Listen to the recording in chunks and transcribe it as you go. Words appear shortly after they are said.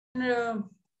and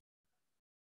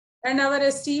our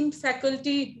esteemed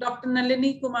faculty, Dr.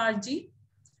 Nalini Kumarji.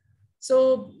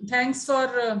 So thanks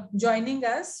for joining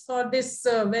us for this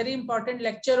very important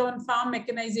lecture on farm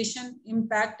mechanization,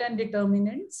 impact and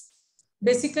determinants.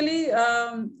 Basically,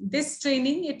 this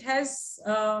training, it has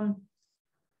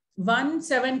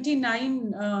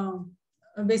 179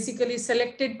 basically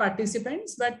selected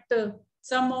participants, but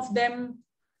some of them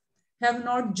have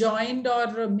not joined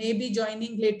or may be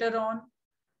joining later on.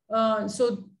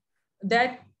 So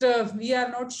that we are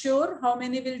not sure how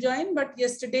many will join, but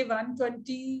yesterday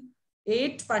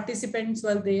 128 participants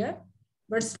were there.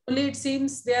 But slowly it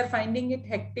seems they are finding it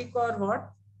hectic or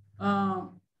what.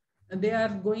 They are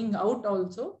going out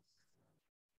also.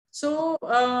 So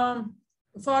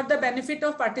for the benefit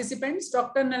of participants,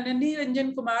 Dr. Nalini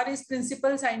Ranjan Kumar is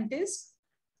principal scientist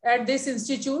at this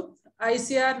institute,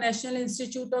 ICR, National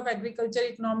Institute of Agriculture,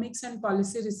 Economics and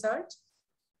Policy Research.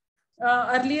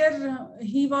 Earlier,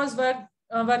 he was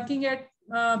working at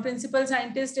principal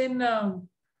scientist in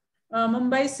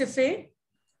Mumbai CIFE.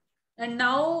 And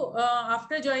now,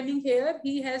 after joining here,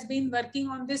 he has been working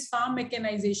on this farm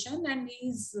mechanization, and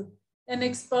he's an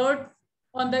expert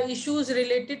on the issues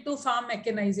related to farm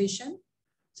mechanization.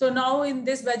 So now in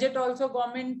this budget also,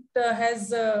 government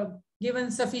has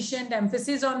given sufficient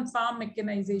emphasis on farm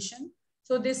mechanization.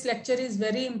 So this lecture is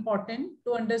very important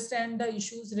to understand the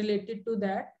issues related to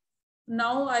that.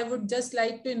 Now I would just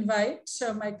like to invite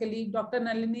my colleague, Dr.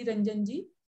 Nalini Ranjanji,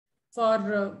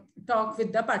 for talk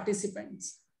with the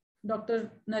participants.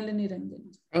 Dr. Nalini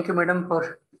Ranjan. Thank you, madam,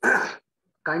 for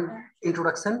kind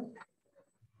introduction.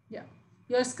 Yeah,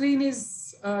 your screen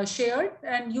is shared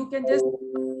and you can just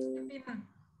in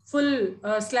full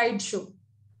slideshow.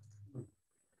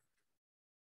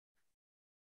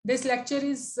 This lecture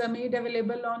is made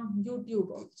available on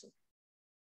YouTube also.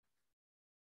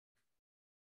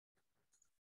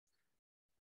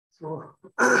 So,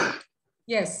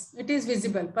 yes, it is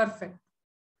visible. Perfect.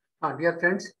 Dear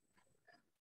friends,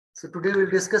 so today we'll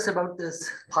discuss about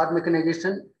this farm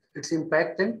mechanization, its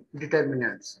impact and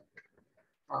determinants.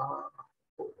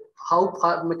 How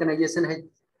farm mechanization has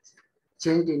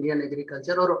changed Indian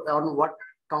agriculture, or on what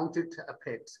count it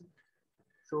affects.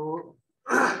 So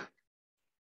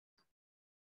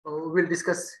we'll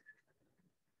discuss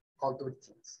all those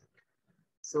things.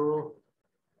 So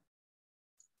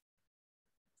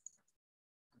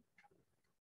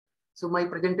my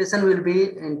presentation will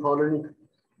be in following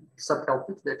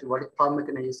subtopics: that what is farm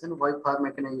mechanization, why farm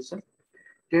mechanization,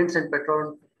 trends and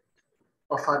pattern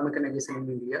of farm mechanization in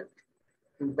India,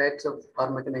 impacts of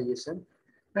farm mechanization,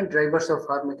 and drivers of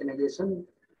farm mechanization,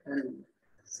 and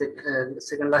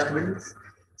second last will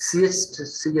see a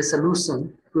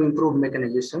solution to improve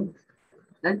mechanization,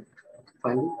 and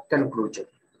finally conclusion.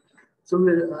 So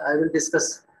I will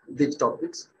discuss these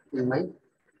topics in my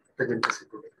presentation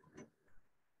today.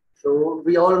 So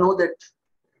we all know that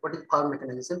what is farm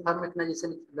mechanization. Farm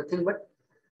mechanization is nothing but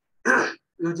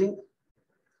using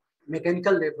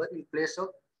mechanical labor in place of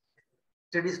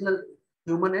traditional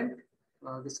human and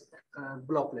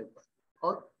block labor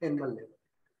or animal labor.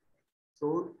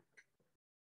 So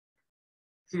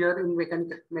here in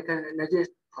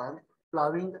mechanized farm,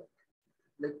 plowing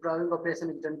operation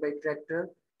is done by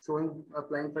tractor, sowing,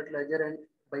 applying fertilizer, and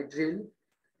by drill,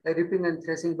 reaping and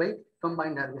threshing by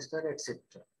combined harvester, etc.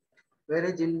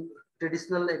 Whereas in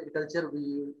traditional agriculture,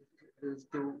 we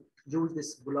used to use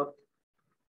this bullock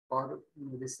or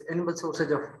this animal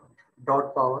sources of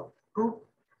drought power to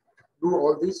do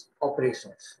all these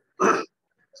operations.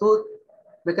 So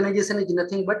mechanization is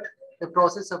nothing but a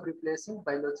process of replacing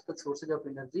biological sources of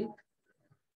energy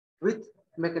with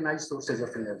mechanized sources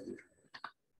of energy.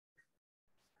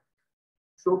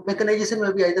 So mechanization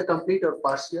may be either complete or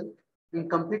partial. In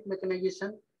complete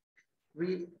mechanization,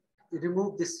 we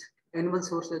remove this animal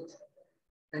sources.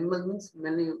 Animal means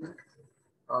mainly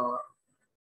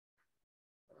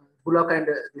bullock and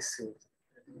this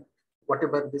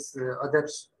whatever this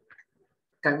others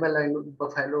camel and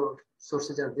buffalo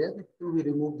sources are there. We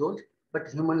remove those,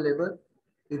 but human labor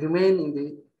remain in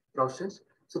the process.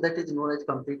 So that is known as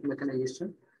complete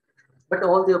mechanization. But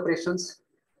all the operations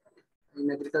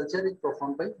in agriculture is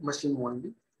performed by machine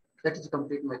only. That is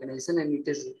complete mechanization, and it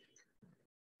is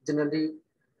generally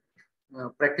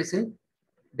practiced in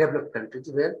developed countries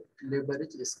where labor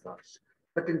is scarce.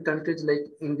 But in countries like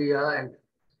India and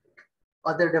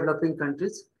other developing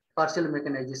countries, partial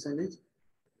mechanization is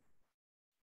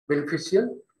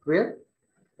beneficial, where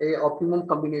a optimum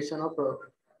combination of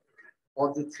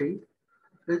all the three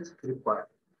is required.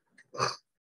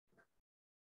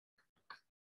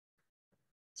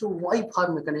 So why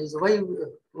farm mechanization?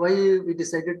 Why we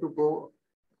decided to go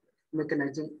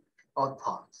mechanizing our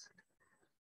farms.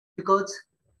 Because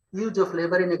use of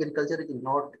labor in agriculture is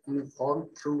not uniform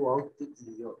throughout the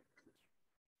year.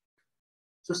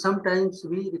 So sometimes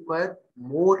we require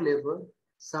more labor,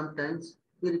 sometimes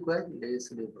we require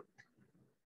less labor.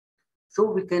 So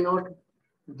we cannot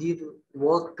give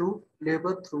work to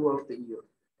labor throughout the year.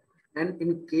 And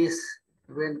in case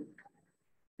when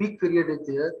peak period is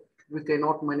there, we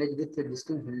cannot manage with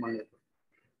existing human labor.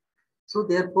 So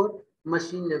therefore,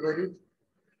 machine labor is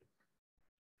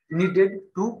needed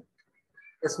to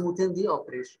smoothen the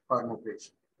operation, farm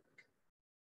operation.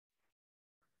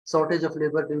 Shortage of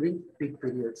labor during peak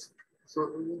periods.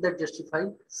 So that justify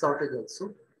shortage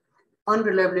also.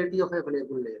 Unreliability of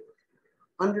available labor.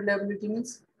 Unreliability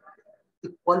means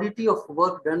the quality of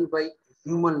work done by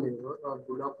human labor or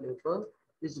bullock labor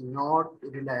is not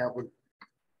reliable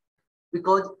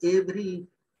because every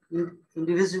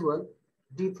individual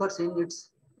differs in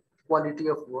its quality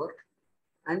of work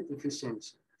and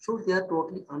efficiency. So they are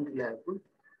totally unreliable.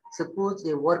 Suppose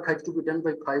a work has to be done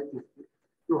by 5 people.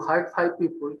 You hire 5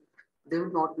 people, they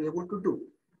will not be able to do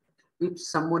if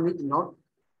someone is not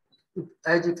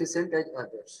as efficient as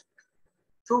others.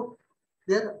 So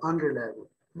they are unreliable.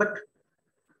 But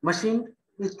machine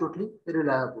is totally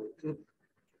reliable. If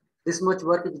this much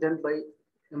work is done by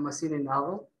a machine in an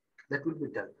hour, that will be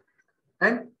done.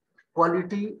 And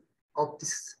quality of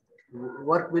this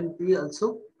work will be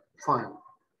also fine.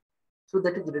 So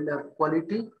that is reliable.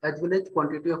 Quality as well as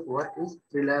quantity of work is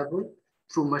reliable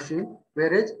through machine,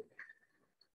 whereas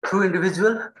through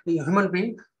individual, human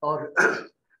being or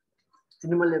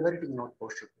animal labor, it is not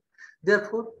possible.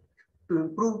 Therefore, to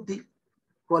improve the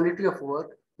quality of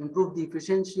work, improve the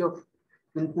efficiency of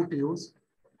input use,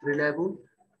 reliable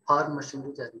farm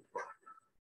machinery are required.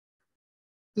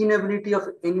 Inability of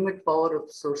animate power of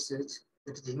sources,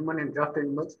 that is human and draft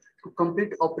animals, to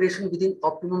complete operation within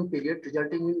optimum period,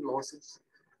 resulting in losses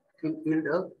in yield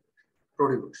of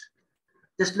produce.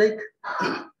 Just like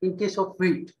in case of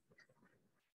wheat,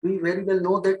 we very well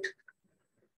know that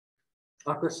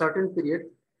after a certain period,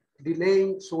 delay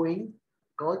in sowing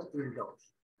cause yield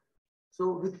loss.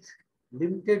 So with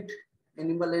limited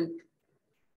animal and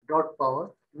drought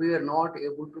power, we are not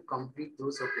able to complete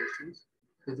those operations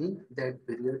within that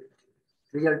period,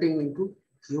 resulting into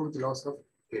huge loss of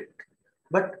yield.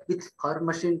 But with farm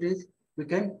machineries, we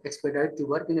can expedite the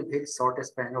work in a very short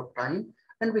span of time,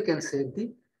 and we can save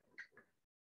the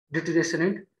deterioration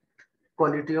in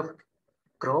quality of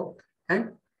crop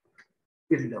and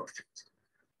yield losses.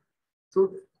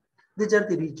 So these are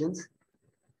the regions.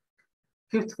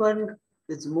 Fifth one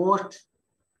is most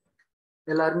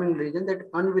alarming region, that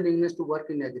unwillingness to work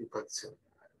in agriculture.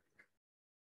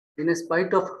 In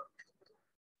spite of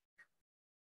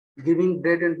giving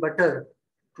bread and butter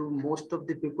to most of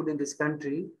the people in this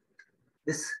country,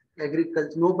 this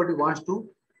agriculture, nobody wants to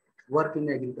work in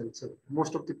agriculture.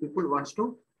 Most of the people wants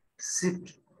to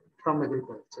shift from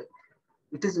agriculture.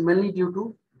 It is mainly due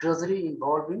to drudgery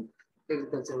involved in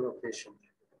agricultural operation.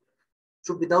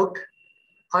 So without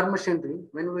farm machinery,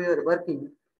 when we are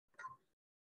working,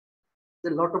 a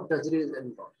lot of drudgery is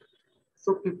involved.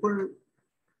 So people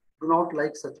do not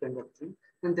like such kind of thing,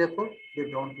 and therefore they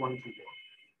don't want to work.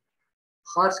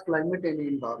 Harsh climate and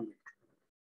environment.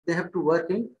 They have to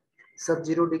work in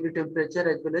sub-zero degree temperature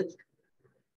as well as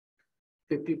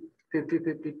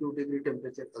 52 degree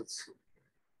temperature also.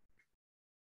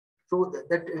 So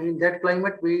that in that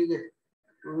climate, we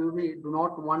do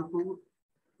not want to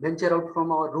venture out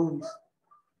from our rooms,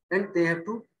 and they have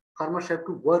to, farmers have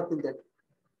to work in that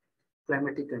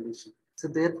climatic condition. So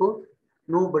therefore,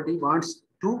 nobody wants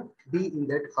to be in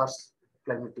that harsh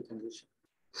climatic condition.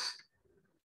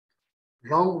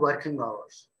 Long working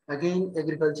hours. Again,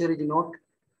 agriculture is not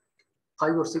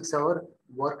 5 or 6 hour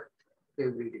work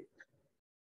every day.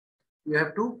 You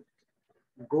have to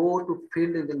go to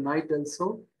field in the night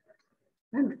also,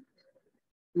 and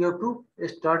you have to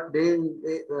start day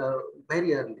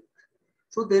very early.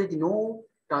 So there is no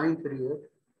time period.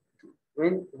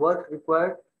 When work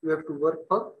required, you have to work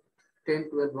for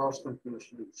 10-12 hours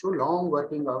continuously. So long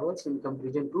working hours in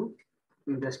comparison to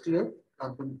industrial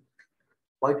urban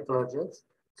white collar jobs.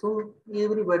 So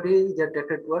everybody is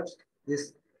attracted towards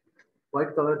this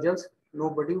white collar jobs.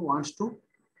 Nobody wants to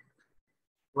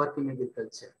work in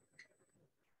agriculture.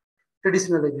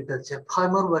 Traditional agriculture,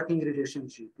 farmer working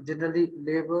relationship, generally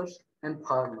laborers and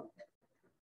farmer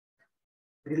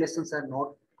relations are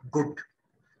not good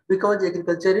because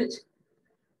agriculture is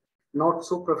not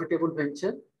so profitable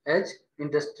venture as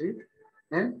industry,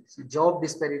 and job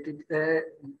disparity,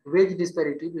 wage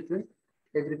disparity between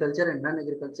agriculture and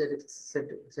non-agriculture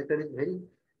sector is very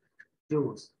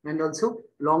huge, and also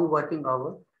long working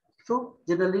hour. So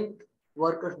generally,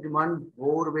 workers demand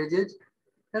more wages,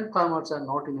 and farmers are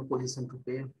not in a position to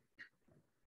pay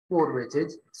more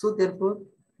wages. So therefore,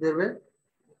 there were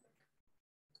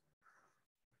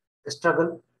a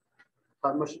struggle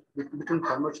farmers between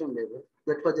farmers and labor.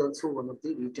 That was also one of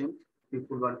the reason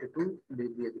people wanted to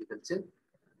leave the agriculture.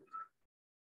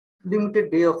 Limited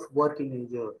day of work in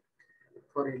a year.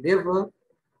 For a labor,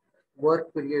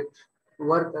 work period,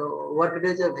 work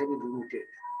days are very limited.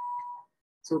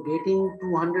 So getting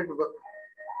 200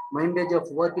 mind days of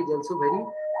work is also very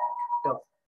tough.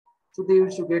 So they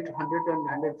used to get 100 and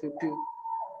 150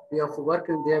 day of work,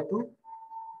 and they have to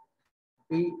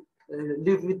be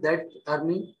live with that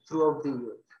earning throughout the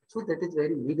year. So that is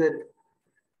very meager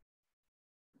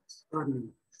earning.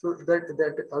 So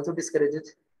that also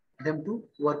discourages them to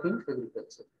work in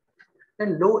agriculture.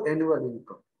 And low annual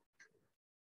income.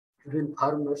 Even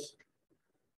farmers,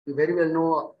 you very well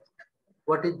know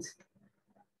what is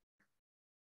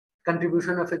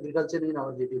contribution of agriculture in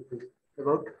our GDP,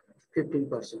 about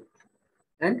 15%.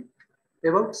 And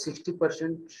about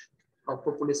 60% of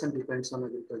population depends on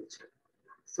agriculture.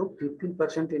 So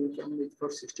 15% income is for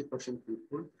 60%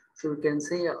 people. So we can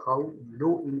say how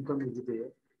low income is there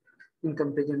in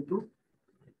comparison to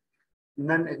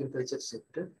non-agriculture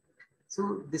sector.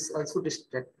 So this also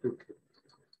distracts people.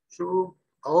 So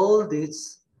all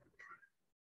these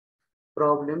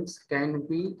problems can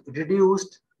be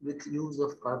reduced with use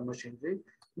of farm machinery.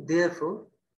 Therefore,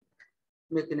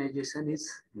 mechanization is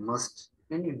must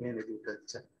in Indian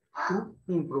agriculture to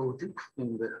improve the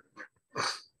environment.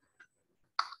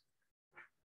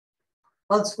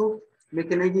 Also,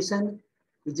 mechanization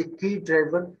is a key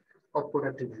driver of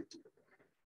productivity.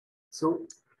 So,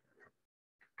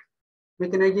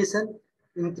 mechanization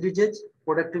increases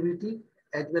productivity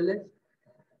as well as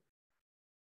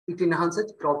it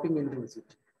enhances cropping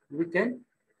intensity. We can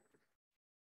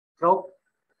crop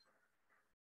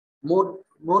more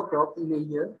crop in a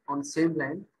year on same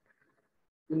land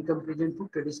in comparison to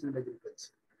traditional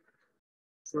agriculture.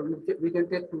 So we can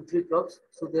take 2-3 crops.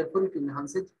 So therefore, it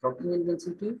enhances cropping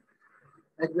intensity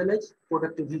as well as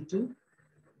productivity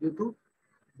due to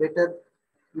better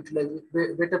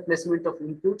better placement of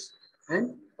inputs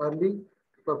and early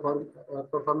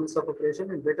performance of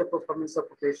operation, and better performance of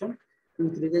operation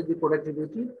increases the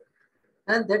productivity,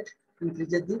 and that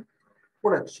increases the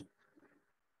production.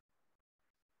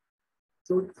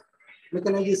 So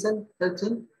mechanization helps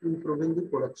in improving the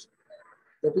production.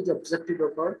 That is objective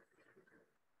of our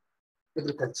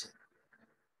agriculture.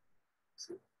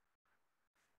 So,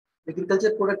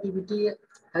 agriculture productivity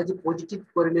has a positive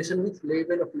correlation with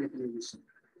level of mechanization.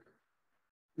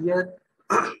 Here,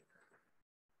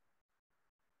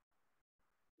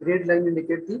 red line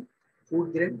indicates the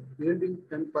food grain yield in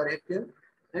ton per hectare,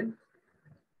 and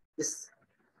this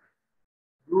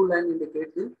blue line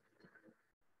indicates the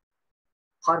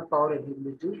farm power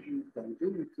availability in country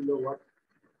in kilowatt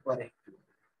per hectare.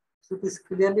 So this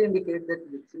clearly indicates that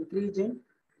with increase in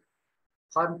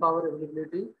farm power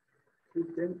availability,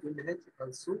 food grain yield has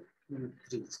also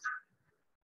increased.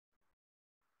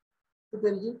 So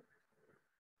there is a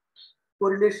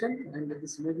correlation, and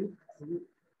this may be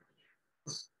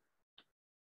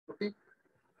okay.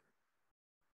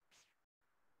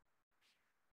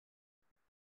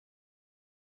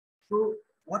 So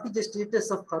what is the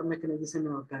status of farm mechanization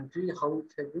in our country? How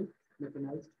it has been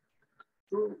mechanized?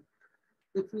 So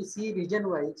if we see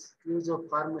region-wise use of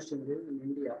farm machinery in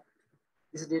India,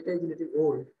 this data is a little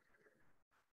old,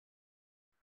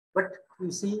 but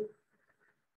you see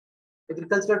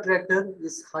agricultural tractor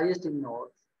is highest in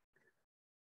north.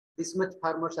 This much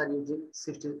farmers are using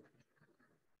 67%,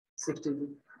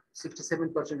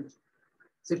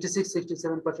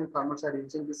 66-67% farmers are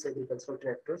using this agricultural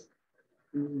tractors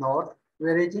in north,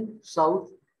 whereas in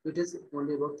south it is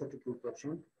only about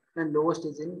 32%, and lowest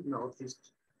is in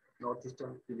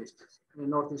northeastern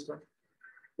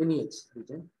NEH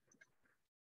region.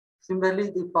 Similarly,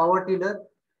 the power tiller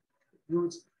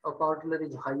use of power tiller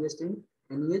is highest in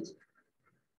NEH.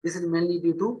 This is mainly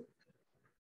due to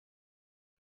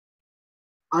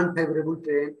unfavorable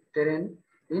terrain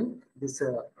in this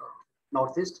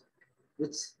northeast,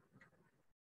 which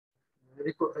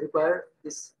require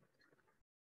this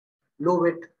low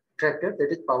weight tractor,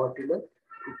 that is power tiller,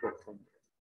 to perform.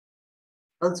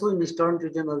 Also in eastern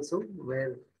region also,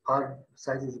 where farm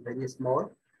size is very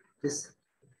small, this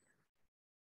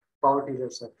power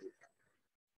tillers are there.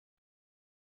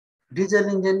 Diesel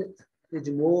engine is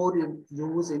more in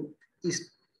use in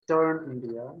eastern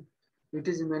India. It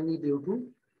is mainly due to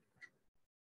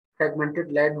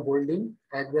fragmented land holding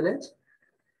as well as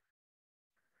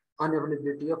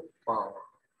unavailability of power.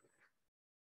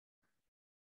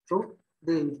 So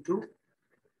they used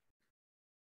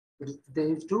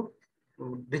to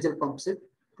diesel pumps it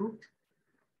to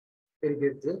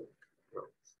irrigate the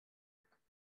crops.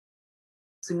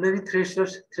 Similarly,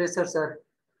 threshers are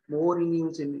more in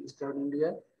use in Eastern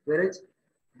India, whereas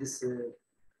this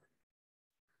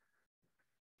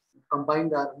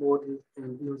combined are more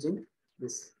in using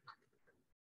this.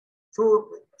 So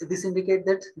this indicates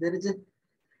that there is a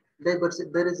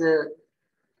there is a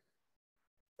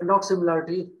not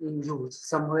similarity in use.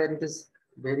 Somewhere it is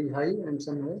very high and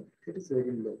somewhere it is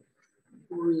very low.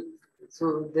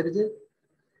 So there is a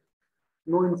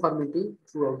no uniformity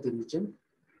throughout the region.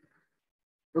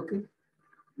 Okay,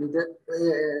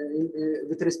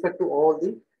 with respect to all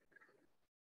the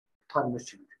farm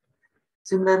machines.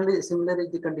 Similar is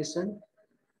the condition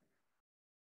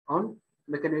on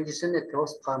mechanization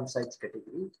across farm size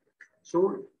category.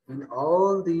 So in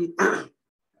all the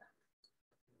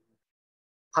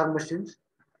farm machines,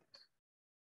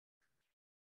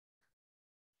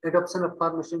 adoption of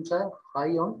farm machines are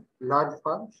high on large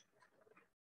farms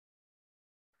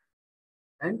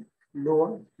and low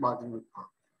on marginal farms.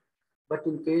 But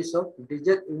in case of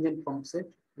diesel engine pump set,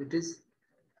 it is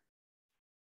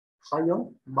high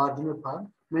on marginal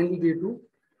farm, mainly due to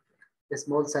a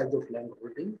small size of land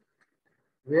holding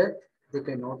where they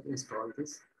cannot install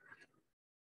this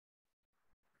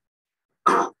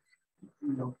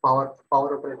power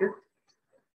operated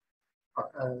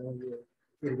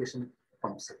irrigation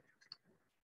pump set.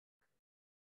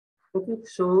 Okay,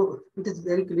 so it is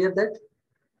very clear that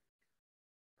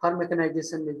farm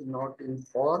mechanization is not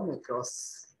uniform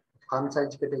across farm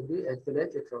size category as well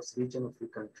as across region of the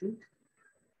country,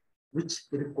 which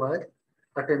require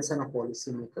attention of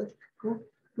policymakers to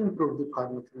improve the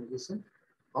farm mechanization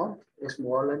on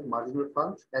small and marginal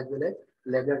farms as well as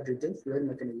laggard regions where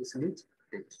mechanization is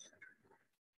rich.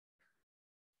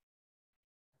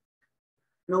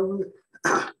 Now,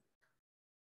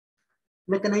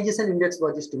 mechanization index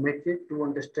was estimated to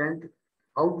understand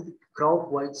how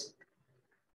crop-wise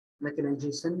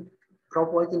mechanization,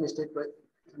 crop-wise and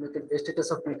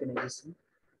status of mechanization.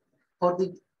 For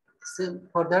the same,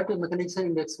 for that, mechanization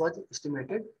index was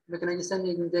estimated. Mechanization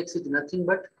index is nothing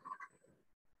but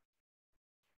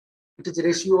it is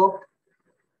ratio of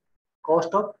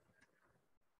cost of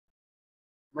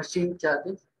machine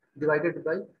charges divided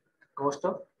by cost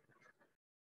of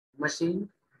machine,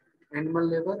 animal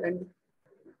labor, and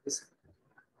this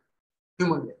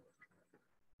human labor.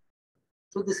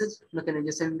 So this is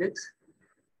mechanization index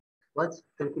was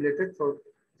calculated for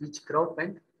each crop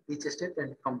and each state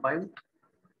and combined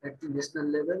at the national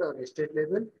level or state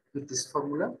level with this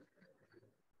formula.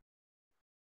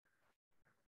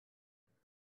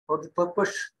 For the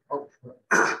purpose of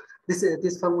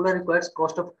this formula requires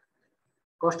cost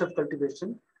of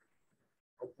cultivation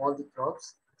of all the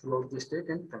crops throughout the state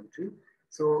and country.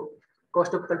 So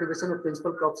cost of cultivation of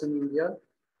principal crops in India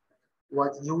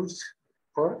was used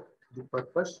for the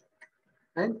purpose,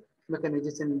 and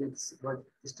mechanization index was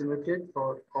estimated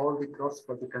for all the crops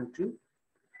for the country.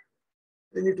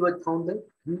 Then it was found that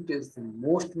wheat is the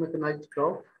most mechanized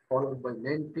crop, followed by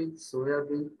lentils,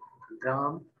 soybean,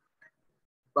 gram,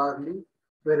 barley,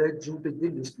 whereas jute is the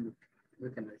least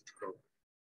mechanized crop.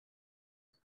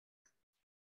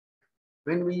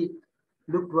 When we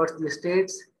look towards the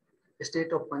states, the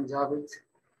state of Punjab is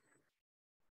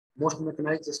most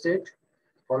mechanized state,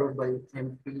 followed by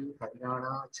MP,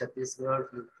 Haryana, Chhattisgarh,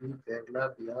 UP,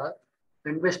 Kerala, Bihar,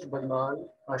 and West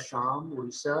Bengal, Assam,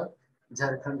 Odisha,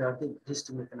 Jharkhand are the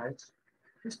least mechanized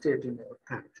state in our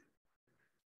country.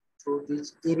 So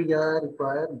this area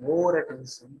require more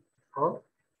attention for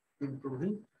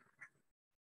improving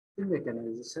the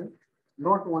mechanization,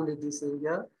 not only this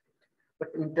area, but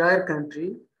entire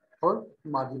country for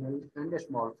marginal and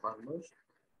small farmers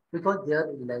because they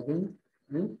are lagging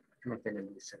in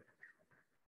mechanization.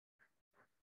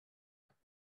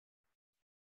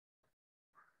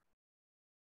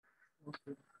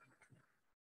 Okay.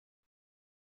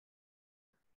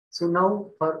 So now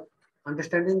for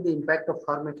understanding the impact of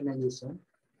farm mechanization,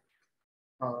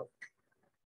 uh,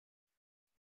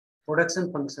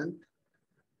 production function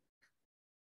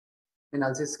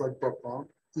analysis was performed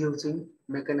using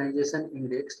mechanization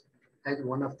index as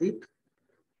one of the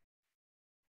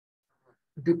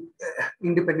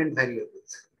independent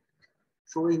variables.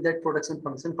 So in that production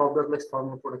function, Tauber-Lex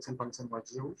form of production function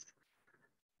was used,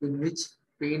 in which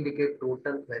P indicate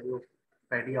total value of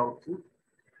paddy output,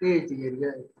 A is the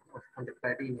area of under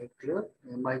paddy in hectare,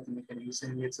 M is the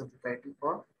mechanization index of the paddy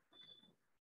farm,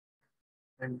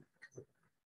 and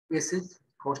S is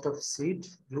cost of seed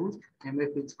used,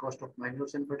 MF is cost of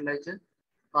manures and fertilizer,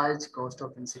 I is cost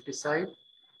of insecticide,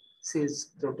 C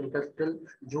is total capital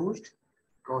used,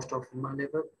 cost of human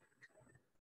labor,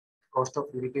 cost of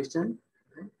irrigation,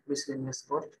 and miscellaneous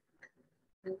cost.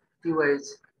 And TY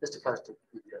is just cost of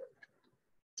material.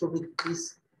 So with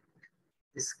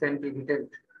this can be written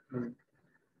in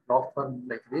law form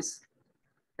like this,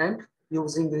 and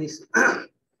using this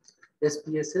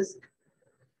SPSS,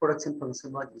 production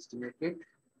function was estimated,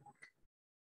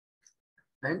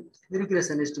 and the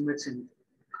regression estimates in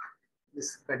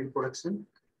this paddy production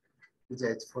is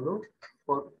as follow.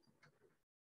 For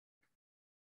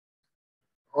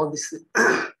all this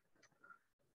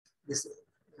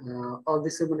all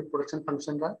this production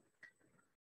functions are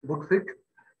good fit,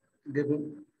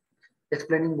 giving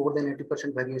explaining more than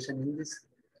 80% variation in this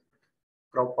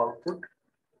crop output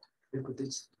due to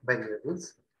these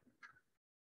variables.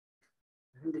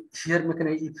 And here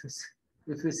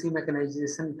if we see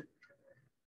mechanization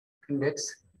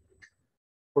index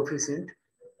coefficient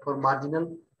for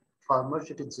marginal farmers,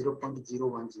 it is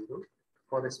 0.010.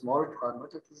 For a small farmer,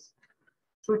 it is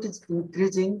so it is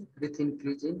increasing with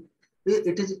increasing.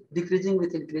 It is decreasing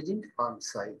with increasing farm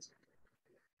size.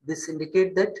 This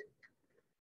indicates that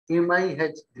EMI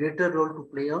has greater role to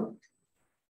play on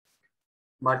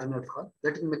marginal farm.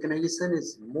 That is, mechanization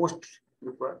is most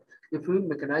required. If we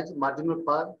mechanize marginal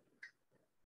farm,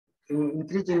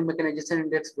 increase in mechanization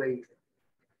index by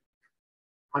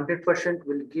 100%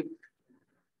 will give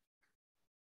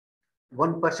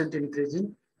 1% increase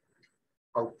in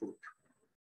output.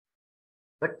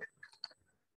 But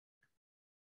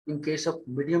in case of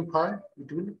medium farm,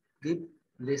 it will give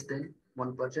less than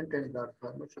 1%, and large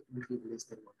farmers will give less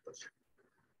than 1%.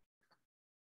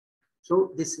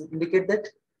 So this indicates that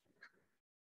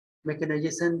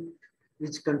mechanization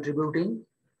is contributing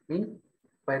in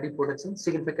paddy production,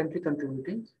 significantly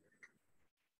contributing.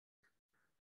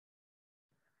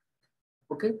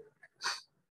 Okay.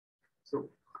 So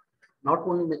not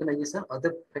only mechanization,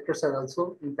 other factors are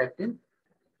also impacting.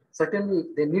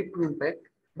 Certainly they need to impact,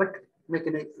 but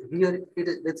here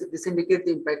this indicates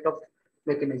the impact of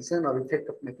mechanization or effect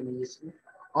of mechanization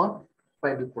on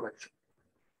paddy production.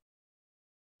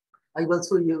 I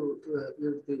also use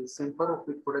the same for of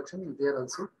wheat production. There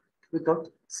also we got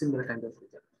similar kind of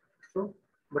result. So,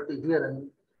 but here I am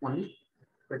only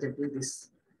presenting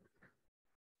this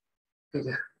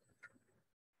figure.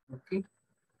 Okay.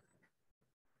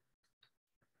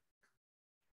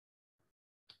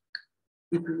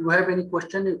 If you have any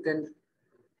question, you can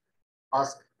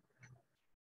ask.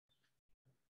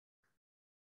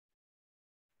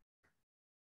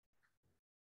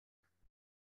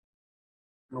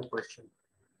 No question.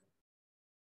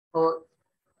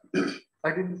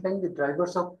 Identifying the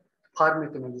drivers of farm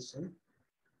mechanization.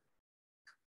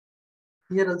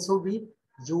 Here also we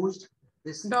used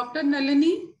this. Dr.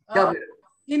 Nalini,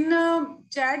 in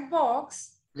chat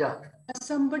box,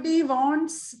 somebody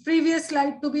wants previous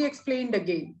slide to be explained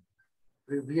again.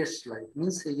 Previous slide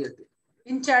means here.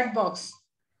 In chat box.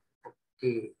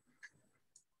 Okay.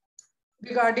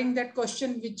 Regarding that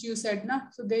question which you said, na?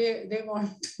 So they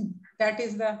want, that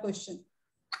is the question.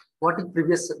 What is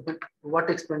previous, what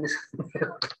explanation?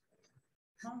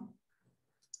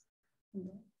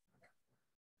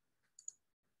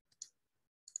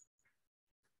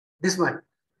 This one,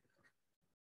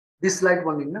 this slide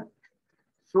one, na?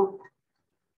 So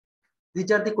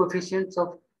these are the coefficients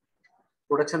of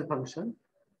production function.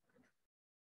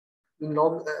 In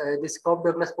log, this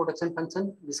Cobb-Douglas production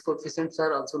function, these coefficients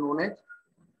are also known as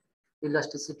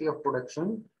elasticity of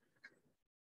production.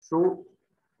 So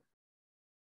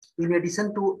in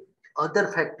addition to other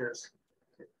factors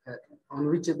on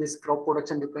which this crop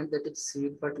production depends, that is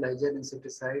seed, fertilizer,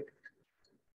 insecticide,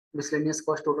 miscellaneous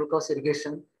cost, total cost,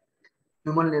 irrigation,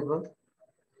 human labor,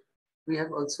 we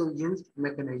have also used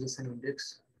mechanization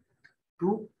index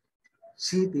to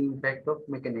see the impact of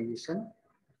mechanization.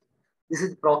 This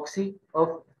is proxy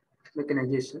of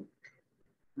mechanization,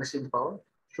 machine power.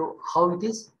 So how it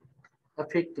is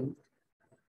affecting.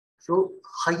 So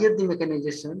higher the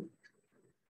mechanization,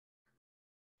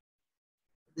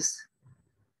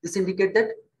 this indicates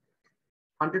that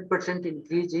 100%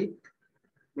 increase in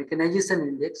mechanization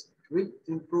index will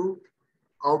improve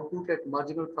output at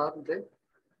marginal farm by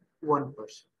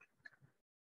 1%.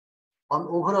 On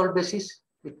overall basis,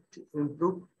 it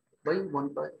improved by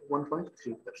 1.3%.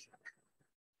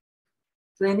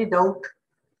 So any doubt?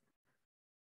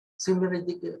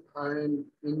 Similarly,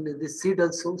 in the seed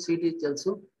also, seed is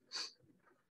also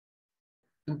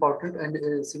important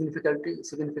and significantly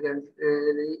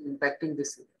impacting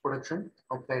this production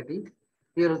of paddy.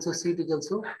 Here also seed is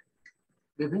also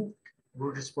giving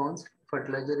good response.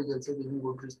 Fertilizer is also giving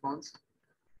good response.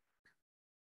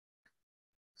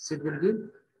 Seed will give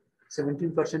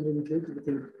 17% increase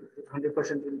within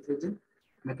 100% increase in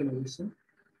mechanization.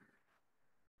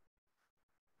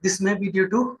 This may be due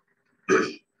to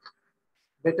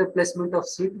better placement of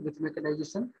seed with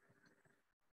mechanization.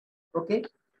 Okay.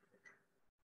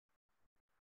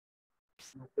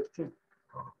 No question.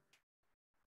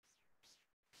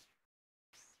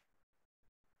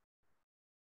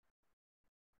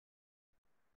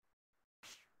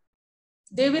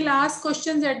 They will ask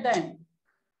questions at the end.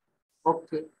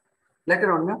 Okay.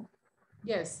 Later on, no?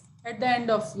 Yes, at the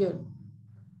end of your.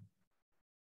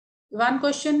 One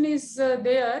question is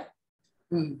there.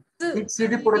 Which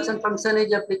CD production function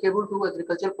is applicable to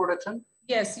agricultural production?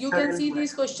 Yes, you can see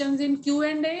these questions in Q&A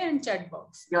and chat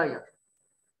box. Yeah.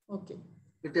 Okay.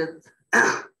 It is.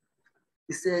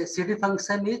 This CD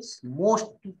function is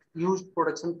most used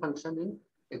production function in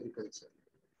agriculture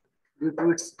due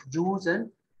to its use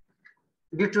and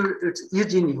due to its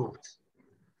ease in use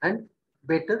and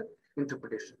better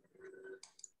interpretation.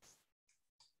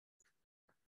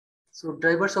 So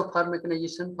drivers of farm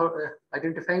mechanization, for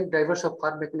identifying drivers of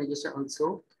farm mechanization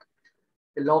also,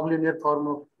 a log linear form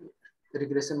of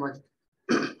regression was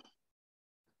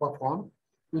performed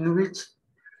in which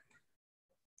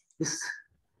this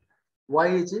Y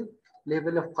is a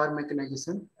level of farm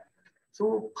mechanization.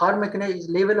 So farm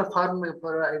mechanization level of farm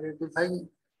for identifying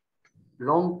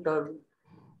long-term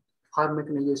farm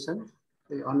mechanization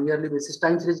on yearly basis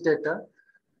time series data.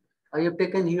 I have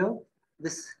taken here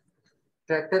this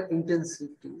tractor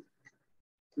intensity,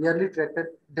 yearly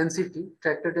tractor density,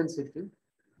 tractors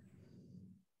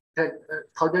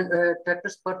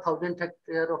per 1,000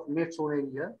 hectare of net sown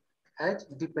area as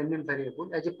dependent variable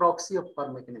as a proxy of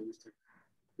farm mechanization.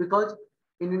 Because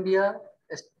in India,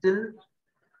 still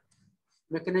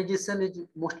mechanization is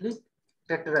mostly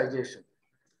tractorization.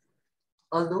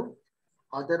 Although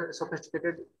other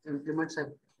sophisticated implements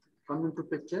have come into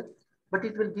picture, but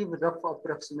it will give rough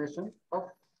approximation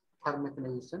of farm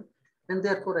mechanization. And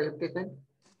therefore, I have taken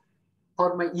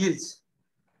for my yields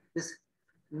this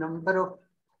number of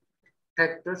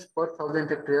tractors per 1,000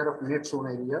 hectare of net sown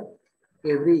area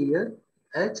every year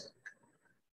as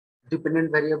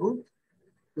dependent variable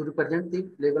to represent the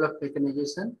level of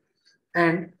mechanization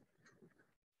and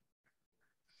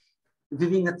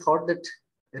giving a thought that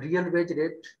real wage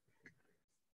rate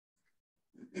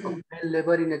of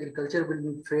labor in agriculture will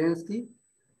influence the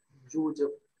use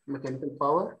of mechanical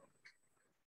power.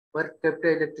 Per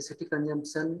capita electricity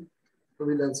consumption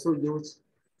will also influence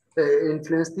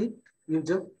the use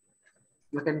of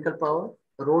mechanical power.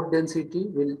 Road density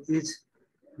will ease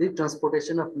the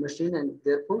transportation of machine and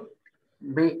therefore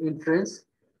may influence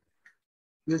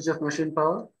use of machine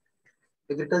power.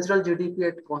 Agricultural GDP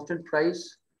at constant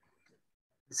price.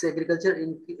 This agriculture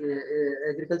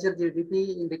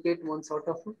GDP indicate one sort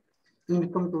of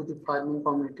income to the farming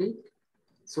community.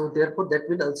 So therefore, that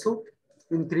will also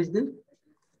increase the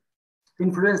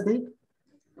influence the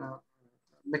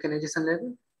mechanization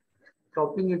level.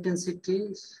 Cropping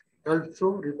intensity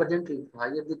also represent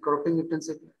higher the cropping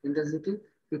intensity.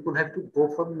 People have to go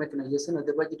for mechanization,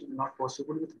 otherwise it is not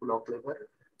possible with block labor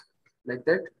like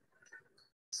that.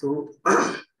 So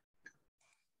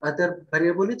other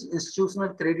variable is institutional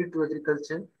credit to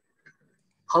agriculture.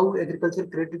 How agriculture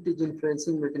credit is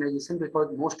influencing mechanization,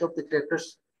 because most of the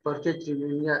tractors purchased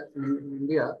in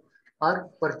India are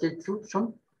purchased through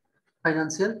some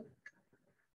financial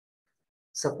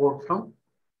support from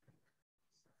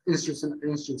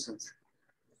institutions.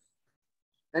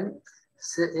 And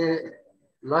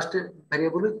last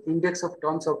variable is index of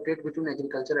terms of trade between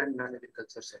agriculture and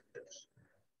non-agriculture sectors.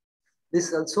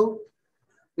 This also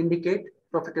indicate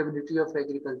profitability of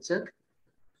agriculture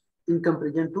in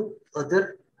comparison to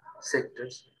other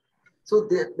sectors. So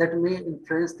that may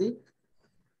influence the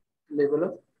level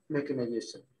of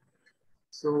mechanization.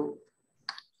 So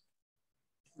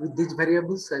with these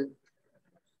variables, I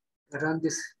run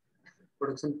this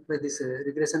production by this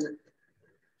regression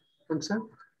function.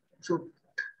 So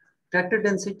tractor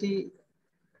density,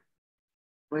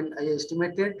 when I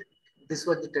estimated, this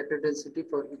was the tractor density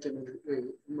for each and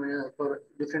for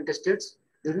different states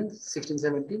during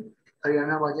 1617.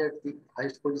 Haryana was at the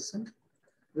highest position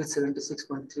with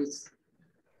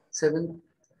 76.37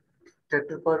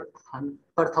 tractor per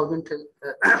 1,000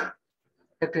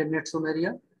 hectare net sown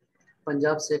area.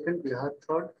 Punjab second, Bihar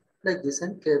third, like this,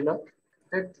 and Kerala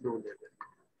at low level.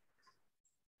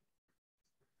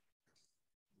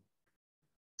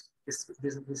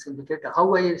 This indicator.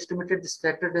 How I estimated this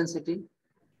tractor density?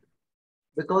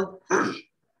 Because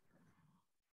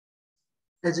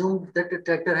assume that a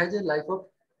tractor has a life of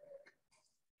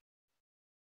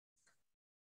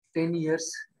 10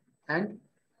 years, and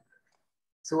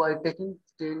so I'm taking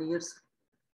 10 years,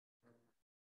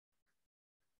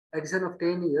 addition of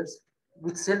 10 years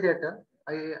with cell data.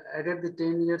 I added the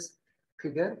 10 years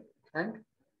figure and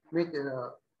make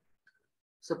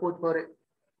suppose for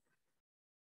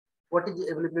what is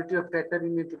the availability of tractor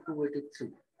unit 283.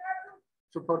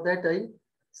 So for that I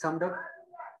summed up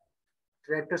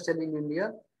tractor sale in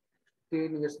India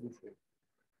 10 years before.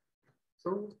 So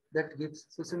that gives,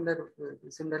 so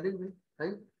similarly I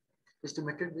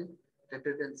estimated the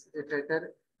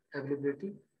tractor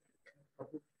availability of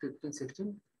 15,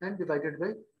 16 and divided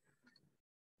by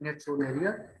net sown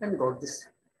area and got this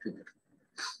figure.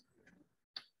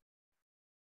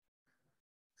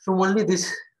 So only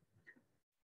this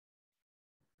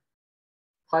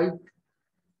 5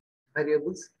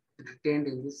 variables retained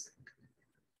in this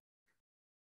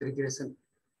regression.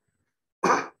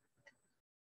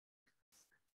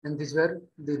 And these were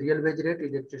the real wage rate,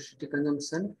 electricity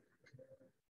consumption,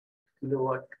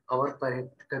 kilowatt hour per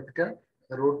capita,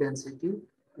 road density,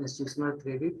 institutional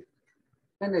credit,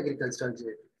 and agricultural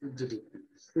GDP.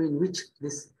 So in which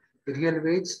this real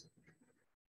wage,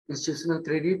 institutional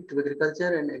credit to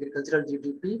agriculture and agricultural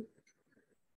GDP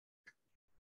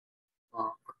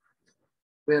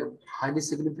were highly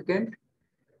significant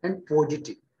and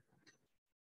positive.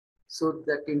 So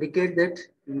that indicate that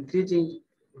increase in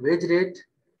wage rate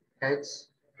has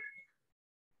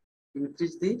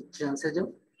increased the chances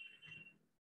of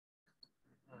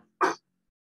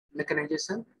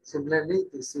mechanization. Similarly,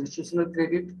 this institutional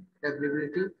credit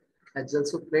availability has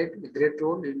also played a great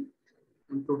role in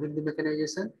improving the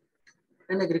mechanization.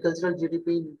 And agricultural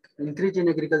GDP, increase in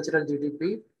agricultural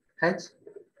GDP has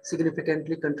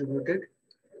significantly contributed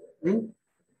in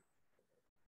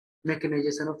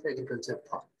mechanization of agriculture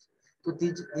farms. So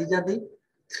these are the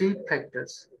 3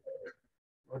 factors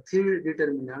or 3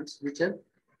 determinants which have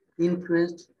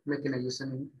influenced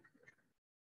mechanization in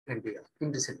India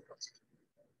in recent past.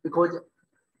 Because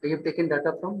I have taken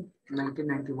data from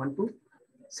 1991 to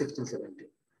 1670.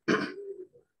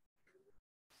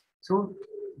 So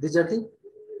these are the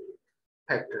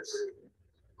factors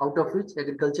out of which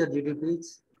agriculture GDP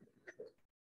is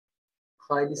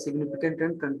highly significant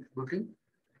and contributing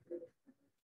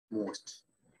most.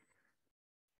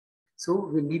 So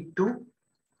we need to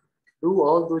do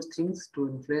all those things to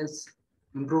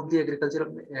improve the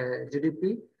agricultural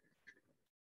GDP,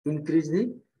 increase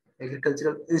the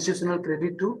agricultural institutional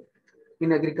credit to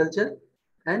in agriculture,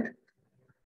 and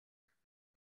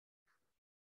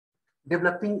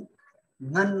developing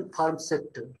non-farm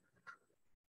sector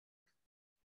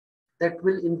that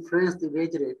will influence the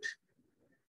wage rate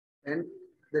and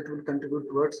that will contribute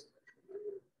towards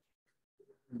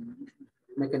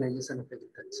mechanization of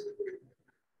agriculture.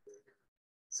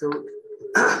 So,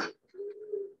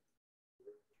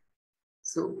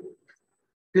 so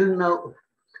till now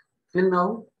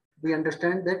we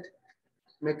understand that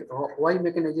why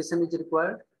mechanization is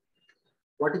required,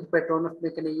 what is pattern of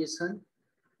mechanization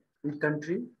in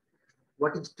country,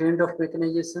 what is trend of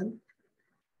mechanization,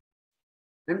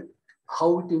 and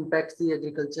how it impacts the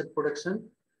agriculture production,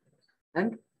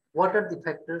 and what are the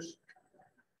factors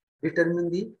determine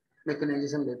the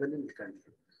mechanization level in the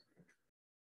country.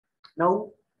 Now,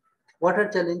 what are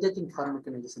challenges in farm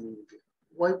mechanization in India?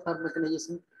 Why farm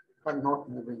mechanization are not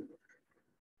moving?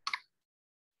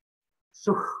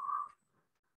 So,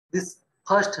 this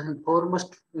first and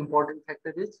foremost important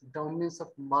factor is dominance of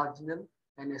marginal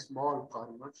and small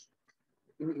farmers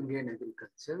in Indian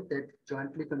agriculture that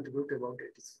jointly contribute about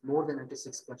more than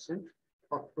 86%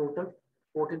 of total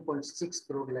 14.6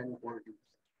 crore land holdings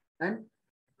and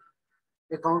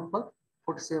account for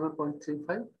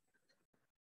 47.35%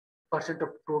 of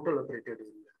total operated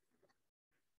area.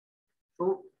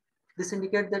 So this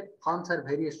indicates that farms are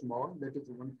very small, that is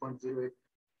 1.08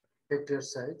 hectare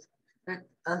size, and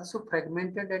also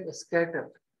fragmented and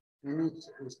scattered. In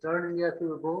Eastern India, if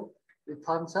you go, the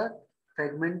farms are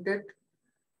fragmented.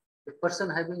 A person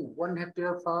having 1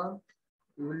 hectare farm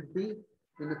will be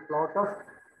in a plot of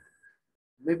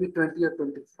maybe 20 or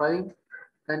 25,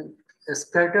 and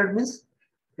scattered means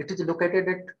it is located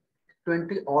at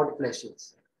 20 odd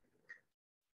places.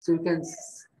 So you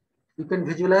can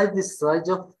visualize the size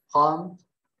of farm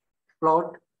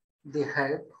plot they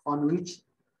have on which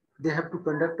they have to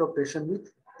conduct operation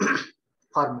with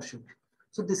farm machine.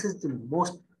 So this is the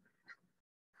most.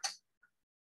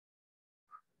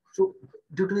 So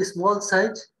due to the small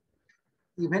size,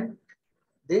 even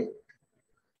it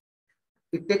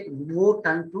takes more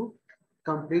time to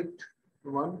complete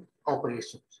one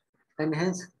operation, and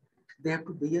hence they have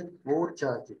to bear more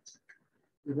charges,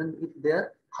 even if they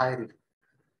are hiring.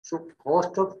 So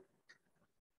cost of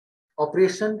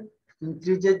operation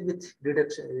increases with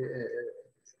reduction,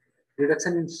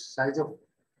 reduction in size of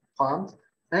farms,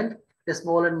 and the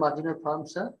small and marginal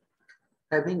farms are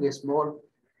having a small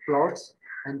plots,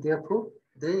 and therefore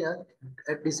they are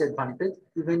at disadvantage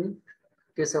even in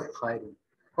case of hiring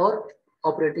or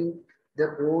operating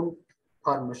their own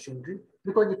farm machinery,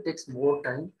 because it takes more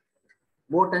time.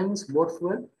 More time is more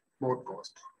fuel, more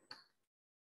cost.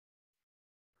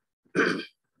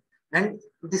 And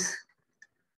this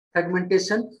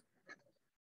fragmentation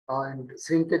and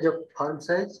shrinkage of farm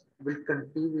size will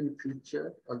continue in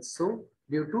future also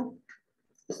due to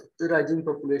the rising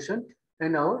population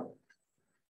and our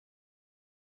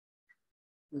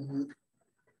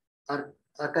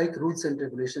archaic rules and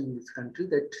regulations in this country,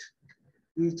 that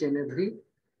each and every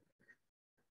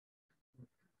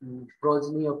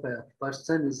progeny of a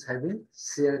person is having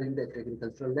share in that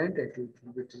agricultural land, that it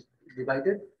will be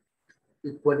divided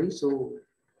equally. So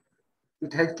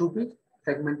it has to be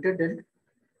fragmented and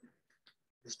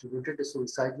distributed, so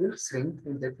size will shrink,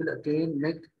 and that will again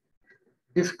make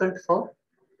difficult for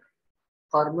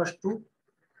farmers to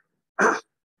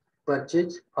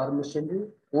purchase farm machinery,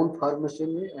 own farm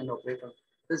machinery, and operate on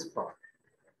this farm.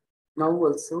 Now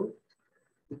also,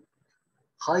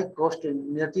 high cost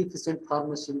and energy efficient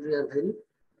farm machinery are very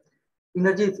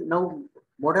now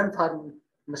modern farm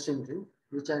machinery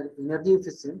which are energy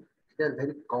efficient, they are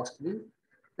very costly,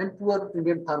 and poor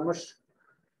Indian farmers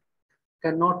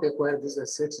cannot acquire these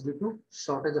assets due to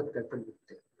shortage of capital.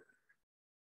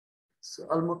 So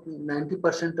almost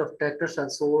 90% of tractors are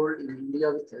sold in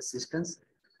India with assistance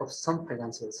of some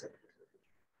financial sector.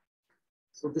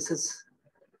 So this is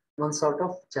one sort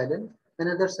of challenge.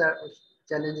 Another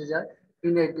challenges are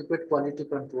inadequate quality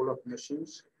control of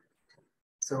machines.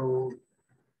 So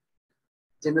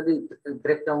generally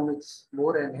breakdown is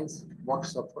more, and hence work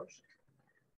suffers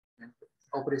and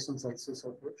operations also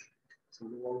suffers. So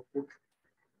output,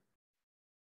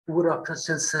 poor after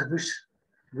sales service.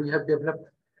 We have developed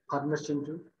farm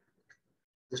machinery,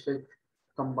 just like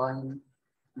combine,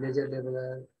 laser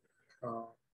leveler,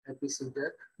 epicenter,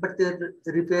 but their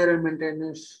repair and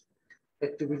maintenance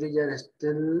activities are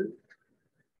still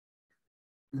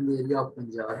in the area of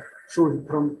Punjab. So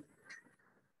from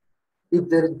if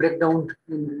there is breakdown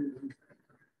in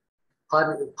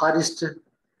far east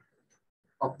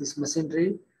of this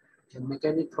machinery, the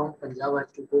mechanic from Punjab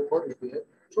has to go for repair.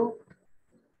 So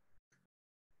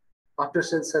after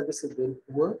sales service is very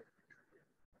poor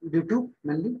due to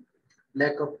mainly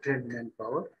lack of trained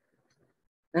manpower,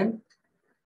 and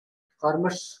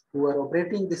farmers who are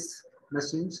operating these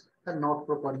machines are not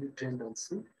properly trained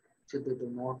also, so they do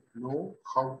not know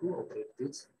how to operate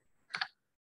this.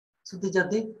 So these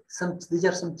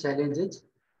are some challenges.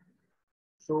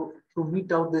 So to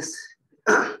meet out this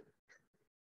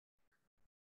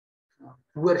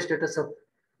poor status of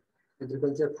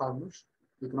agriculture farmers,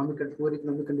 poor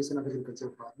economic condition of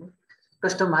agriculture farmers,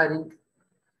 custom hiring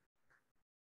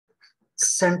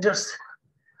centers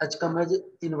has come as an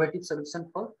innovative solution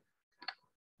for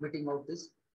meeting out this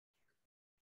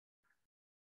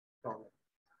problem.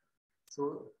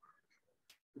 So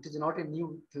it is not a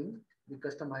new thing. The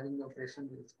custom hiring operation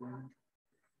is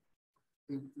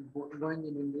going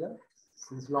in India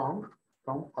since long,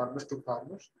 from farmers to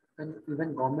farmers, and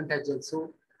even government has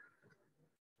also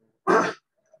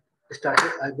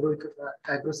started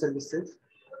agro services,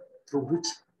 through which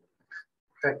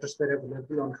tractors were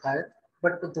available on hire,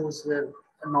 but those were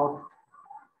not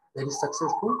very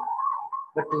successful.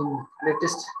 But in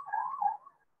latest,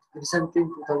 recently in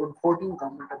 2014,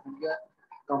 Government of India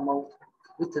come out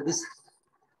with this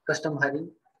custom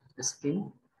hiring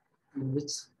scheme, in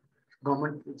which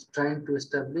government is trying to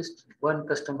establish one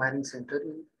custom hiring center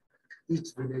in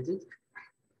each village.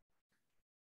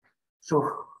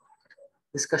 So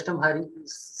this custom hiring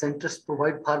centers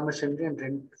provide farm machinery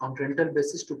and on rental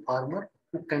basis to farmer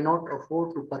who cannot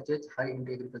afford to purchase high-end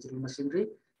agricultural machinery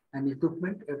and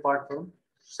equipment apart from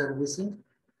servicing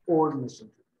old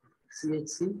machinery.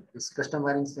 CHC, these custom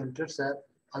hiring centers are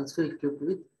also equipped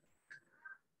with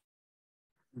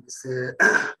this,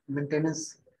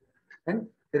 maintenance and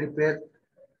repair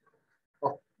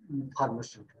of farm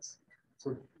machineries.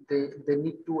 So they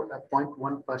need to appoint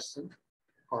one person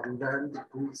or learn the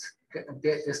tools,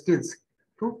 their skills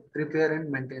to repair and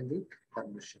maintain the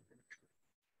farm machinery.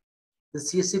 The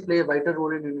CSC play a vital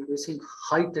role in introducing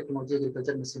high technology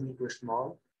agriculture machinery to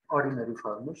small, ordinary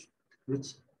farmers,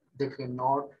 which they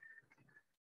cannot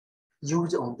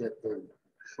use on their own.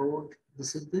 So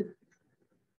this is the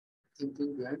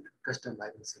thinking behind custom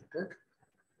hiring center.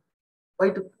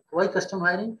 Why custom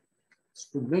hiring?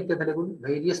 To make available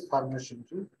various farm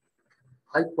machinery,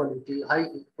 high quality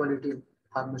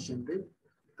farm machinery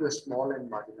to a small and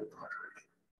marginal farmer.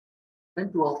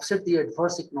 And to offset the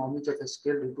adverse economics of a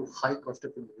scale due to high cost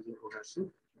of individual ownership,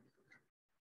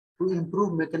 to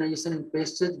improve mechanization in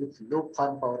pasturage with low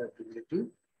farm power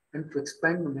availability, and to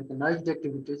expand mechanized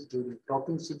activities during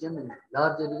cropping season in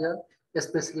large area,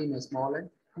 especially in small and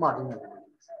marginal areas.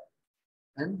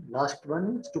 And last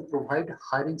one is to provide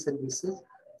hiring services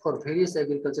for various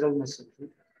agricultural machinery,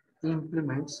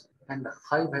 implements, and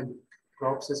high value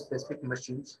crops specific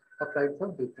machines applied for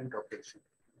different operations.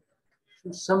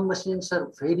 So some machines are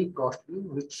very costly,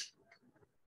 which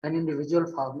an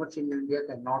individual farmer in India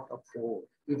cannot afford,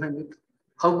 even if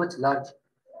how much large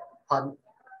farm,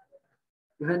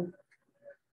 even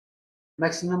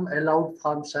maximum allowed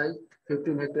farm size,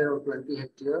 15 hectare or 20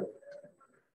 hectare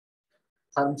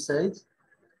farm size,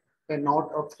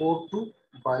 cannot afford to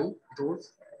buy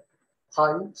those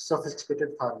high sophisticated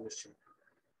farm machine.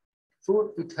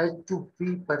 So it has to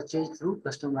be purchased through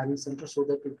customizing center so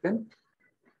that it can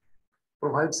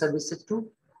provide services to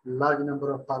large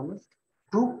number of farmers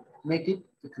to make it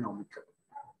economical.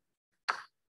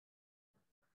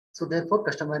 So therefore,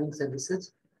 customizing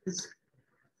services is,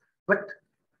 but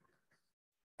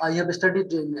I have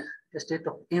studied in the state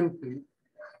of MP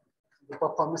the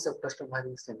performance of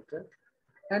customizing center,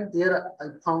 and there I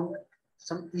found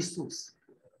some issues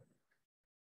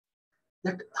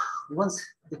that once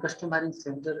the customizing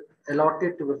center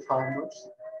allotted to the farmers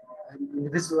and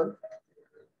individual,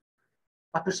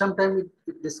 after some time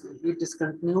it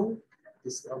discontinue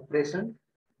this operation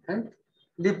and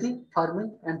leave the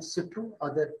farming and shift to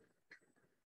other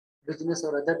business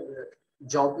or other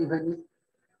job, even if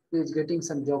he is getting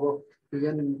some job of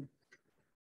PN in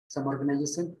some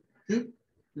organization, he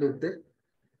leave the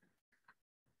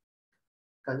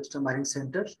customizing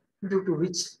center, due to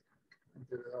which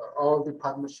all the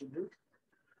farmers should do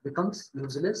becomes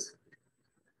useless.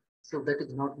 So that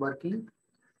is not working.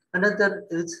 Another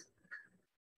is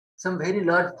some very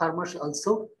large farmers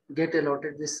also get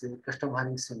allotted this custom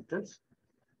hiring centers,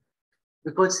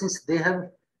 because since they have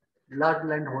large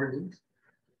land holdings,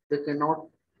 they cannot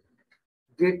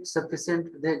get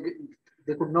sufficient,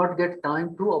 they could not get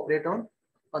time to operate on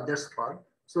others' farm.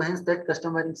 So hence that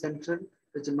custom hiring center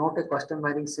is not a custom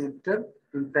hiring center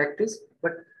in practice,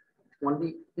 but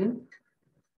only in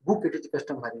book it is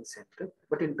custom hiring center,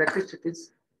 but in practice it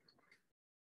is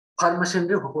farm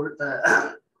machinery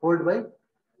hold by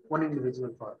one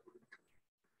individual farmer.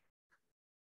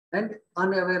 And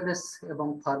unawareness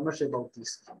among farmers about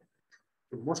this scheme.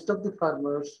 So most of the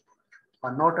farmers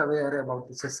are not aware about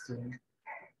this scheme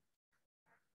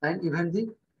and even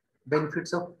the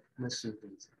benefits of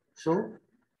machineries. So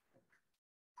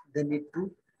they need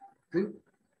to be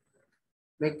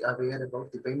make aware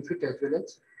about the benefit as well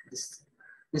as this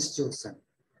institution.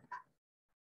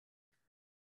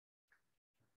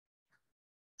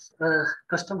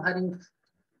 Custom hiring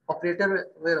operator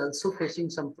were also facing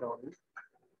some problems,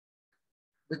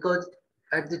 because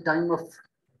at the time of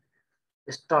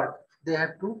start, they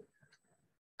had to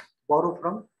borrow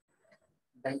from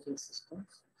banking systems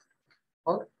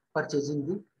or purchasing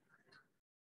the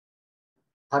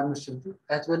farm machinery,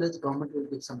 as well as government will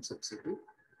give some subsidy.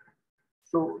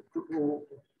 So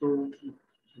to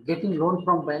getting loan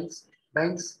from banks,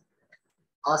 banks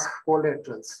ask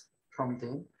collaterals from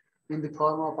them in the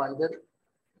form of either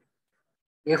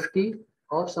FT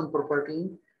or some property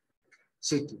in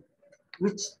city,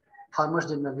 which farmers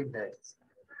generally dies.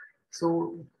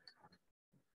 So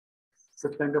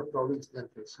such kind of problems they are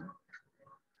facing.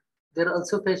 They are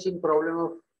also facing problem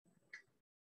of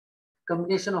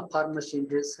combination of farm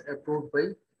machineries approved by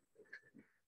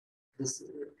this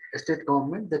state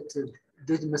government, that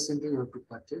these machinery you have to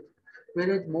purchase,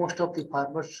 whereas most of the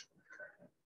farmers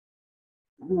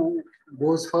who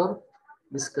goes for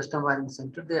this custom hiring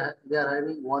center, they are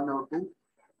having one or two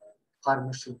farm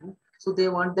machinery, so they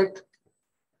want that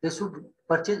they should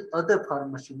purchase other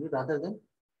farm machinery rather than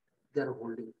they are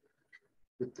holding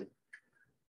with them.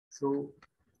 So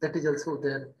that is also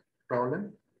their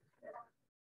problem.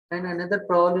 And another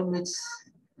problem is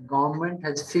government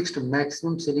has fixed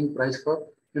maximum selling price for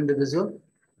individual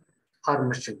farm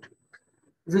machinery,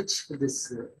 which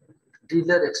this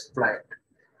dealer exploit.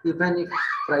 Even if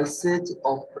prices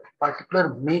of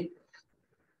particular make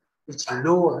is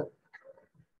lower,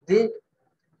 they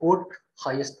quote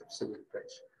highest selling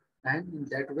price, and in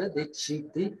that way they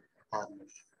cheat the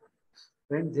farmers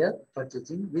when they are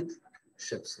purchasing with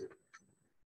subsidy.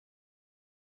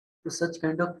 So such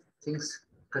kind of things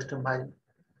custom hiring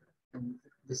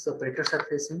these operators are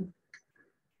facing,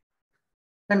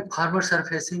 and farmers are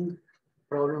facing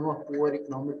problem of poor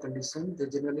economic condition. They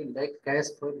generally lack cash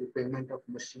for repayment of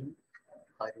machine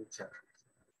hiring charge.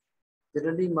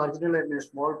 Generally, marginal and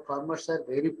small farmers are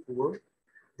very poor.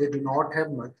 They do not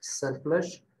have much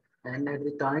surplus, and at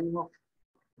the time of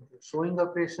sowing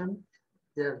operation,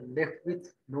 they are left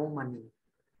with no money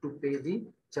to pay the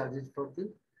charges for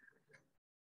the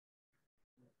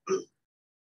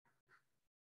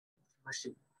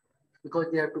machine because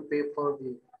they have to pay for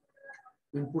the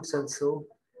inputs also.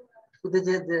 So they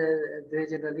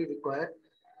generally require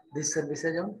these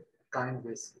services on kind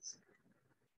basis.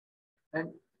 And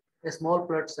a small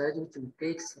plot size which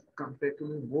takes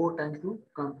comparatively more time to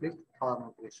complete farm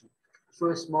operation. So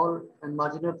a small and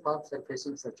marginal farms are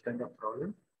facing such kind of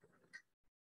problem.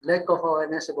 Lack of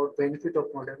awareness about benefit of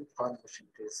modern farm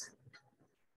machineries.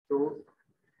 So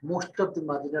most of the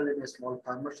marginal and small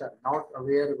farmers are not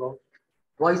aware about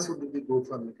why should we go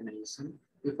for mechanization.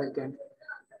 If I can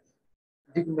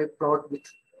dig my plot with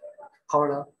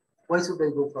Howdah, why should I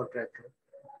go for tractor?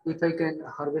 If I can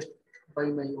harvest by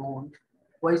my own,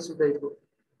 why should I go?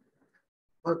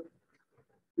 Or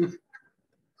if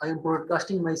I am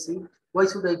broadcasting my seed, why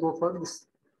should I go for this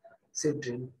seed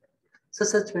drill? So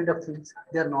such kind of things,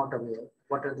 they are not aware.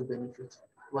 What are the benefits?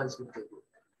 Why should they go?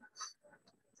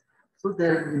 So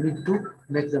they need to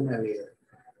make them aware.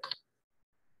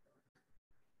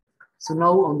 So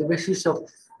now on the basis of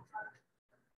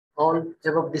all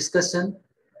above discussion,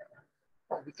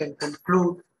 we can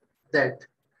conclude that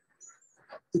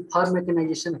the farm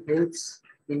mechanization helps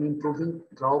in improving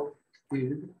crop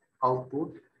yield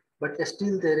output, but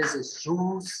still there is a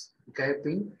huge gap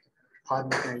in farm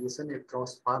mechanization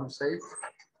across farm size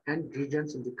and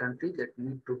regions in the country that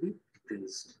need to be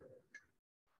bridged.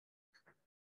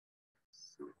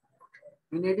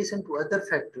 In addition to other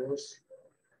factors,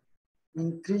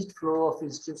 increased flow of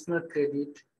institutional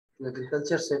credit to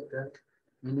agriculture sector,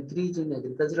 increase in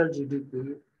agricultural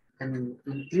GDP, and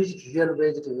increased real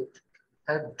wage rate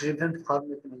have driven farm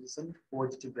mechanization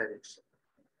positive direction.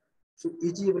 So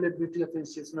easy availability of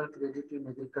institutional credit in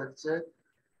agriculture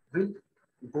will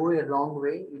go a long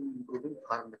way in improving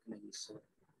farm mechanization.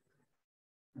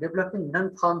 Developing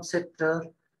non-farm sector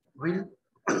will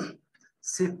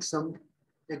shift some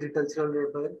agricultural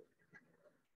labor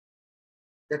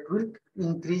that will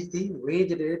increase the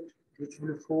wage rate, which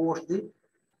will force the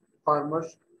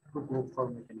farmers to go for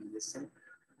mechanization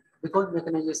because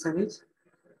mechanization is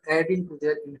adding to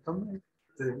their income and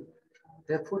earning.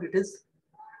 Therefore, it is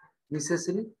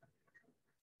necessary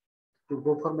to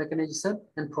go for mechanization,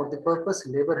 and for the purpose,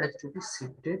 labor has to be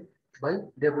shifted by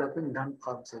developing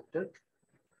non-farm sector.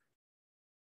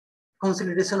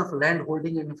 Consolidation of land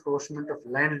holding and enforcement of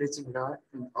land leasing law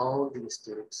in all the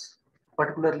states,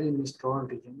 particularly in eastern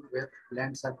region where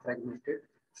lands are fragmented.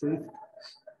 So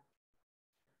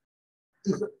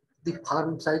if the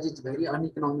farm size is very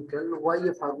uneconomical, why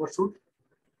a farmer should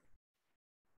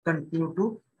continue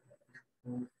to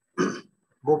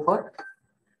go for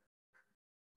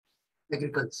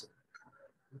agriculture?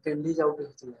 You can lease out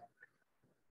his land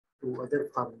to other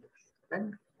farmers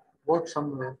and work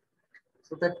somewhere.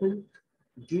 So that will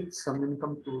give some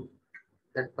income to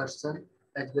that person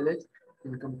as well as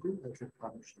income to other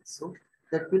farmers. So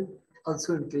that will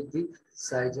also increase the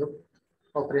size of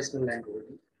operational land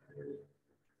holding.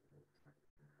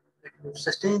 To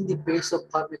sustain the pace of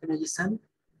farm mechanization,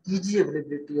 easy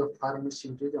availability of farm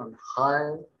machinery on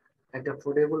high and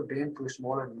affordable rent to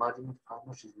small and marginal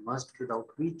farmers is must, without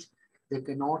which they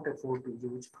cannot afford to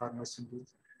use farm machinery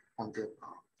on their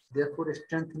farm. Therefore,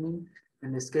 strengthening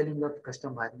and scaling up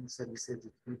custom hiring services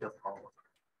is need of hour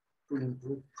to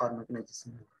improve farm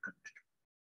mechanization in our country.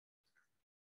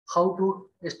 How to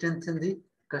strengthen the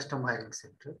custom hiring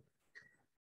sector?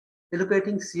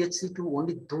 Allocating CHC to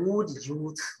only those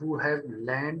youths who have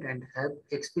land and have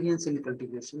experience in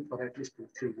cultivation for at least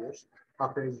 2-3 years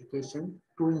after education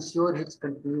to ensure his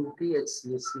continuity as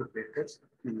CHC operators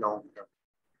in long term.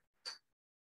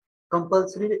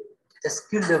 Compulsory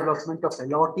skill development of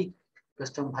allotting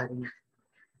custom hiring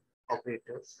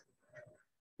operators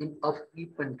in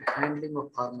upkeep and handling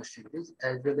of farm machineries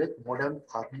as well as modern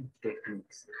farming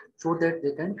techniques so that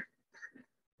they can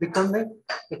become an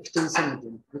extension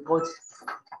agent because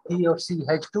he or she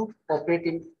has to operate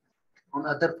in on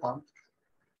other farms.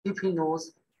 If he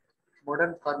knows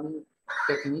modern farming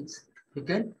techniques, he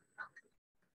can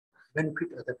benefit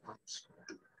other farms.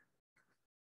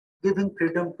 Giving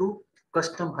freedom to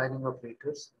custom hiring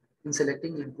operators in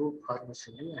selecting improved farm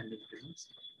machinery and implements,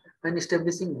 and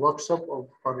establishing workshop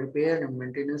for repair and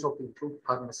maintenance of improved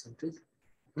farm machinery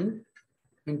in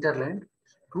hinterland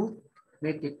to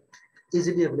make it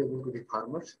easily available to the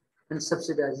farmers, and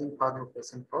subsidizing farm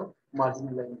operation for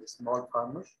marginalizing the small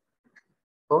farmers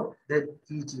for their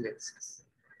easy access.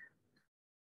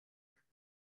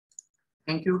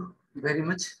 Thank you. very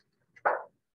much.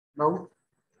 Now,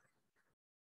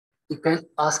 you can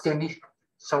ask any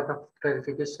sort of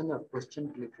clarification or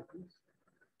question related to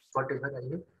whatever I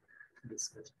have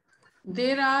discussed.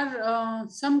 There are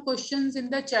some questions in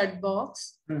the chat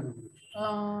box.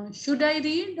 Should I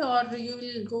read or you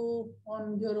will go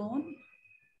on your own?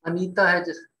 Anita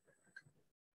has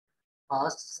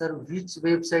asked, sir, which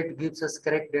website gives us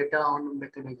correct data on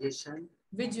mechanization?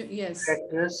 Which, yes.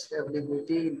 Tractors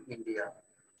availability in India.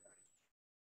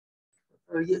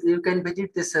 You can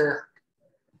visit this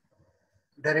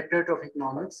Directorate of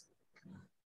Economics,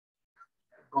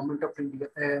 Government of India,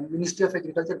 Ministry of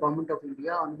Agriculture, Government of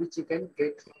India, on which you can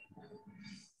get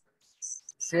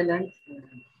sale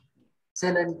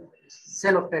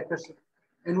of tractors,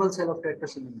 annual sale of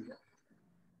tractors in India.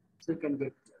 So you can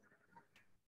get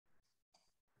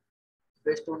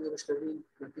based on your study in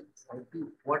 2030,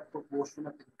 what proportion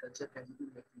of agriculture can be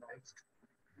mechanized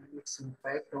and its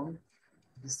impact on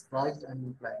disguised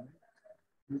unemployment.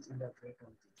 Please elaborate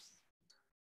on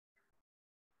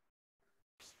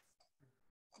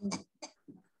this.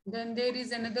 Then there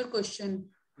is another question.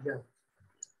 Yeah.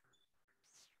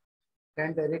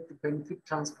 Can direct benefit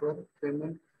transfer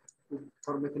payment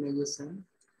for mechanization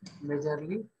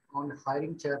majorly on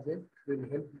hiring charges will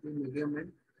help the medium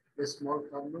and the small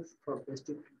farmers for best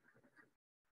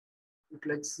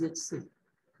utilize CHC.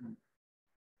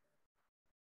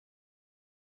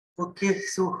 Okay,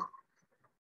 so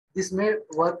this may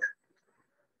work.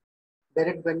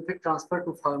 Direct benefit transfer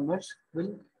to farmers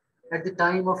will, at the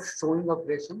time of showing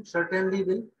operation, certainly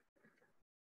will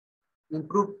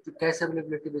improve the cash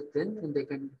availability with them, and they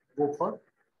can go for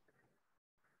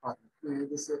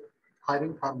this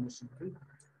hiring farm machinery.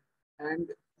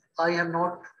 And I have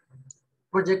not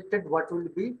projected what will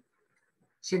be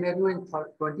scenario in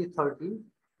 2030,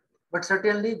 but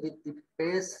certainly with the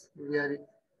pace we are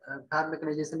farm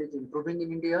mechanization is improving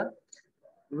in India,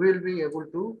 we will be able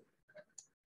to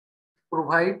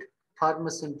provide farm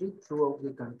machinery throughout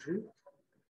the country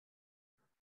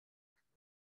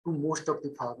to most of the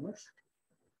farmers.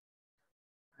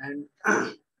 And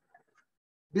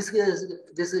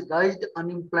disguised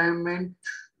unemployment,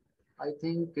 I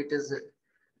think it is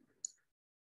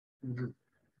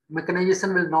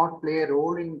mechanization will not play a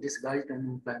role in disguised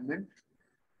unemployment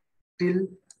till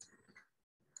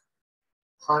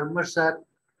farmers are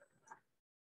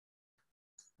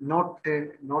not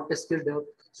trained, not skilled up.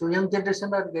 So young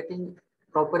generation are getting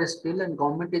proper skill, and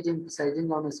government is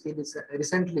emphasizing on a skill.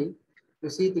 Recently, you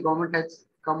see the government has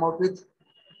come out with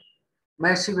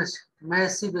massive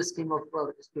scheme of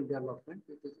skill development.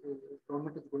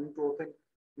 Government is going to open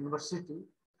university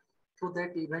so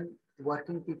that even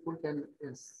working people can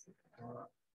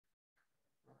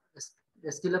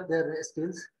skill up their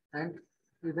skills, and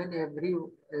even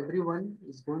everyone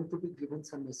is going to be given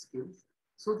some skills.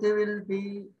 So they will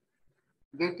be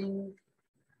getting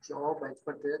job as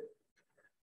per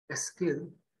their skill.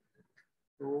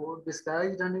 So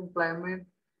disguised unemployment,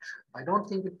 I don't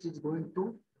think it is going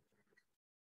to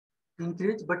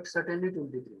increase, but certainly it will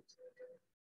decrease.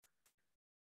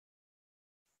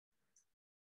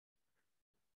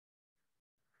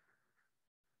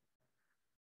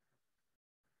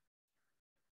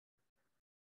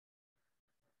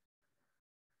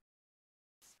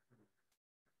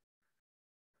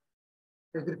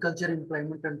 Agriculture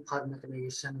employment and farm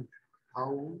mechanization,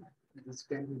 how this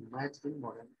can be matched in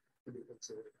modern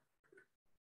agriculture.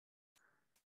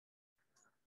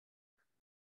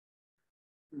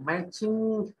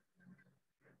 Matching,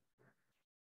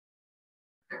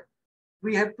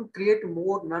 we have to create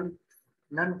more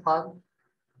non-farm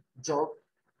job,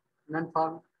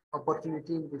 non-farm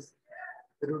opportunity in this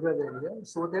rural area,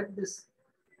 so that this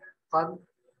farm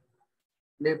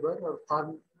labor or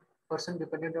farm person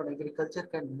dependent on agriculture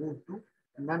can move to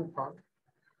non-farm,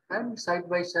 and side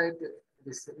by side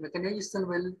this mechanization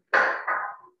will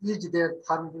ease their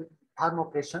farm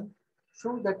operation,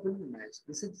 so that will match.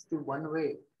 This is the one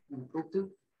way: improve the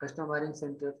customer hiring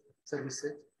center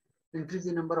services, increase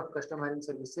the number of customer hiring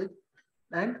services,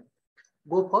 and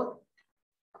go for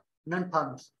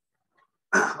non-farms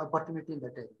opportunity in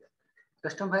that area.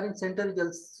 Customer hiring center is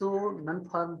also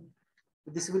non-farm.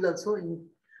 This will also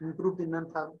improve the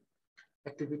non-farm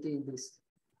activity in this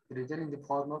region in the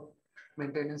form of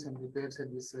maintenance and repair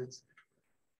services,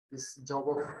 this job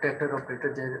of tractor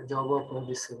operator, job of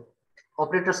this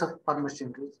operators of farm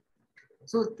machinery.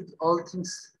 So all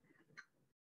things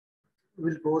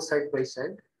will go side by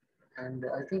side, and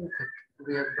I think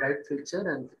we have bright future,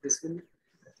 and this will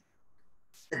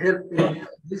help in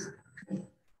this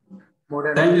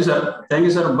modern. Thank you, sir. Thank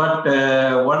you, sir. But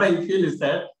what I feel is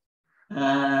that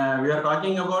we are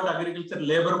talking about agriculture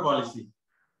labor policy.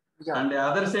 Yeah. And the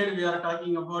other side, we are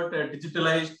talking about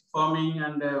digitalized farming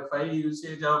and high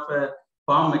usage of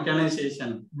farm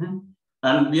mechanization.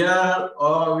 And we are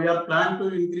planned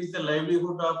to increase the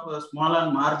livelihood of small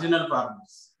and marginal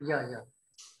farmers. Yeah, yeah.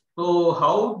 So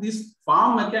how this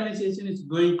farm mechanization is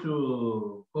going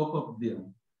to cope up there?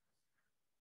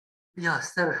 Yeah,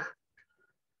 sir.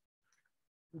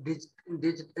 This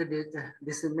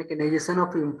mechanization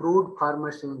of improved farm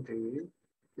machinery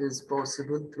is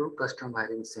possible through custom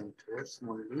hiring centers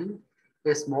only.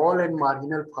 A small and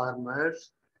marginal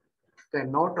farmers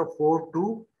cannot afford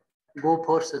to go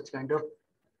for such kind of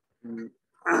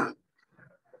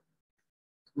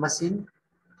machine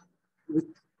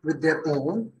with their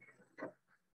own.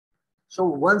 So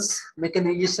once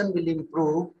mechanization will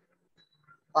improve,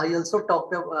 I also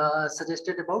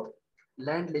suggested about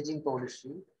land leasing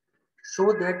policy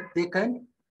so that they can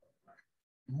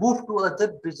move to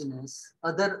other business,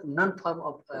 other non-farm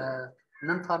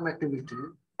activity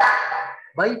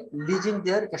by leasing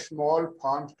their small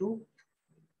farms to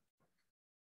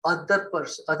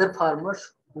other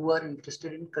farmers who are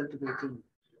interested in cultivating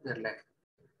their land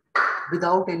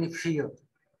without any fear.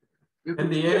 And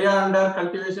the area under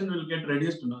cultivation will get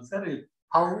reduced, no, sir?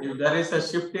 If there is a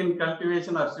shift in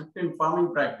cultivation or shift in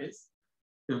farming practice,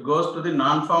 it goes to the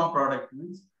non-farm product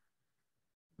means.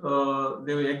 So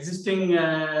the existing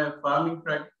farming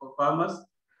farmers,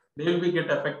 they will be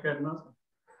get affected, no?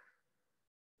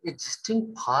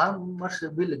 Existing farmers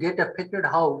will get affected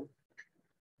how?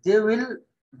 They will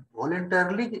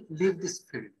voluntarily leave this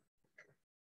field.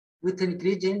 With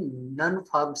increase in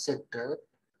non-farm sector,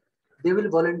 they will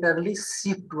voluntarily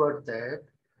shift toward that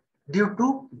due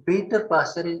to better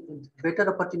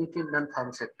opportunity in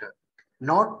non-farm sector,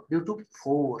 not due to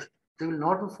force. They will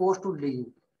not be forced to leave.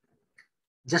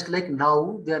 Just like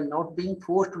now, they are not being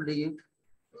forced to leave.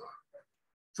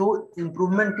 So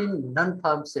improvement in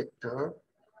non-farm sector,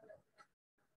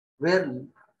 where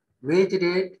wage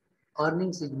rate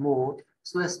earnings is more,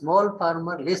 so a small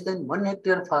farmer, less than 1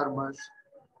 hectare farmers,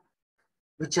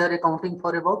 which are accounting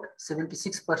for about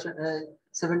 76%,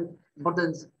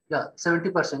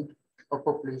 70% of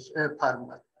population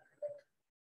farmer.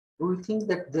 Do you think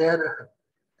that they are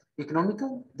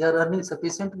economical? They are earning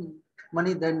sufficient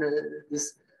money than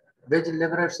this wage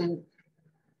laborers in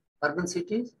urban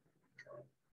cities?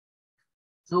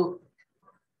 So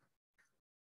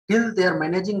till they are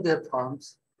managing their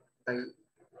farms by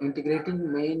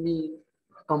integrating many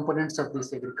components of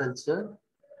this agriculture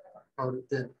or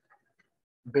their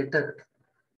better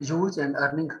use and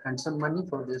earning handsome money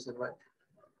for their survival.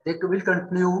 They will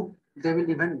continue, they will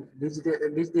even lease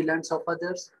the lands of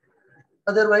others.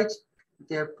 Otherwise,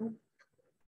 they have to,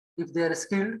 if they are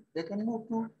skilled, they can move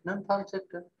to non-farm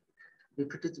sector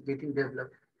if it is getting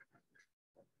developed.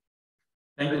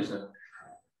 Thank you, sir.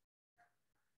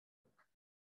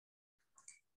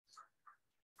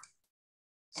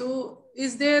 So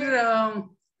is there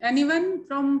anyone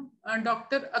from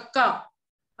Dr. Akka?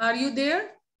 Are you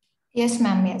there? Yes,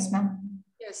 ma'am. Yes, ma'am.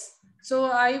 Yes. So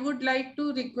I would like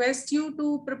to request you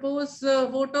to propose a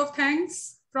vote of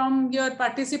thanks from your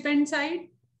participant side.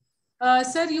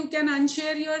 Sir, you can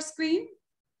unshare your screen.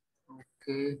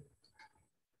 Okay.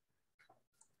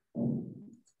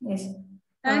 Yes.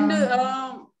 And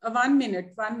 1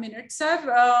 minute, sir.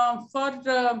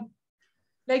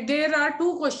 Like there are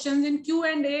 2 questions in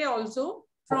Q&A also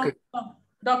from Okay.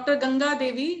 Dr. Ganga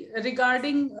Devi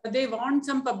regarding they want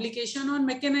some publication on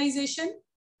mechanization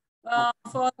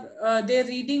for their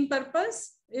reading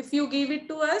purpose. If you give it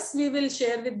to us, we will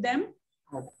share with them.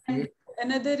 Okay. And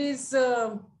another is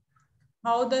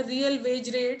how the real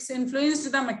wage rates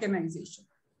influenced the mechanization.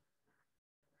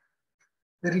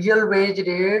 The real wage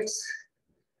rates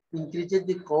increases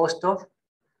the cost of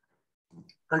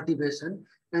cultivation,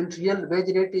 and real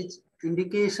wage rate is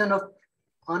indication of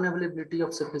unavailability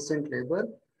of sufficient labor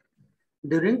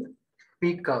during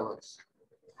peak hours.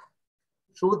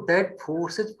 So that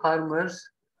forces farmers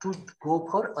to go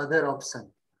for other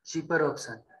option, cheaper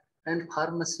option, and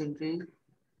farm machinery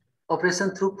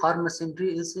operation through farm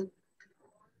machinery is a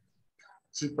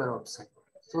cheaper option.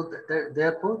 So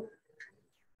therefore,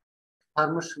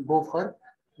 farmers go for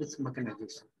this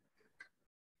mechanization.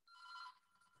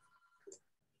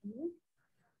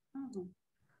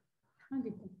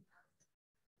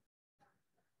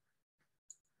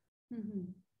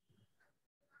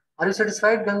 Are you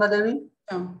satisfied, Ganga Devi?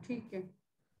 ठीक है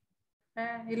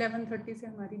 11:30 से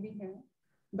हमारी भी है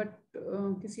but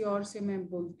किसी और से मैं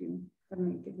बोलती हूँ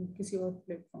करने के लिए किसी और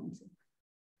प्लेटफॉर्म से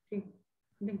ठीक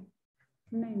नहीं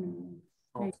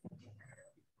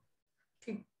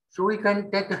ठीक So we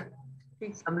can take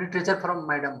Some literature from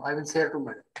madam. I will share to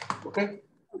madam. Okay.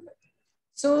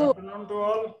 So, good afternoon to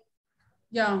all.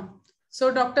 Yeah.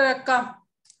 So, Dr. Akka.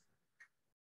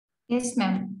 Yes,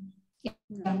 ma'am.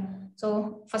 Yeah.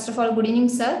 So, first of all, good evening,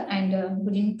 sir, and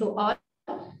good evening to all.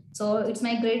 So, it's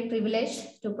my great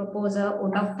privilege to propose a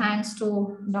vote of thanks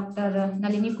to Dr.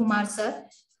 Nalini Kumar, sir.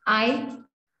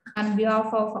 On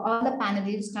behalf of all the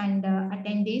panelists and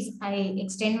attendees, I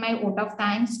extend my vote of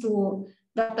thanks to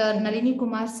Dr. Nalini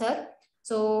Kumar, sir.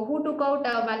 So, who took out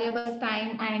a valuable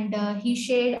time and he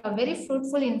shared a very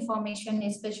fruitful information,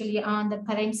 especially on the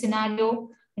current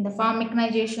scenario in the farm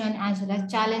mechanization as well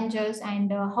as challenges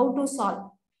and how to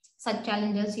solve such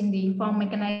challenges in the farm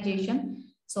mechanization.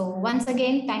 So once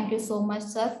again, thank you so much,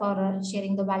 sir, for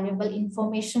sharing the valuable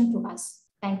information to us.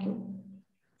 Thank you.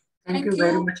 Thank you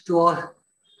very much to all.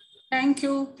 Thank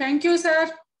you. Thank you, sir.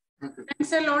 Thank you.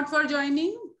 Thanks a lot for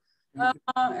joining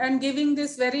and giving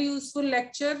this very useful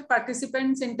lecture.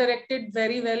 Participants interacted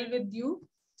very well with you.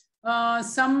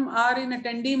 Some are in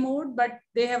attendee mode, but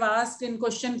they have asked in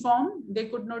question form. They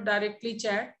could not directly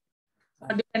chat,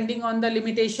 depending on the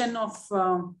limitation of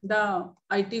the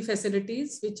IT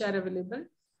facilities which are available.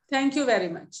 Thank you very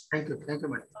much. Thank you. Thank you,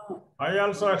 madam. I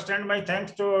also extend my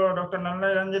thanks to Dr.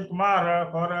 Nalini Kumar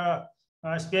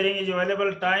for sparing his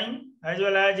valuable time as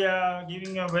well as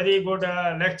giving a very good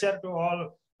lecture to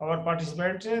all our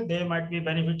participants. They might be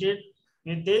benefited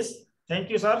with this. Thank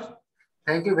you, sir.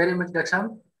 Thank you very much,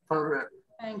 Daksham, for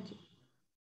Thank you.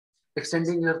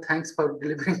 extending your thanks for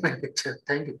delivering my lecture.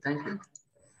 Thank you. Thank you.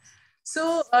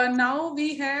 So now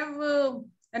we have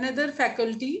another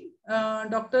faculty,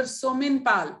 Dr. Somin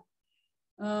Pal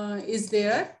is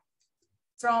there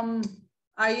from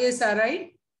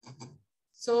ISRI.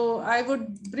 So I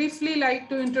would briefly like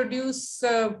to introduce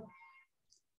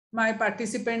my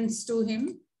participants to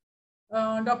him.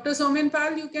 Dr. Somin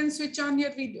Pal, you can switch on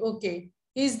your video. Okay,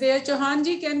 he's there.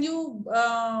 Chauhanji, can you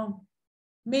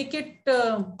make it?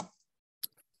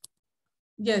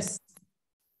 Yes.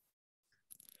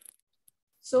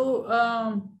 So,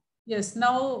 yes,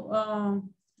 now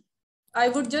I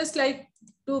would just like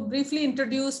to briefly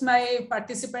introduce my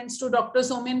participants to Dr.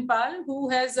 Somin Pal, who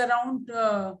has around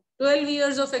 12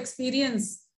 years of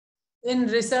experience in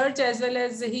research, as well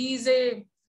as he is a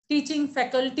teaching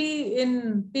faculty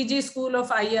in PG School of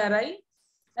IRI.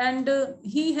 And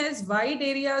he has wide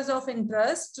areas of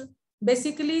interest,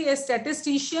 basically a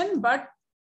statistician, but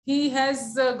he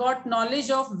has got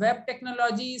knowledge of web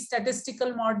technology,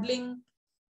 statistical modeling,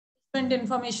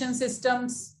 information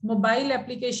systems, mobile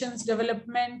applications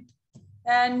development,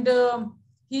 and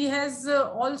he has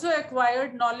also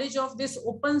acquired knowledge of this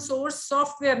open source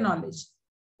software knowledge.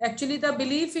 Actually, the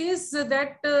belief is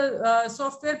that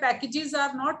software packages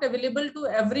are not available to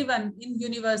everyone in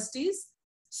universities.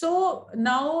 So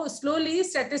now slowly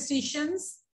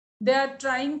statisticians, they are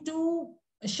trying to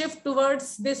shift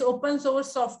towards this open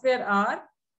source software R.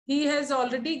 He has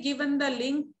already given the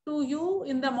link to you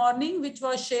in the morning, which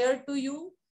was shared to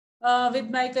you with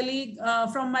my colleague,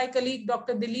 from my colleague,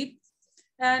 Dr. Dilip.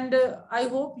 And I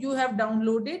hope you have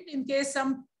downloaded. In case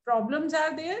some problems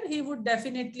are there, he would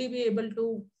definitely be able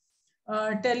to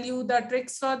tell you the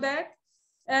tricks for that.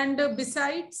 And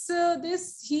besides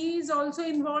this, he is also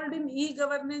involved in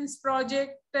e-governance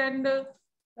project, and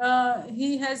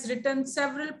he has written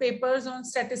several papers on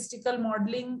statistical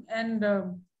modeling and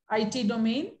IT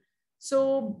domain.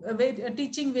 So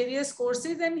teaching various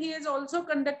courses, and he has also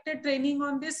conducted training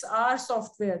on this R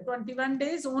software, 21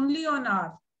 days only on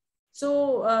R.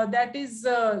 So that is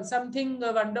something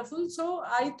wonderful. So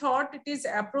I thought it is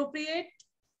appropriate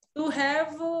to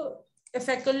have a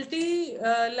faculty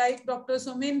like Dr.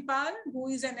 Somin Pal, who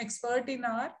is an expert in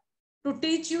R, to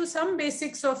teach you some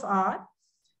basics of R.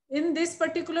 In this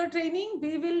particular training,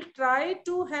 we will try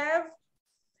to have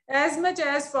as much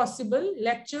as possible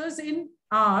lectures in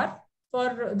R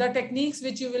for the techniques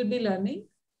which you will be learning.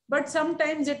 But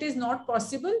sometimes it is not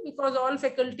possible because all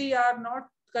faculty are not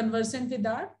conversant with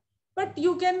R. But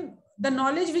you can, the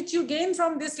knowledge which you gain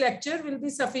from this lecture will be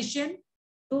sufficient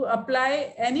to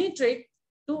apply any trick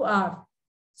to R.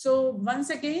 So once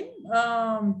again,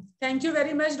 thank you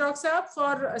very much, Dr. Saab,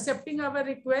 for accepting our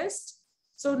request.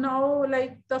 So now,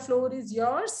 like, the floor is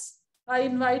yours. I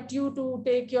invite you to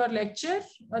take your lecture.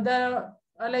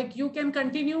 Like, you can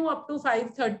continue up to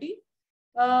 5:30,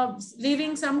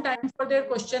 leaving some time for their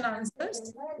question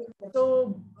answers.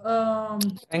 So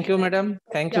thank you, madam.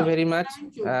 Thank you very much.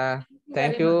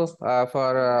 Thank you.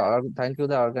 Thank you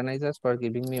the organizers for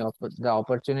giving me the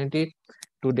opportunity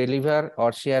to deliver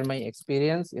or share my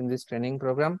experience in this training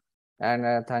program.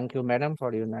 And thank you, madam,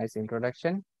 for your nice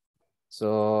introduction.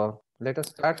 So let us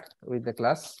start with the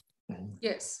class.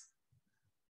 Yes.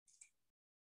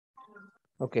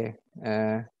 Okay,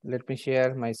 let me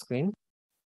share my screen.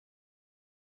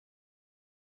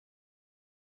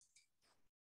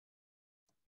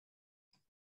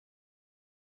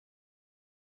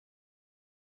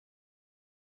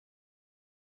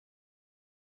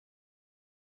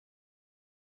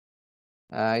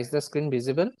 Is the screen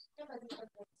visible?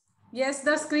 Yes,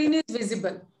 the screen is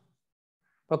visible.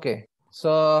 Okay,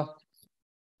 so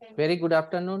very good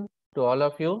afternoon to all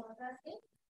of you.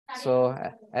 So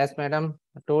as madam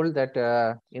told that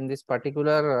in this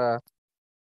particular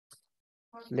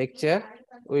lecture,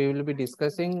 we will be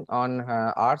discussing on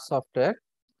R software,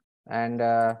 and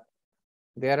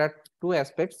there are two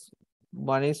aspects.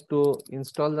 One is to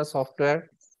install the software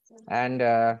and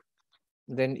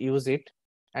then use it.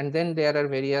 And then there are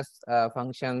various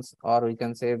functions, or we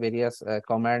can say various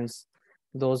commands.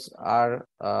 Those are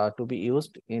to be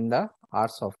used in the R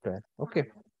software. Okay.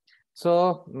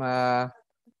 So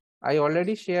I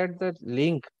already shared the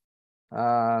link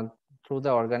through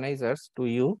the organizers to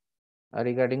you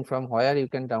regarding from where you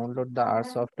can download the R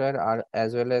software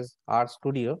as well as R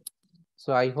Studio.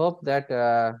 So I hope that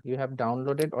you have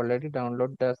already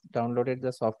downloaded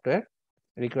the software,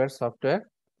 required software.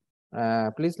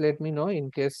 Please let me know in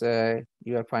case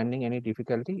you are finding any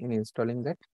difficulty in installing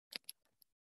that.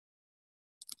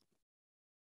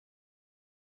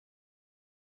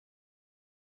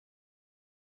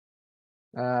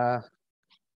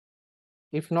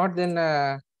 If not, then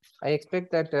I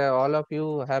expect that all of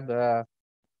you have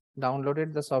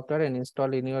downloaded the software and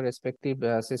installed in your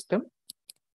respective system.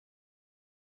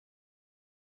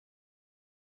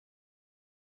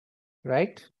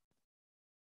 Right?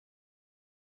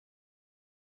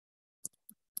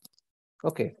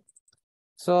 Okay.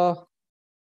 So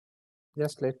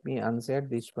just let me unshare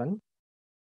this one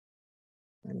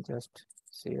and just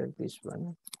share this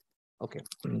one. Okay.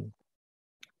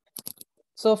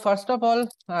 So first of all,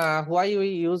 why we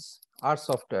use R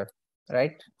software,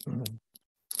 right?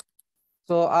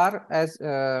 So R, as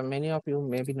many of you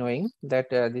may be knowing, that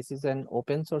this is an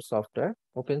open source software.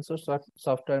 Open source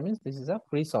software means this is a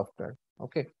free software.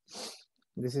 Okay.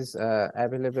 This is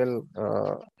available.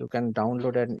 You can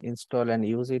download and install and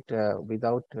use it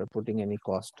without putting any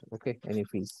cost. Okay, any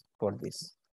fees for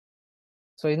this.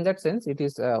 So in that sense, it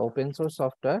is open source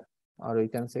software, or we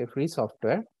can say free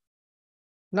software.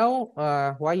 Now,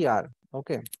 why R?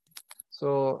 Okay.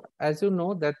 So as you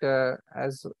know that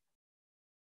as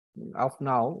of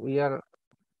now, we are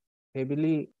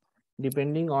heavily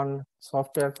depending on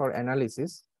software for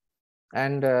analysis,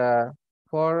 and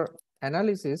for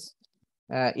analysis,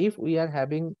 if we are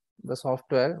having the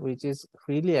software which is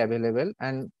freely available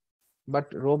and but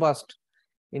robust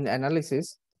in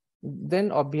analysis,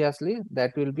 then obviously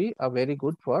that will be a very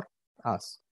good for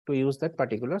us to use that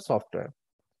particular software.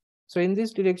 So in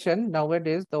this direction,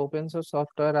 nowadays the open source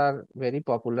software are very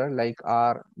popular, like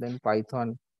R, then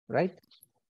Python, right?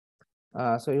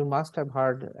 So you must have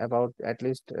heard about at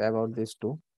least about these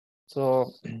two. So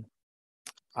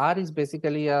R is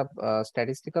basically a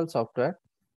statistical software,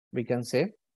 we can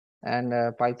say, and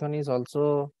Python is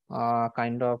also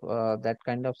kind of that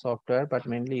kind of software, but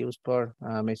mainly used for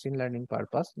machine learning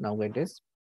purpose nowadays.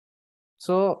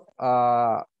 So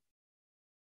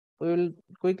we will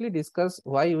quickly discuss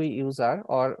why we use R,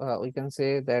 or we can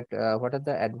say that what are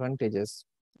the advantages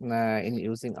in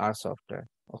using R software.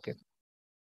 Okay.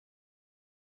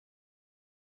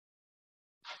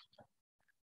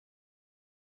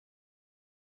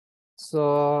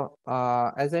 So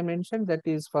as I mentioned, that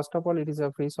is, first of all, it is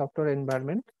a free software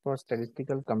environment for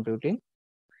statistical computing.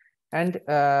 And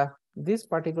this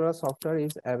particular software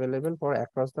is available for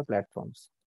across the platforms.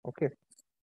 Okay.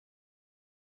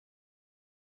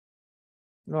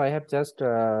 No, I have just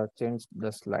changed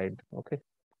the slide. Okay.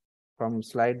 From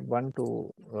slide 1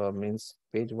 to means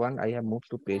page 1, I have moved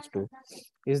to page 2.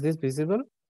 Is this visible?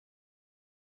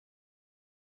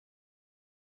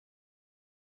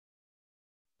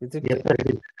 Is it? Yes, sir.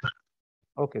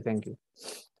 Okay, thank you.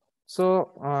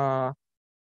 So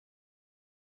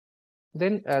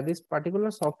then this particular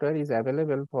software is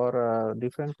available for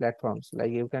different platforms.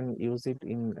 Like you can use it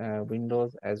in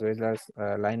Windows as well as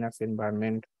Linux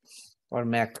environment or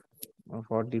Mac.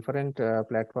 For different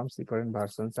platforms, different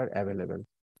versions are available.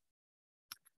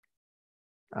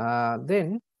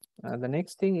 Then the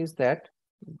next thing is that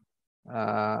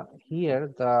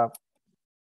here the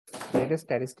latest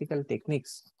statistical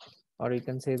techniques, or you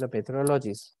can say the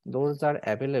methodologies, those are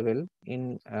available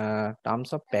in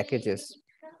terms of packages.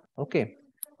 Okay.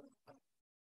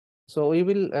 So we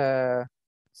will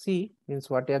see means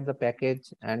what are the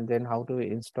package and then how to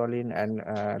install in and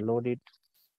load it.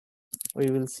 We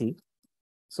will see.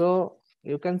 So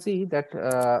you can see that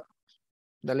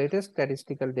the latest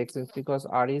statistical techniques, because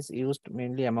R is used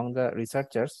mainly among the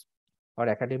researchers or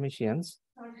academicians.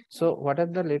 So what are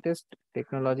the latest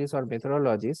technologies or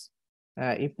methodologies?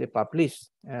 If they publish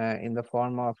in the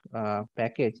form of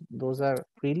package, those are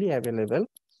freely available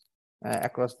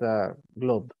across the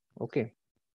globe. Okay,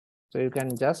 so you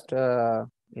can just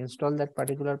install that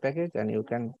particular package and you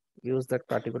can use that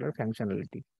particular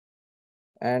functionality.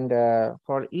 And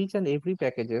for each and every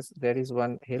packages, there is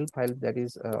one help file that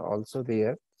is also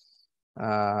there,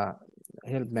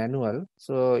 help manual.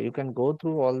 So you can go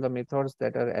through all the methods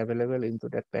that are available into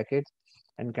that package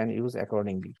and can use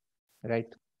accordingly, right?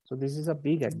 So this is a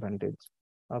big advantage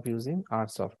of using R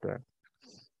software.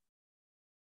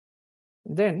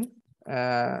 Then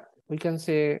we can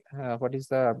say what is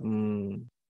the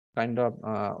kind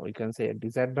of we can say a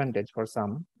disadvantage for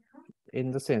some,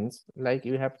 in the sense like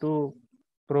you have to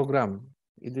program.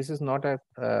 This is not a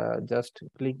just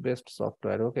click based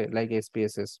software, okay, like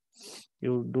SPSS.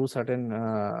 You do certain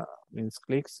means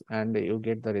clicks and you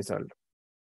get the result.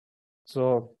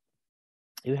 So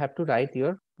you have to write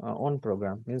your own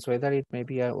program, means whether it may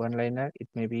be a one-liner, it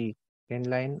may be 10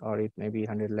 line, or it may be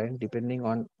 100 line, depending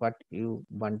on what you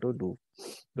want to do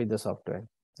with the software,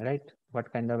 right?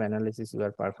 What kind of analysis you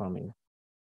are performing.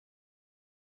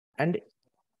 And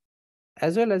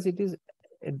as well as it is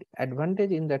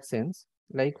advantage in that sense,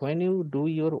 like when you do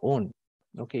your own,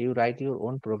 okay, you write your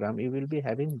own program, you will be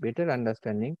having better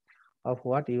understanding of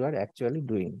what you are actually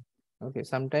doing. Okay,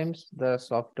 sometimes the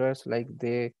softwares, like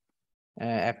they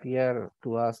appear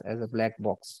to us as a black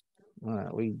box.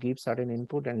 We give certain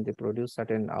input and they produce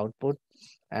certain output,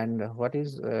 and what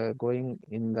is going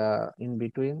in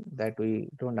between, that we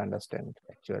don't understand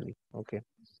actually. Okay,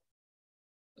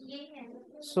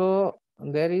 so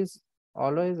there is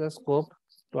always a scope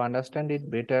to understand it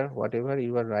better, whatever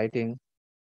you are writing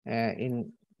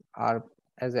in R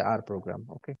as a R program.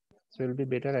 Okay, so you'll be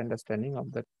better understanding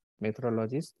of the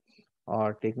methodologies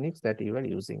or techniques that you are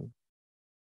using.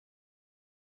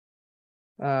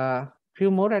 Few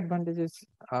more advantages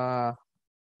are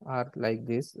like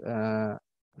this.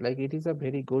 Like it is a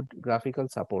very good graphical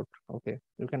support. Okay,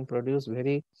 you can produce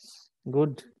very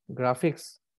good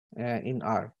graphics in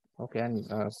R. Okay,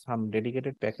 and some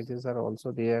dedicated packages are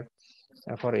also there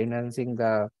for enhancing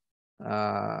the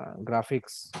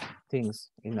graphics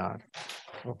things in R.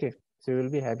 Okay, so you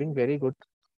will be having very good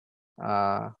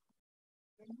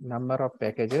number of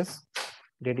packages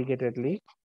dedicatedly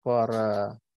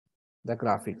for the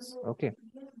graphics. Okay,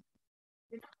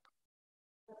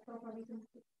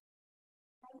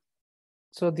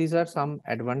 so these are some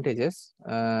advantages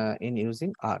in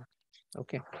using R.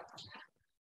 Okay,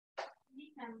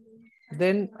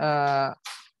 then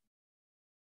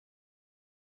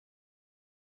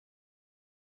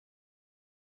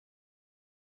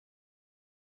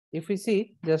if we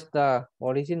see just the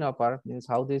origin of R, means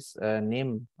how this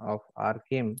name of R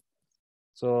came.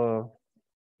 So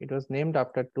it was named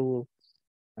after two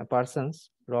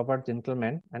persons, Robert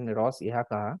Gentleman and Ross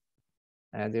Ihakaha.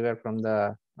 They were from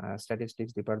the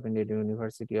statistics department at the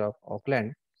University of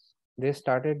Auckland. They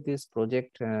started this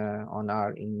project on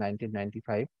R in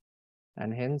 1995,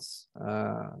 and hence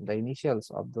the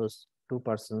initials of those two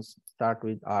persons start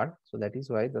with R. So that is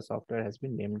why the software has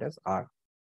been named as R.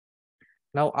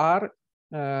 Now R,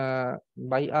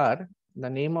 by R, the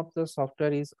name of the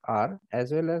software is R,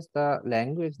 as well as the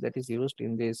language that is used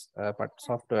in this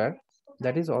software,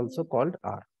 that is also called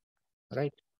R,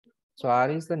 right? So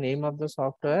R is the name of the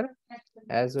software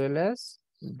as well as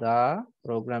the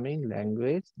programming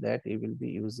language that you will be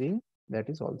using, that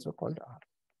is also called R.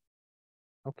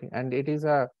 Okay, and it is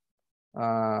a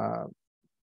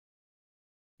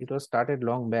it was started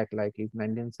long back, like in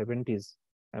 1970s,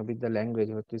 with the language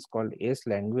which is called S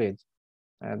language.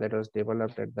 That was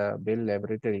developed at the Bell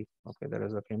Laboratory. Okay, there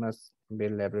is a famous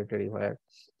Bell Laboratory where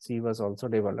C was also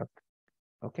developed.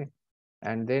 Okay,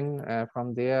 and then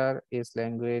from there, S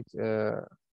language, the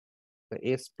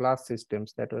S plus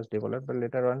systems that was developed, but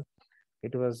later on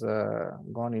it was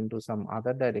gone into some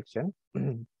other direction,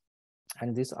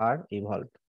 and these are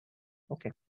evolved.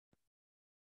 Okay.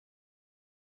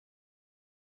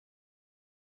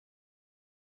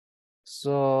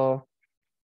 So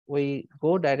we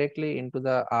go directly into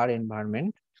the R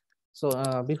environment.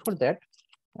 So before that,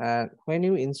 when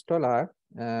you install R,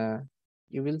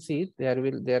 you will see there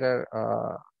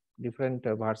are different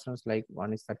versions, like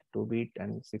one is 32-bit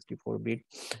and 64-bit.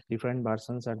 Different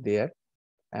versions are there,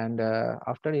 and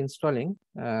after installing,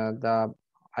 the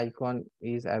icon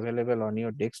is available on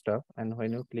your desktop, and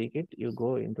when you click it, you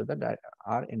go into the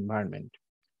R environment.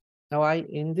 Now,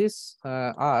 in this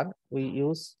R, we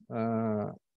use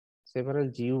several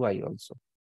GUI also.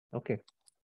 Okay,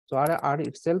 So R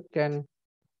itself can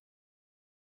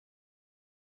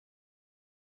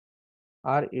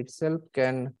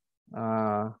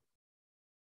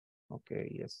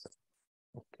okay, yes,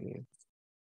 okay,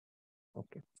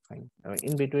 fine.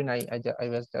 In between, I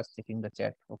was just checking the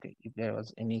chat. Okay, if there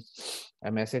was any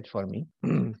a message for me.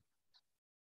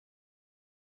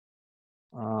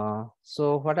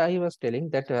 So what I was telling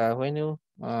that when you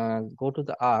go to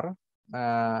the R,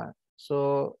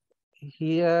 so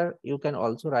here you can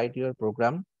also write your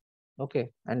program, okay,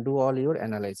 and do all your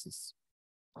analysis.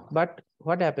 But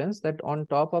what happens that on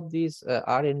top of this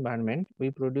R environment, we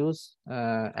produce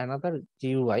another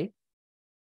GUI,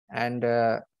 and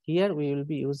here we will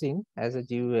be using as a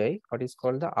GUI what is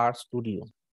called the R Studio.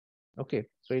 Okay,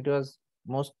 so it was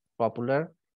most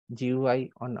popular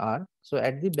GUI on R. So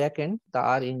at the back end, the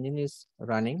R engine is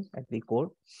running at the core.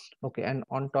 Okay, and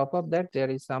on top of that, there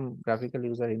is some graphical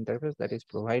user interface that is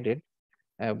provided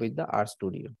with the R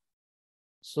Studio.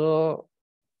 So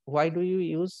why do you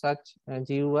use such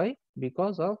GUI?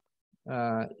 Because of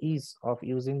ease of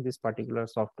using this particular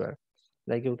software.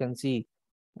 Like you can see,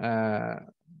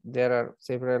 there are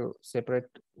several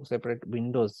separate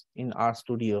windows in R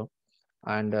Studio,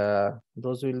 and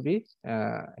those will be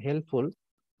helpful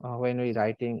when we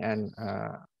writing and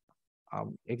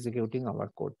executing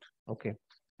our code. Okay,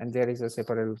 and there is a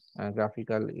separate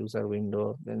graphical user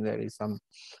window. Then there is some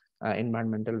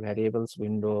environmental variables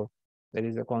window. There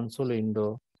is a console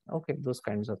window. Okay, those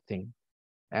kinds of things.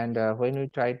 And when we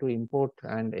try to import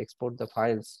and export the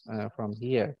files from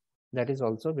here, that is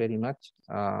also very much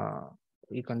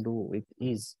you can do with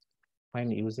ease when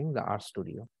using the R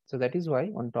Studio. So that is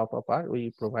why on top of R,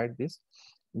 we provide this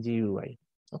GUI.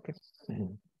 Okay.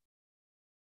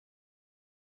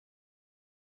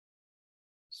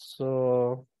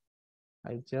 So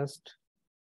I just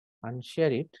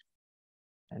unshare it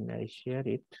and I share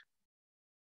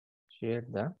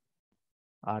the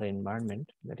R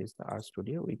environment, that is the R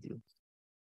Studio with you.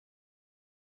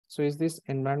 So is this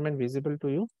environment visible to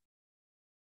you?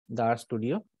 The R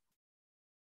Studio?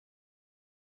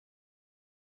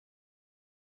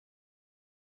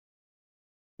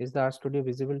 Is the R Studio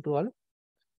visible to all?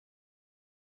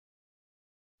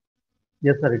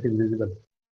 Yes, sir, it is visible.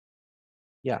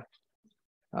 Yeah.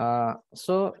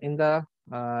 So in the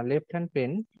left-hand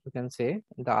pane, you can say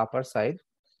the upper side.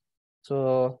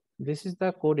 So this is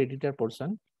the code editor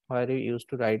portion where we used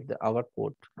to write our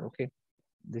code. Okay.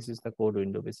 This is the code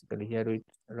window basically. Here we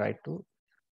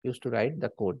used to write the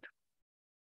code.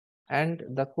 And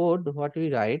the code what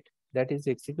we write that is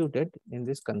executed in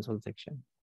this console section.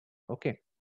 Okay.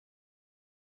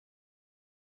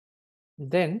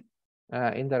 Then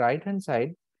in the right hand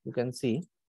side, you can see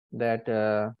that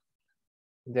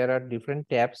there are different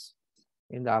tabs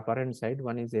in the upper hand side.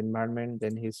 One is environment,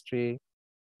 then history,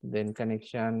 then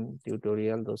connection,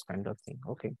 tutorial, those kind of thing.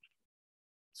 Okay.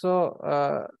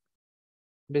 So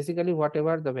basically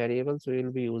whatever the variables we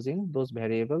will be using, those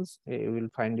variables you will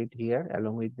find it here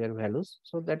along with their values.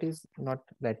 So that is not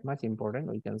that much important,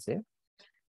 we can say.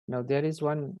 Now there is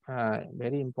one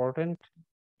very important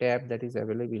tab that is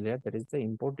available here, that is the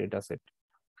import dataset.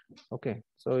 Okay,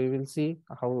 so we will see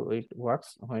how it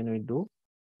works when we do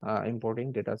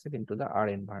importing dataset into the R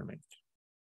environment.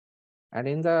 And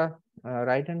in the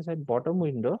right hand side bottom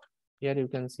window, here you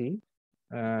can see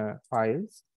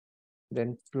files,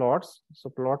 then plots. So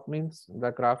plot means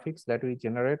the graphics that we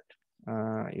generate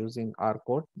using R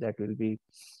code that will be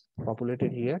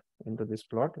populated here into this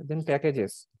plot. Then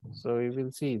packages. So we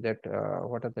will see that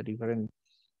what are the different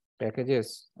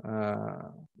packages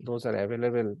those are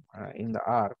available in the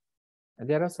R. And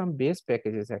there are some base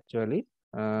packages actually.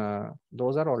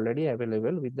 Those are already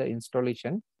available with the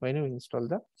installation when you install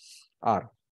the R.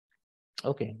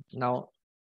 Okay, now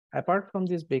apart from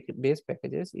these base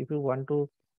packages, if you want to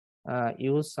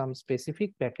use some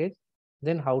specific package,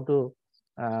 then how to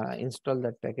install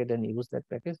that package and use that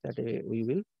package, that we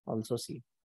will also see.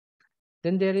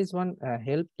 Then there is one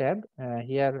help tab.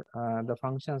 Here the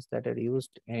functions that are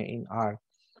used in R.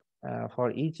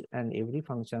 For each and every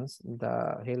functions,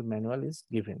 the help manual is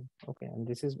given. Okay, and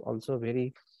this is also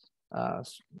very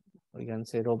we can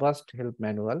say robust help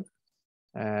manual.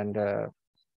 And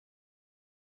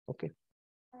okay,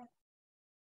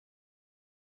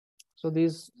 so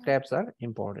these tabs are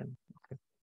important. Okay.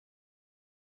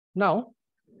 Now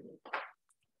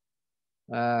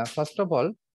first of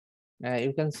all,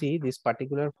 you can see this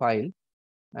particular file.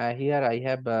 Here I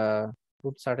have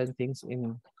put certain things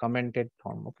in commented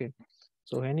form. Okay,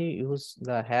 so when you use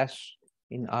the hash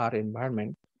in R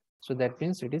environment, so that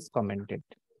means it is commented.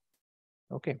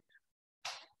 Okay,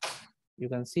 you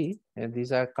can see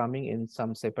these are coming in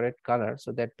some separate color,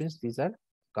 so that means these are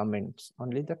comments,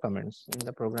 only the comments. In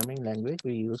the programming language,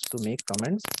 we used to make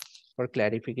comments for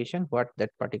clarification what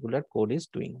that particular code is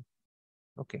doing.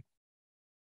 Okay.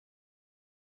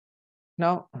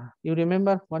 Now, you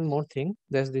remember one more thing,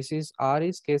 that this is R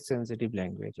is case sensitive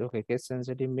language. Okay, case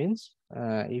sensitive means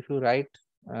if you write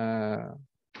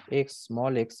X,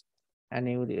 small x, and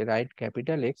you write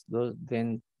capital X,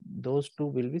 then those two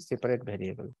will be separate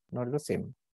variable, not the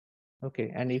same.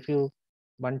 Okay, and if you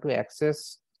want to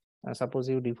access, suppose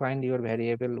you defined your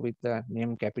variable with the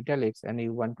name capital X and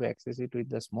you want to access it with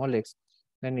the small x,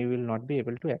 then you will not be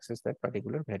able to access that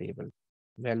particular variable,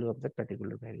 value of that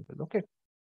particular variable. Okay.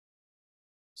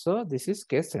 So this is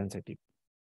case sensitive.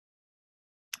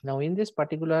 Now in this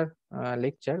particular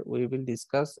lecture, we will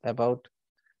discuss about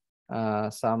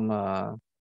some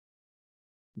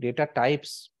data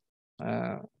types.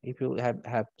 If you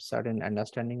have certain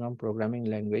understanding on programming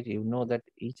language, you know that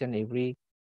each and every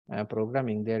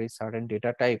programming, there is certain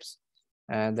data types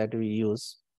that we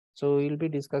use. So we'll be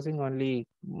discussing only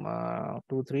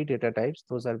 2-3 data types.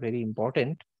 Those are very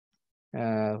important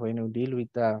when you deal with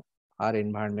the R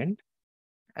environment.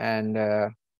 And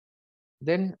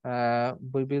then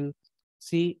we will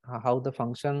see how the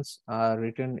functions are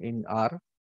written in R,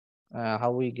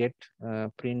 how we get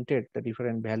printed the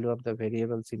different value of the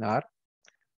variables in R.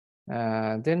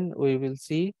 Then we will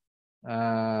see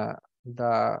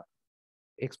the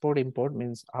export import,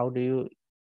 means how do you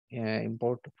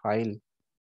import file,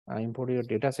 import your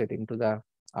data set into the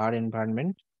R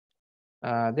environment.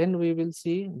 Then we will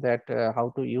see that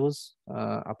how to use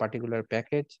a particular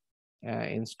package,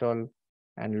 install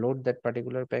and load that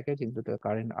particular package into the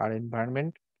current R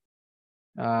environment.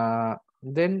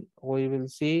 Then we will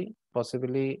see,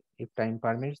 possibly if time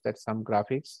permits, that some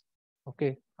graphics.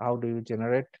 Okay, how do you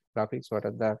generate graphics? What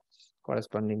are the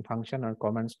corresponding function or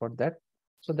commands for that?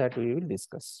 So that we will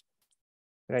discuss,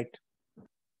 right?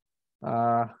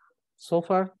 So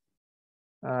far,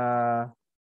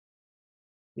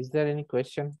 is there any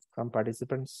question from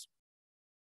participants?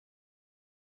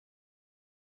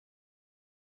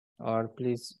 Or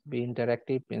please be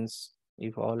interactive, means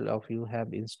if all of you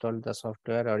have installed the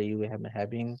software or you have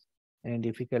having any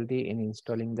difficulty in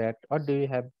installing that, or do you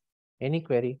have any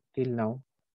query till now?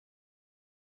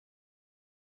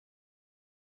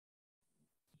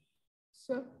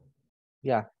 Sir?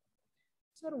 Yeah.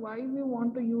 Sir, why we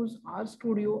want to use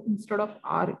RStudio instead of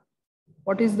R?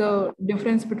 What is the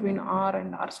difference between R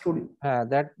and RStudio?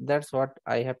 That's what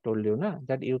I have told you, na?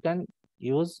 That you can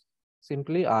use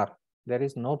simply R. There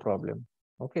is no problem.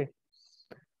 Okay.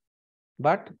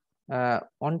 But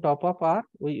on top of R,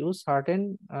 we use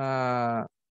certain graphical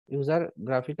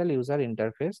user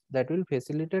interface that will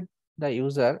facilitate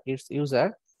the its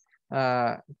user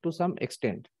to some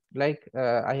extent. Like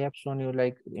I have shown you,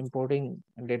 like importing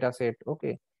data set.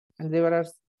 Okay, and there are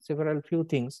several few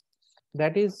things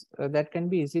that can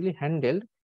be easily handled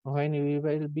when we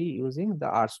will be using the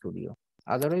RStudio.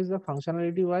 Otherwise, the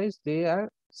functionality wise, they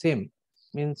are same.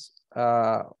 Means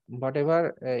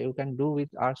whatever you can do with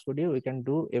RStudio, we can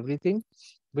do everything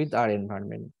with our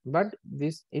environment. But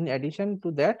this, in addition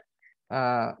to that,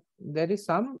 there is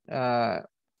some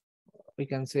we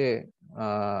can say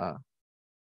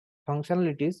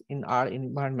functionalities in our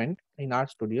environment, in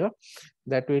RStudio,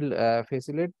 that will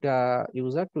facilitate the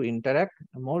user to interact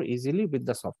more easily with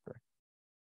the software.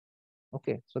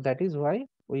 Okay, so that is why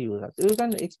we use it. You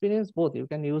can experience both. You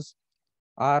can use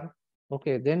R.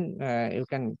 Okay, then you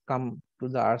can come to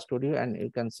the RStudio and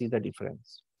you can see the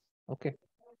difference. Okay.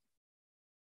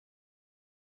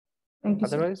 Thank you,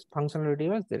 Otherwise, functionality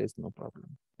wise, there is no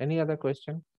problem. Any other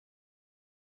question?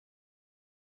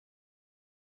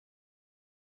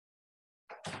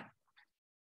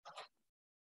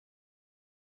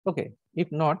 Okay, if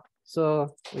not,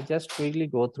 so we just quickly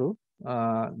go through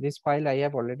this file. I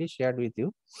have already shared with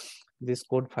you this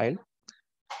code file.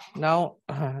 Now,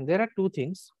 there are two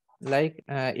things, like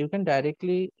you can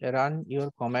directly run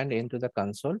your command into the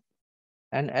console,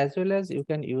 and as well as you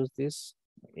can use this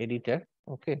editor,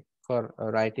 okay, for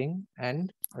writing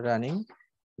and running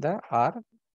the R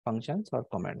functions or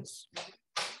commands.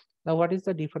 Now, what is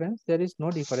the difference? There is no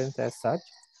difference as such.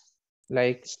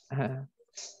 Like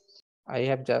I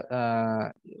have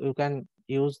you can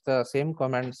use the same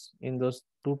commands in those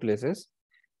two places.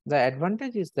 The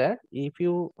advantage is that if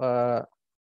you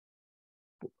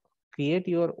create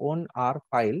your own R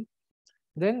file,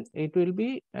 then it will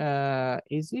be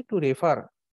easy to refer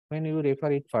when you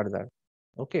refer it further.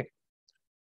 Okay.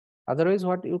 Otherwise,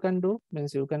 what you can do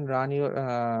means you can run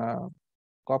your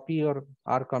copy your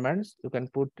R commands. You can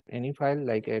put any file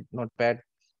like a notepad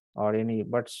or any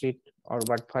but sheet or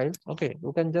but file. Okay,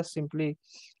 you can just simply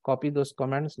copy those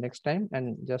commands next time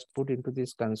and just put into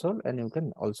this console, and you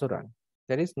can also run.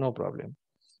 There is no problem.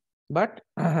 But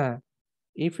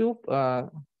if you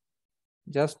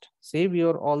just save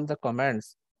your all the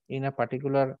commands in a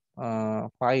particular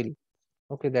file,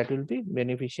 okay, that will be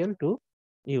beneficial to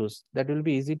use. That will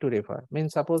be easy to refer.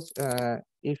 Means suppose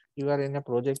if you are in a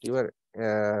project, you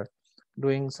are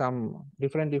doing some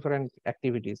different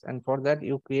activities, and for that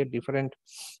you create different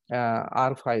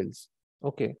R files.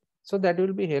 Okay, so that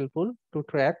will be helpful to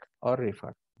track or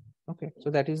refer. Okay, so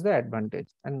that is the advantage.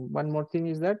 And one more thing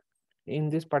is that in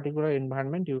this particular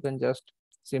environment, you can just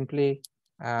simply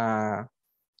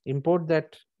import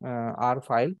that R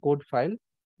file, code file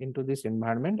into this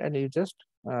environment, and you just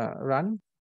run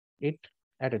it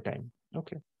at a time.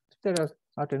 Okay, so there are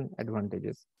certain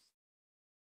advantages.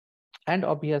 And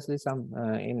obviously some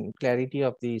in clarity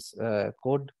of this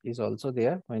code is also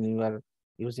there when you are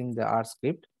using the R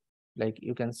script. Like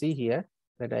you can see here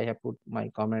that I have put my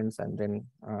comments, and then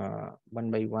one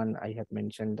by one I have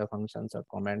mentioned the functions or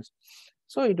comments.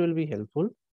 So it will be helpful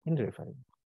in referring.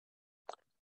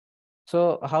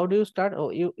 So how do you start? Oh,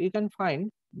 you can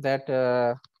find that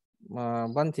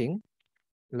one thing,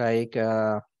 like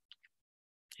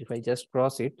if I just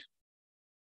cross it.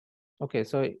 Okay,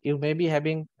 so you may be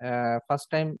having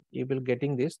first time you will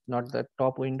getting this, not the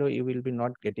top window, you will be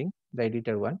not getting the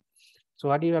editor one. So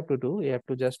what you have to do, you have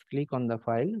to just click on the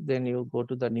file, then you go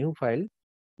to the new file,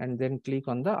 and then click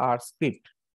on the R script.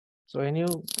 So when you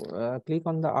click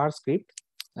on the R script,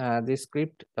 this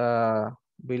script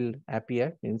will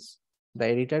appear, means the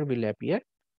editor will appear.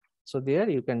 So there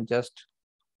you can just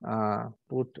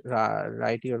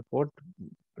write your code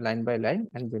line by line,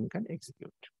 and then can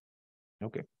execute.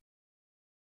 Okay.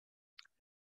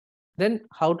 Then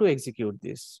how to execute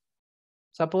this?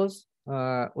 Suppose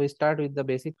we start with the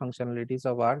basic functionalities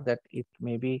of R, that it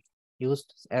may be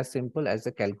used as simple as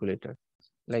a calculator.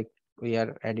 Like we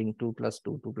are adding 2 plus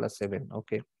 2, 2 plus 7.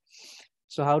 Okay.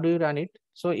 So how do you run it?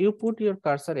 So you put your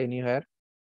cursor anywhere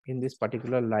in this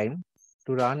particular line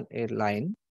to run a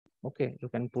line. Okay. You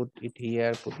can put it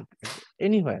here, put it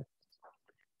anywhere.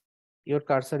 Your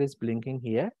cursor is blinking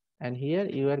here, and here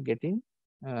you are getting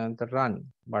the run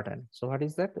button. So what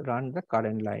is that? Run the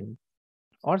current line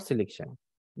or selection.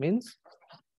 Means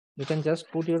you can just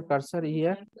put your cursor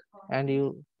here and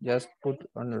you just put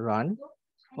on run.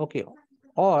 Okay,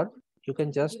 or you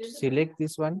can just select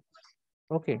this one.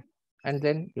 Okay, and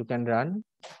then you can run.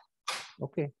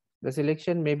 Okay, the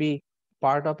selection may be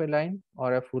part of a line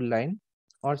or a full line,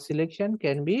 or selection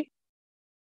can be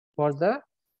for the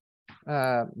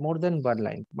more than one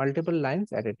line, multiple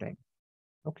lines at a time.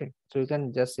 Okay, so you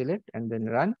can just select and then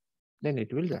run, then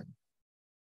it will run.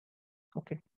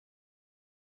 Okay,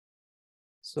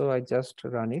 so I just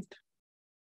run it.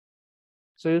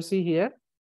 So you see here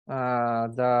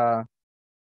the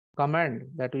command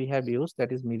that we have used,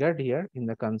 that is mirrored here in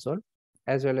the console,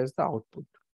 as well as the output.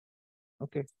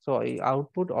 Okay, so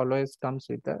output always comes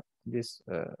with this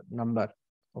number.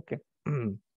 Okay.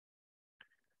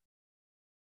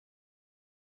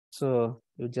 So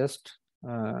you just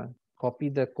copy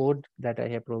the code that I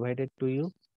have provided to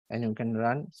you, and you can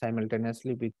run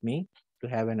simultaneously with me to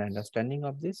have an understanding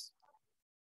of this.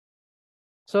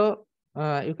 So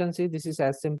you can see this is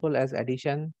as simple as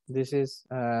addition. This is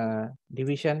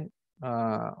division.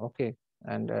 Okay,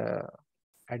 and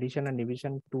addition and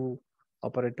division, two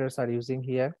operators are using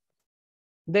here.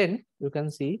 Then you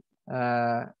can see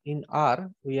in R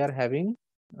we are having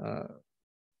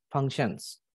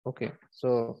functions. Okay,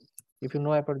 so if you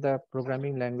know about the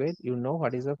programming language, you know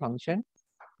what is a function.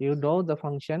 You know the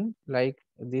function like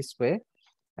this way,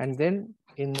 and then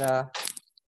in the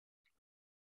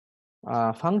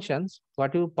functions,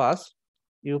 what you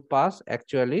pass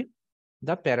actually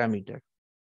the parameter.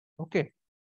 Okay,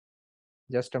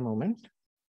 just a moment,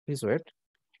 please wait.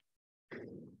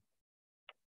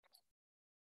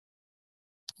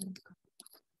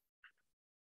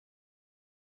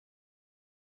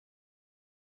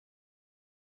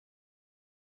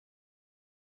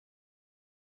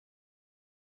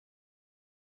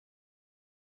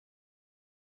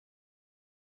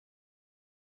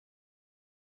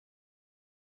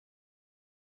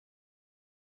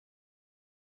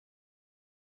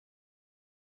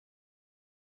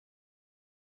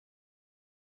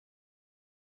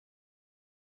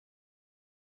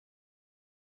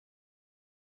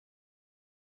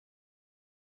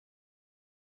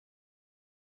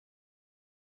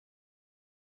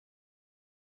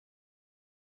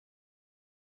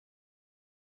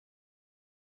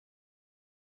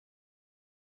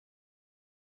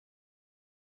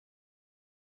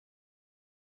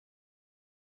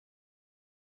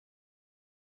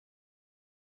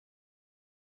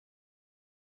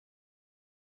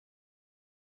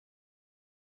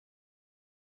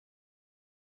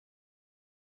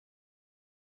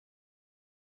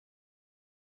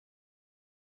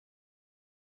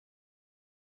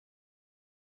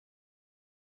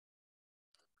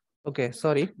 Okay,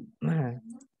 sorry.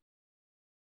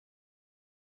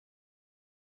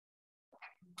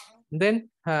 Then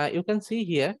you can see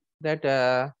here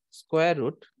that square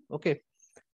root. Okay,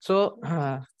 so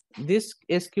this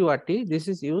SQRT, this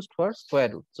is used for square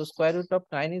root. So square root of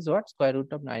 9 is what? Square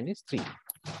root of 9 is 3.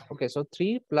 Okay, so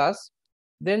 3 plus,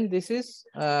 then this is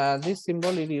this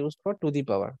symbol is used for to the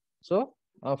power. So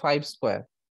 5 square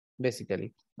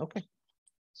basically. Okay,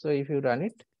 so if you run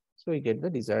it, so we get the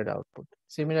desired output.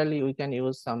 Similarly, we can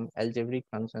use some algebraic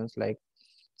functions like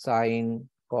sine,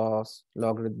 cos,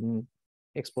 logarithm,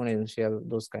 exponential,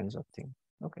 those kinds of things.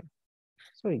 Okay,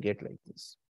 so we get like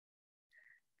this.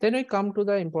 Then we come to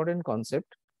the important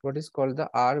concept, what is called the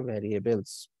R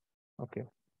variables. Okay,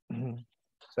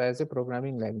 so as a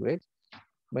programming language,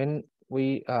 when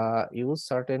we use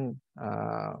certain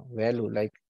value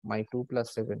like my 2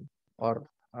 plus 7 or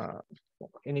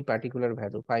any particular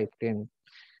value 5, 10,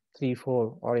 3,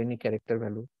 4 or any character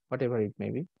value, whatever it may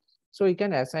be, so we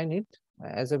can assign it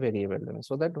as a variable.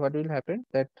 So that what will happen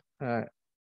that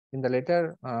in the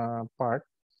later part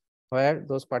where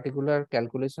those particular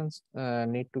calculations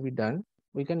need to be done,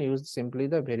 we can use simply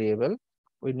the variable.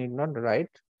 We need not write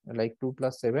like 2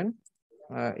 plus 7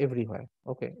 everywhere.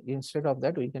 Okay, instead of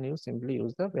that, we can simply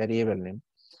use the variable name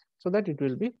so that it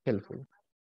will be helpful.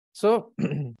 So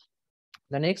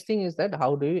the next thing is that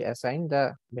how do you assign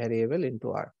the variable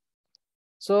into R?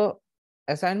 So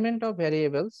assignment of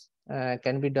variables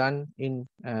can be done in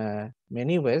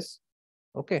many ways.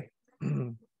 Okay.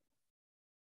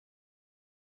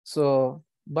 So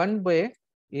one way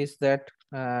is that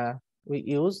we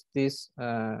use this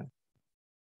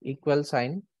equal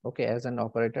sign, okay, as an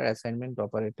operator, assignment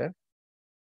operator.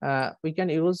 We can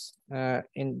use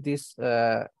in this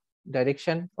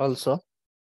direction also.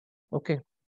 Okay.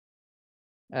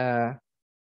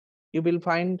 You will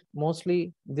find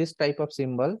mostly this type of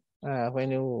symbol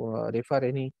when you refer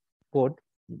any code.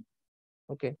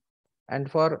 Okay.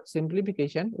 And for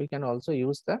simplification, we can also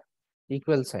use the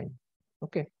equal sign.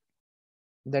 Okay.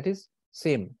 That is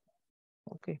same.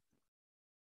 Okay.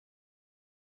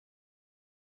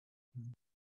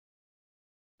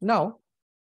 Now,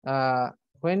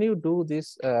 when you do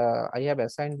this, I have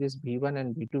assigned this V1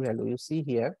 and V2 value. You see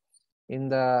here in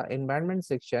the environment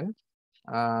section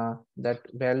that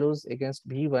values against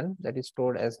V1 that is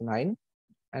stored as 9,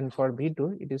 and for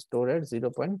V2 it is stored at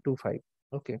 0.25.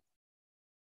 Okay.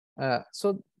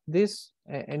 So these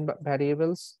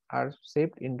variables are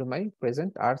saved into my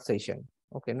present R session.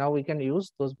 Okay. Now we can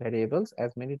use those variables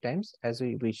as many times as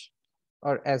we wish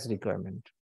or as requirement.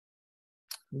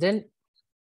 Then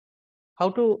how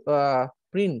to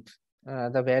print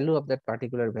the value of that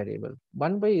particular variable?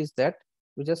 One way is that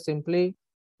you just simply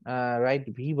write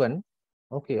V1,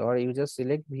 okay, or you just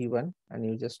select V1 and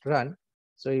you just run.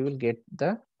 So you will get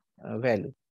the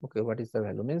value. Okay, what is the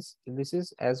value? Means this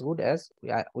is as good as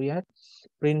we are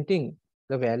printing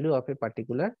the value of a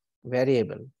particular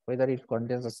variable, whether it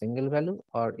contains a single value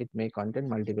or it may contain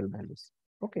multiple values.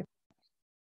 Okay.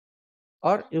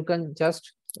 Or you can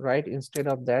just write instead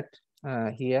of that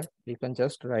here, you can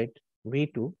just write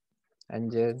V2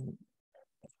 and then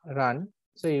run.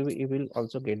 So you will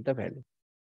also get the value.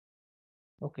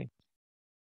 Okay.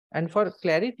 And for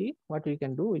clarity, what we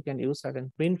can do, we can use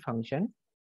certain print function.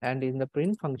 And in the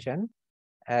print function,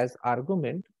 as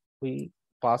argument, we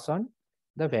pass on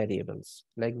the variables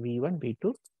like V1,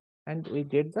 V2, and we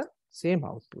get the same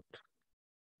output.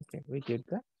 Okay, we get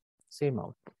the same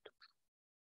output.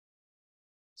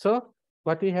 So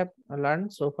what we have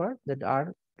learned so far, that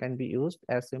R can be used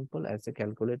as simple as a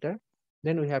calculator.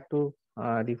 Then we have to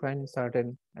define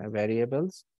certain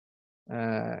variables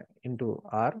into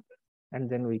R, and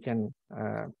then we can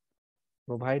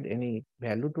provide any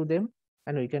value to them,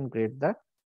 and we can create the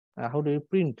how do you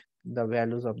print the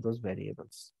values of those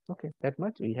variables. Okay, that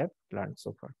much we have learned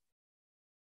so far.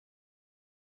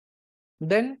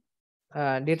 Then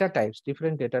data types,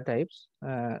 different data types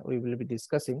we will be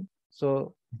discussing.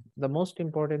 So the most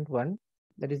important one,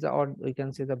 that is the, or we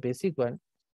can say the basic one,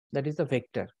 that is the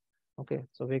vector. Okay,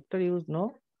 so vector, you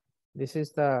know, this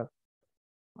is the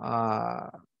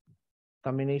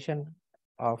combination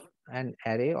of an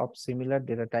array of similar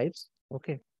data types.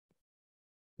 Okay,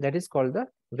 that is called the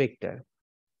vector.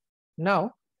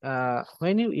 Now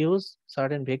when you use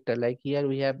certain vector, like here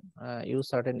we have used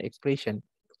certain expression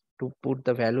to put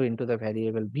the value into the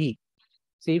variable b.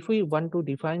 So if we want to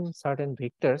define certain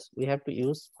vectors, we have to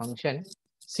use function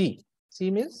C. C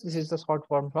means this is the short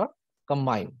form for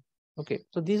combine. Okay,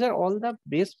 so these are all the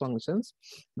base functions.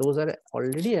 Those are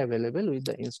already available with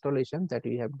the installation that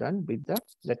we have done with the,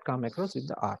 that come across with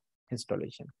the R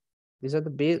installation. These are the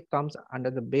base, comes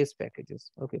under the base packages.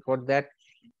 Okay, for that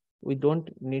we don't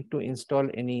need to install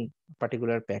any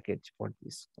particular package for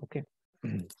this. Okay.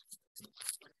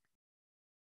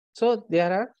 So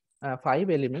there are 5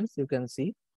 elements you can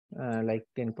see, like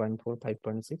 10.4,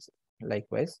 5.6,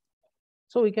 likewise.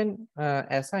 So we can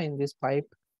assign these 5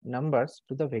 numbers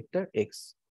to the vector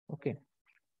x. Okay.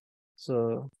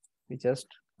 So we just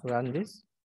run this.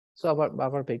 So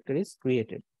our vector is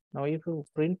created. Now if you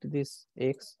print this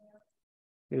x,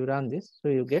 you run this, so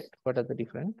you get what are the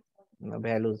different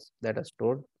values that are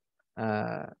stored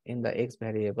in the x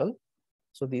variable.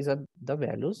 So these are the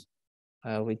values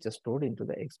which are stored into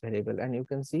the x variable, and you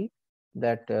can see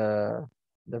that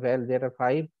there are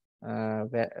 5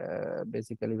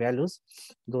 basically values.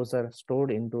 Those are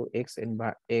stored into x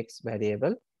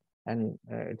variable, and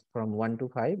it's from 1 to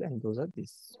 5, and those are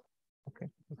these. Okay,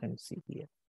 you can see here.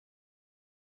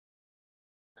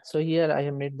 So here I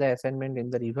have made the assignment in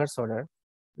the reverse order.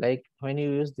 Like when you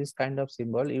use this kind of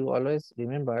symbol, you always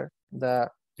remember the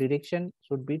direction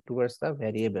should be towards the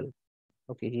variable.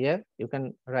 Okay, here you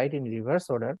can write in reverse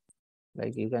order,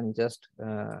 like you can just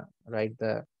write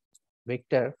the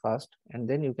vector first, and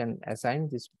then you can assign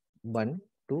this 1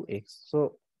 to x.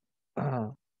 So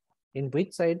in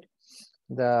which side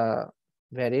the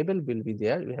variable will be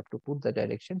there, you have to put the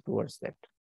direction towards that.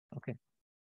 Okay,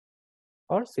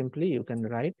 or simply you can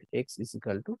write x is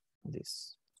equal to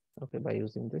this, okay, by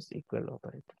using this equal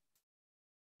operator.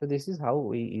 So this is how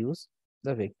we use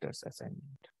the vectors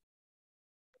assignment.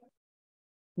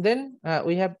 Then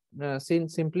we have seen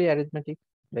simply arithmetic,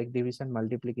 like division,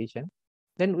 multiplication.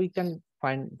 Then we can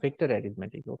find vector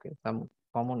arithmetic, okay, some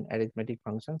common arithmetic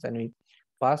functions, and we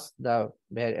pass the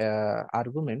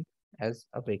argument as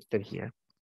a vector here,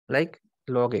 like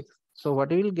log x. So what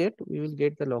we will get? We will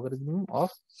get the logarithm of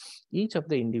each of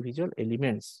the individual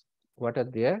elements what are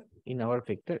there in our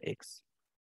vector x.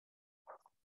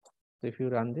 So if you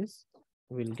run this,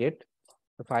 we will get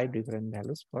the 5 different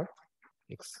values for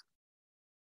x.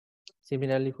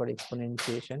 Similarly, for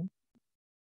exponentiation,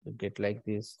 you get like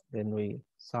this. Then we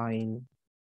sine,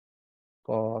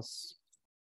 cos,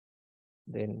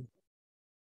 then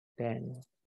tan,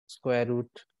 square root,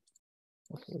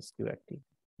 okay, sqrt.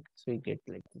 So we get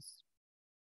like this.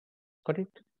 Got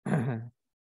it?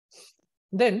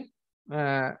 Then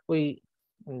we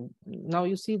now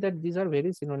you see that these are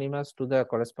very synonymous to the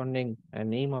corresponding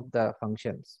name of the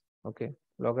functions. Okay,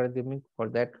 logarithmic, for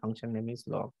that function name is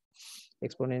log.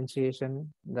 Exponentiation,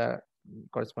 the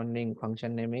corresponding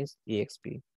function name is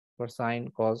exp. For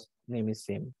sine, cos, name is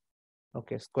same.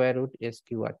 Okay, square root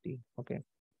sqrt. Okay,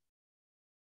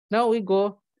 now we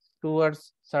go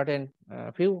towards certain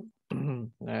few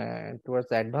towards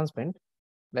the advancement.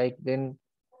 Like then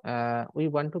we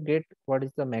want to get what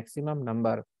is the maximum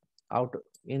number out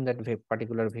in that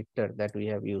particular vector that we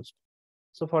have used.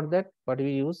 So for that, what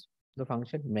we use? The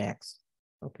function max.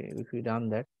 Okay, if we done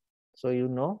that, so you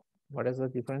know what is the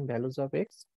different values of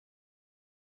x,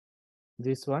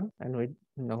 this one, and we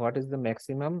know what is the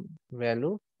maximum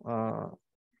value,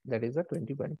 that is a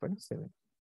 21.7.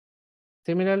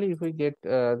 Similarly, if we get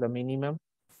the minimum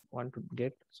want to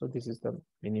get, so this is the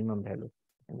minimum value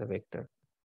in the vector.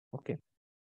 Okay,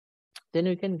 then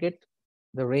we can get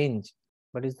the range.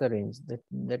 What is the range?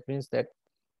 That means that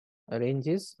a range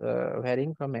is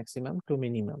varying from maximum to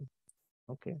minimum.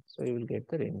 Okay, so you will get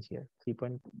the range here,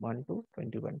 3.1 to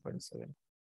 21.7.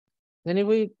 Then if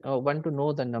we want to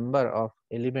know the number of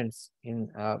elements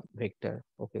in a vector,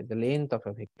 okay, the length of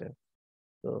a vector.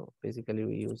 So basically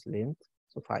we use length.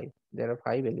 So 5. There are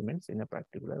 5 elements in a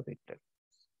particular vector.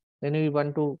 Then we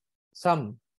want to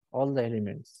sum all the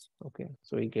elements. Okay,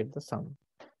 so we get the sum.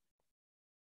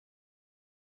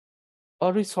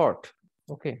 Or we sort.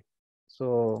 Okay,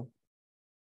 so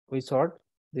we sort.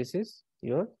 This is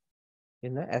your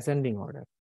in the ascending order.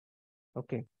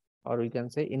 Okay, or we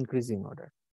can say increasing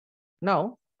order.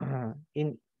 Now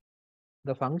in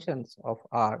the functions of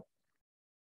R,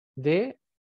 they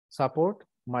support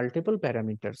multiple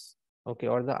parameters, okay,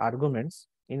 or the arguments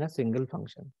in a single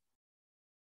function.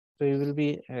 So you will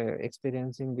be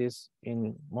experiencing this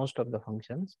in most of the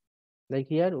functions. Like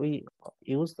here we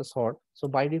use the sort. So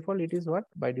by default it is what?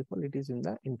 By default it is in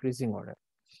the increasing order.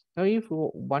 Now if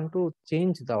you want to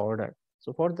change the order,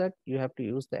 so for that you have to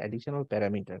use the additional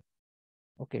parameter.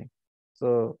 Okay,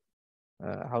 so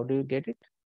how do you get it?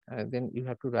 Then you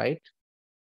have to write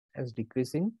as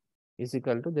decreasing is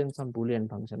equal to then some Boolean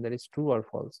function that is true or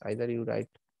false. Either you write,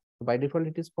 by default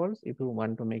it is false. If you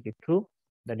want to make it true,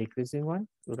 the decreasing one,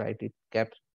 you write it cap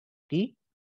T.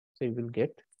 So you will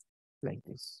get like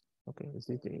this. Okay,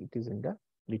 it is in the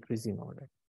decreasing order.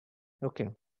 Okay.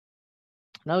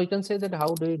 Now you can say that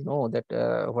how do you know that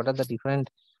what are the different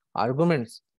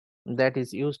arguments that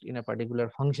is used in a particular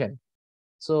function.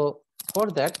 So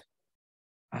for that,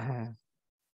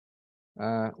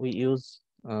 we use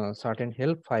certain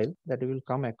help file that we will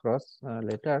come across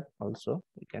later also.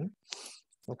 We can.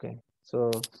 Okay.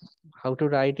 So how to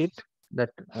write it?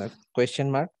 That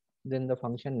question mark, then the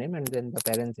function name, and then the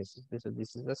parenthesis.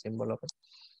 This is the symbol of a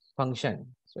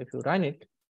function. So if you run it,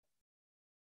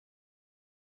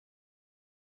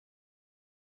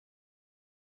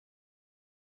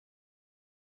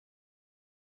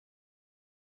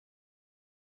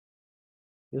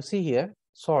 you see here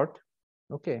sort.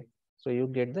 Okay, so you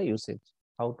get the usage,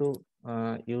 how to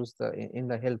use the in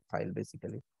the help file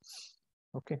basically.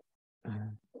 Okay,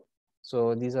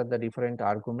 so these are the different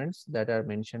arguments that are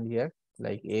mentioned here,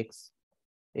 like x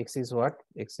is what?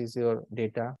 X is your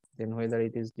data, then whether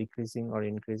it is decreasing or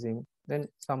increasing, then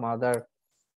some other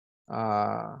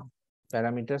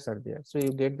parameters are there. So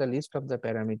you get the list of the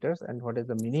parameters and what is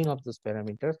the meaning of those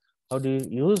parameters, how do you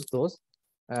use those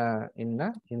in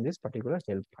this particular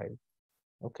help file.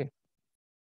 Okay,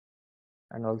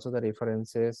 and also the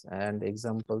references and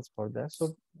examples for that.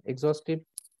 So exhaustive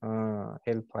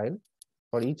help file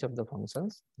for each of the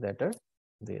functions that are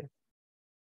there.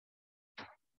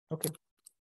 Okay.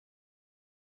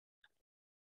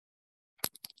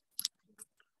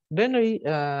 Then we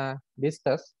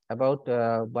discuss about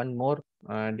one more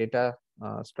data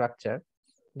structure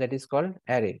that is called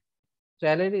array. So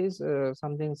array is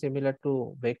something similar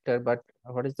to vector, but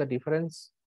what is the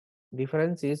difference?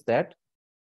 Difference is that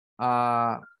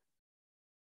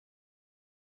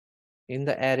in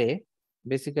the array,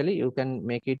 basically you can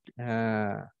make it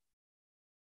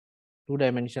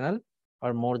two-dimensional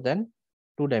or more than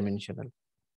two-dimensional.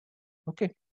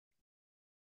 Okay.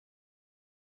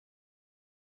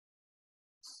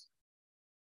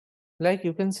 Like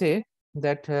you can say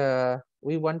that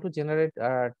we want to generate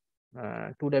a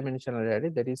two-dimensional array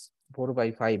that is 4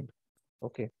 by 5.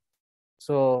 Okay.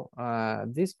 So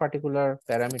this particular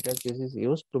parameter, this is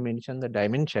used to mention the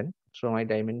dimension. So my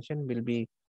dimension will be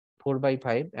 4 by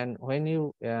 5, and when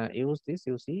you use this,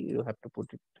 you see you have to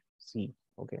put it C.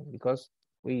 Okay, because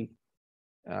we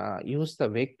use the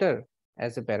vector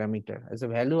as a parameter, as a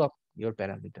value of your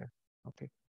parameter. Okay,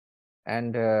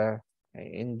 and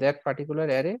in that particular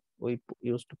array, we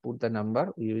used to put the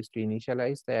number. We used to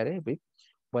initialize the array with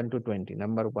 1 to 20,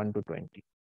 number 1 to 20.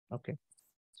 Okay,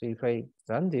 so if I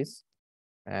run this,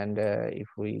 and if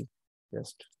we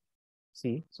just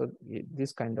see, so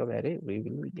this kind of array we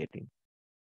will be getting.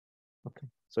 Okay,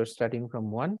 so starting from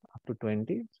 1 up to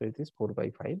 20, so it is 4 by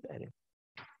 5 array.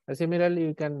 Similarly,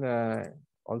 you can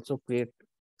also create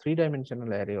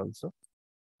three-dimensional array also.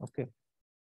 Okay,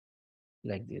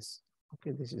 like this.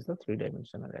 Okay, this is the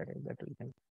three-dimensional array that we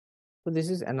can. So this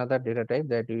is another data type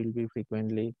that we will be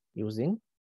frequently using.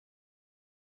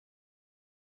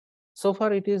 So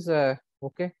far, it is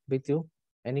okay with you.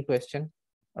 Any question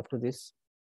up to this?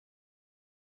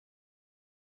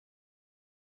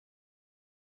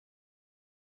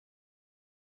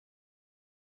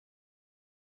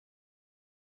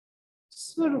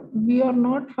 Sir, we are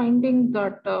not finding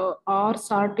that our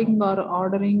sorting or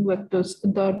ordering vectors,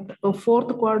 that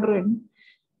fourth quadrant,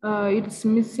 it's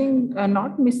missing,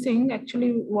 not missing.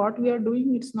 Actually, what we are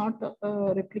doing, it's not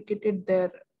replicated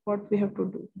there. What we have to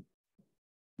do?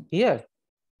 Here.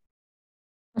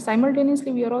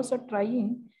 Simultaneously, we are also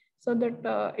trying so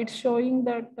that it's showing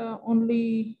that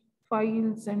only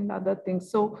files and other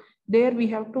things. So there we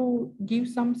have to give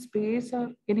some space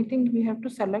or anything we have to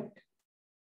select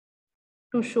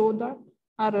to show that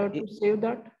or to save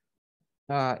that.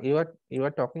 You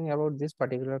are talking about this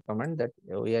particular command that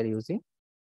we are using?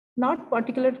 Not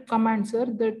particular command, sir,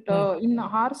 that in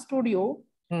RStudio,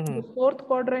 the fourth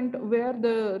quadrant where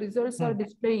the results are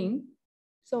displaying.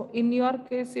 So in your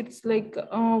case, it's like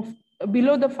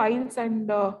below the files and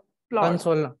plot.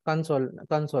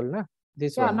 Console, na?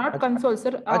 This yeah, one. not console,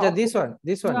 sir. Acha, this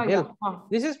one, yeah, help. Yeah.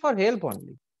 This is for help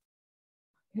only.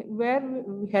 Where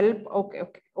help? Okay.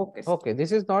 Okay,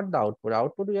 this is not the output.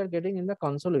 Output we are getting in the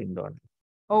console window only.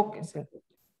 Okay, sir.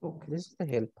 Okay. This is the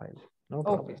help file. No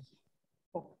problem.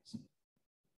 Okay.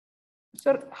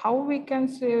 Sir, how we can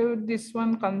save this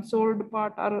one consoled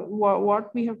part, or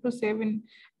what we have to save in,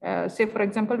 say for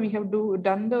example, we have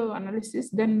done the analysis,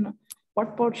 then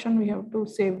what portion we have to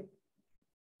save?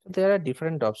 There are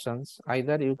different options.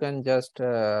 Either you can just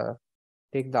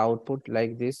take the output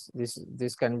like this.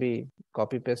 This can be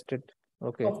copy pasted.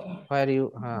 Okay. Where you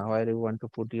want to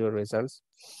put your results,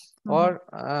 or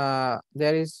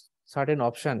there is certain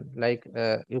option like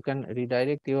you can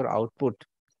redirect your output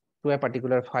to a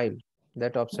particular file.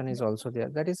 That option is also there.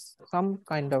 That is some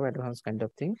kind of advanced kind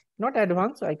of thing. Not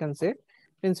advanced, I can say,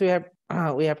 Means we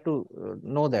have to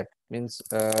know that, means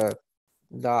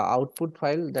the output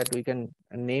file, that we can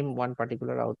name one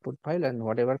particular output file, and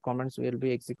whatever commands we will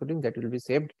be executing, that will be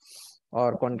saved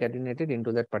or concatenated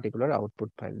into that particular output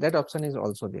file. That option is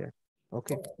also there.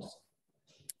 Okay.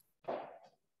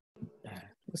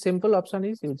 The simple option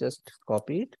is you just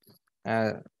copy it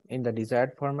in the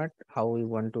desired format, how we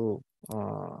want to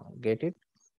get it,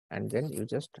 and then you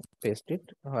just paste it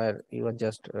where you are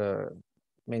just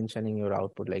mentioning your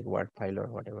output, like Word file or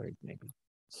whatever it may be,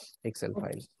 Excel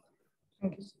file.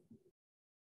 Thank you.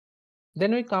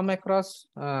 Then we come across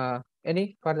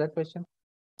any further question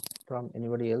from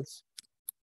anybody else?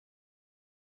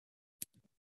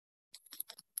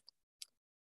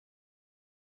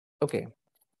 Okay.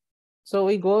 So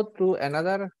we go through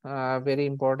another very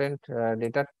important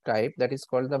data type, that is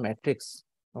called the matrix.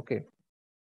 Okay.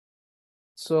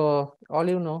 So all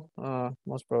you know,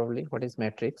 most probably, what is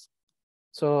matrix.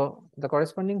 So the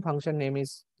corresponding function name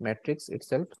is matrix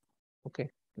itself. Okay.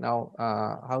 Now,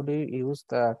 how do you use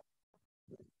the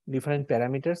different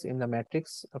parameters in the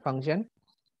matrix function?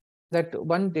 That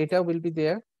one data will be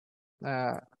there,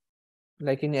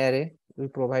 like in array, we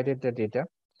provided the data.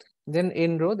 Then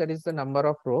in row, that is the number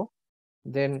of row.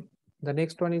 Then the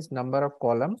next one is number of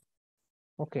column.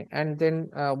 Okay. And then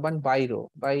one by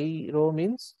row. By row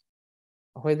means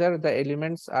whether the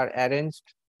elements are arranged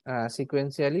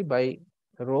sequentially by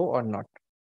row or not.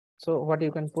 So what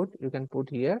you can put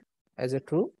here as a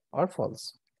true or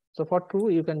false. So for true,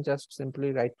 you can just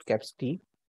simply write caps T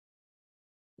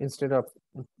instead of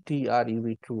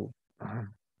TRUE, true.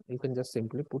 You can just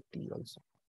simply put T also.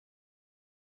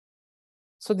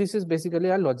 So this is basically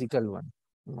a logical one.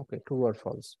 Okay, true or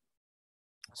false.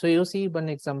 So you see one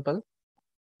example,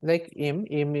 like M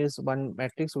is one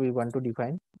matrix we want to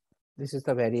define. This is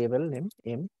the variable name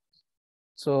M.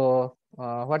 So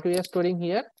what we are storing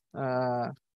here,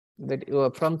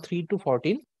 that from 3 to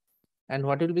 14, and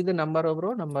what will be the number of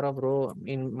row? Number of row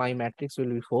in my matrix will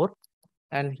be 4,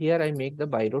 and here I make the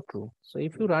by row true. So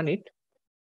if you run it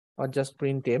or just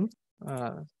print M,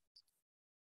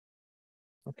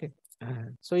 okay,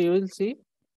 so you will see.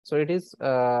 So it is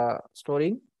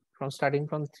storing from starting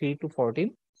from 3 to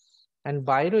 14, and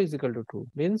by row is equal to 2,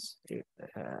 means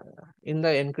in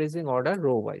the increasing order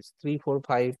row wise, 3, 4,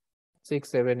 5, 6,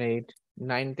 7, 8,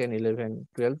 9, 10, 11,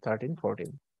 12, 13,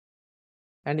 14.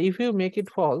 And if you make it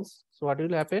false, so what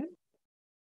will happen?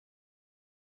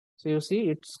 So you see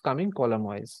it's coming column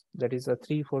wise. That is a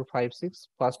 3, 4, 5, 6,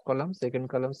 first column, second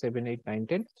column, 7, 8, 9,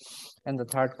 10, and the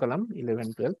third column,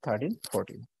 11, 12, 13,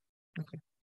 14. Okay.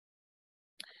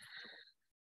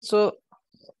 So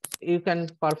you can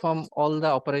perform all the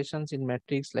operations in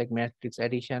matrix, like matrix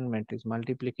addition, matrix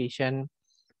multiplication,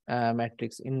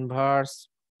 matrix inverse,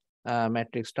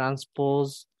 matrix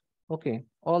transpose. Okay,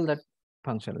 all that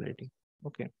functionality.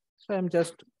 Okay, so I'm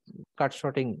just cut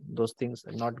shorting those things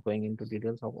and not going into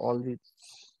details of all these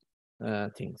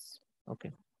things.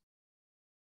 Okay.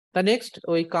 The next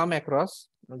we come across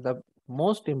the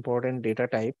most important data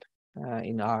type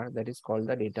in R, that is called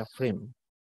the data frame.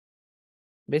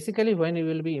 Basically, when you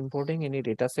will be importing any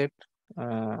data set,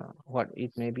 what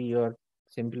it may be your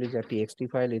simply the TXT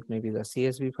file, it may be the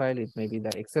CSV file, it may be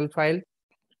the Excel file.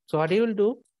 So what you will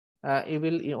do,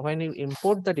 when you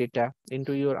import the data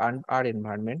into your R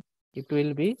environment, it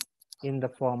will be in the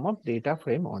form of data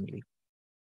frame only.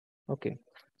 Okay.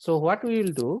 So what we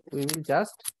will do, we will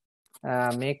just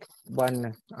make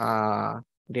one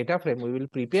data frame. We will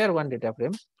prepare one data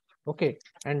frame. Okay.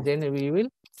 And then we will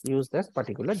use this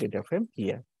particular data frame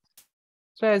here.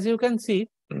 So as you can see,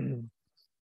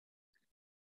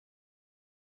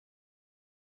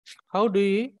 how do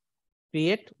you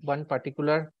create one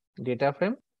particular data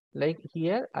frame? Like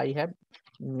here, I have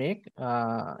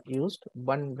used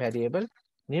one variable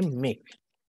named make.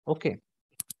 Okay.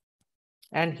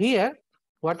 And here,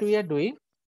 what we are doing,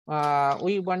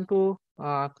 we want to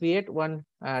create one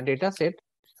data set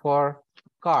for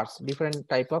cars, different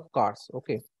type of cars.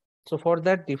 Okay. So for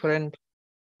that, different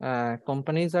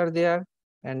companies are there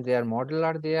and their model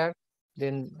are there.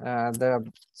 Then the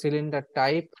cylinder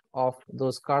type of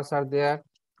those cars are there,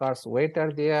 cars weight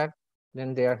are there.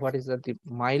 Then there, what is the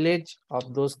mileage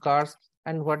of those cars,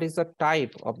 and what is the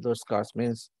type of those cars,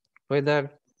 means whether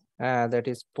that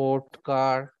is sport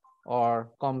car or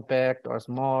compact or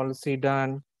small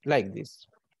sedan, like this.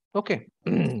 Okay.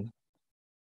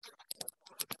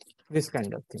 This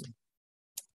kind of thing.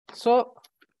 So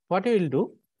what you will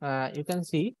do, you can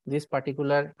see this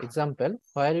particular example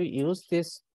where we use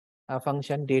this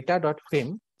function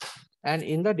data.frame, and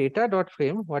in the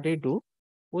data.frame, what we do,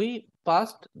 we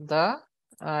passed the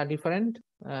different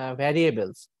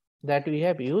variables that we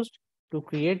have used to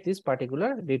create this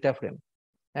particular data frame.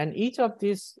 And each of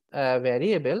these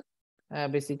variable,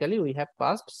 basically we have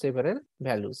passed several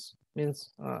values.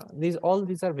 Means all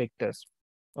these are vectors.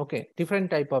 Okay,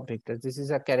 different type of vectors. This is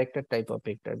a character type of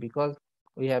vector because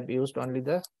we have used only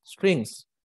the strings.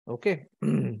 Okay.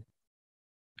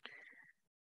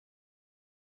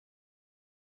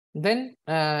 Then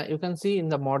you can see in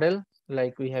the model,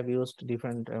 like we have used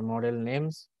different model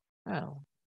names.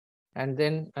 And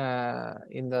then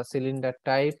in the cylinder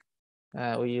type,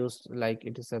 we used like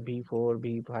it is a V4,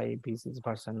 V5, V6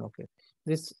 version. Okay,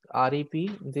 this REP,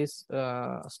 this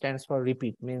stands for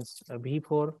repeat, means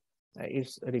V4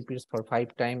 it repeats for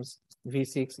 5 times,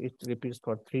 V6 it repeats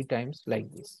for 3 times,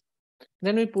 like this.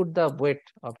 Then we put the weight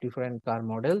of different car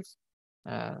models.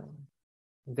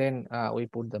 Then we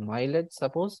put the mileage,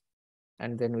 suppose,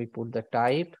 and then we put the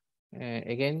type.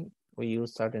 Again, we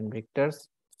use certain vectors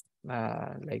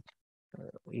like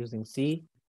using C,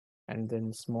 and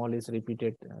then small is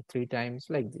repeated 3 times,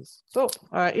 like this. So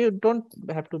you don't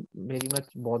have to very much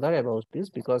bother about this,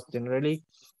 because generally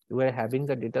we are having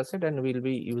the data set and we'll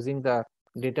be using the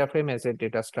data frame as a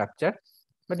data structure.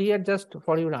 But here, just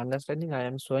for your understanding, I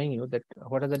am showing you that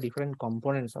what are the different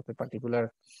components of a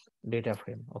particular data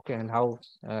frame. Okay, and how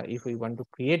if we want to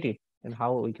create it, and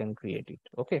how we can create it.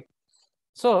 Okay,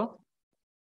 so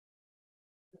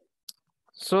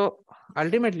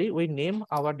ultimately we name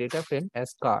our data frame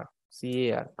as car,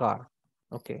 car.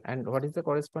 Okay, and what is the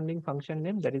corresponding function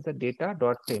name? That is the data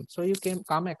dot frame. So you can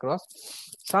come across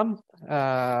some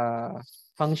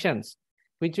functions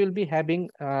which will be having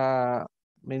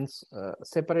means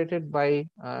separated by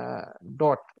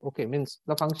dot. Okay, means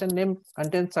the function name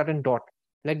contains certain dot,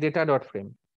 like data dot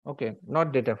frame. Okay,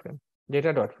 not data frame,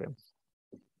 data dot frame.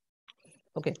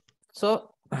 Okay,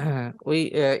 so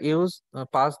we use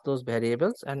pass those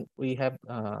variables, and we have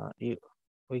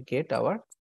we get our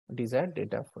desired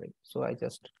data frame. So I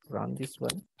just run this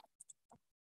one,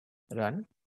 run,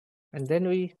 and then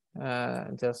we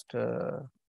just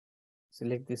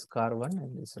select this car one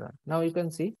and this run. Now you can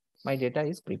see my data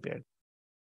is prepared.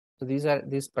 So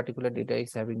this particular data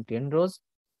is having 10 rows,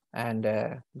 and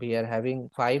we are having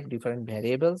 5 different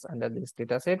variables under this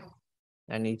data set,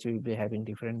 and each will be having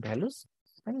different values,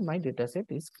 and my data set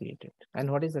is created. And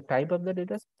what is the type of the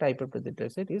data set? Type of the data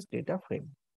set is data frame.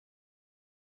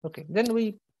 Okay, then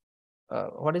we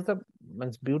what is the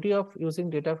beauty of using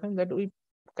data frame? That we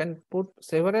can put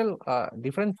several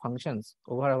different functions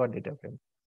over our data frame.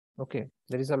 Okay,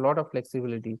 there is a lot of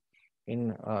flexibility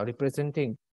in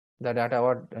representing the data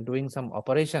or doing some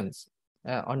operations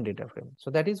on data frame.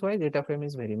 So that is why data frame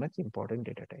is very much important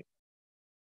data type.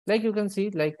 Like you can see,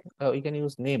 like we can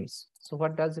use names. So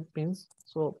what does it means?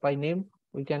 So by name,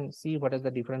 we can see what are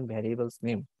the different variables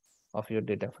name of your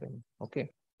data frame.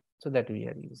 Okay, so that we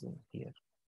are using here.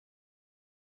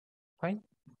 Fine.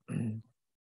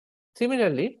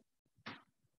 Similarly,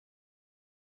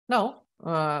 now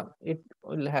it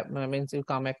will have means you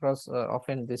come across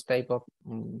often this type of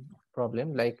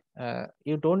problem, like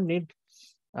you don't need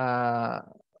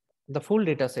the full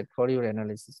data set for your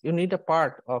analysis. You need a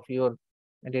part of your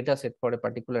data set for a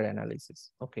particular analysis.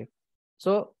 Okay,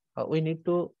 so we need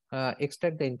to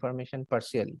extract the information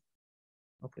partially.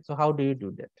 Okay, so how do you do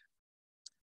that?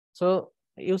 So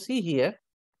you see here,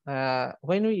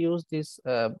 when we use this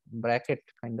bracket,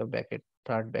 kind of bracket,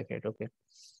 third bracket. Okay,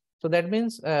 so that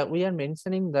means we are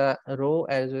mentioning the row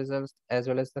as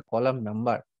well as the column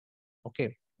number.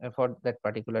 Okay, for that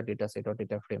particular data set or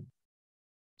data frame.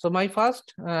 So my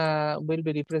first will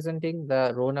be representing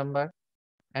the row number,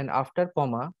 and after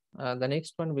comma, the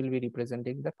next one will be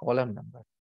representing the column number.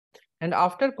 And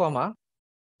after comma,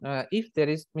 if there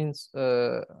is means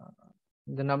the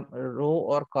row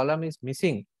or column is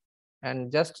missing,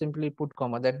 and just simply put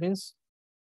comma, that means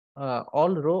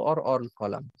all row or all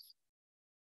columns.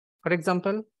 For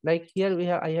example, like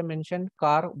here I have mentioned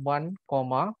car 1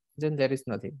 comma, then there is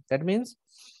nothing. That means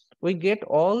we get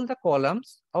all the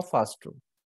columns of first row.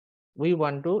 We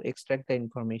want to extract the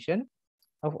information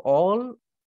of all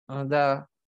the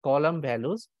column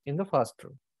values in the first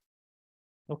row.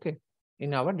 Okay,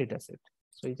 in our data set.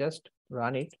 So we just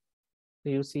run it. So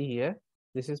you see here,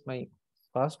 this is my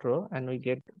first row, and we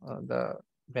get the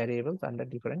variables under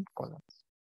different columns.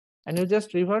 And you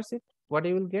just reverse it. What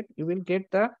you will get? You will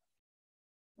get the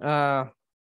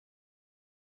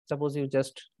suppose you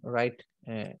just write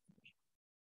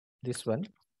this one.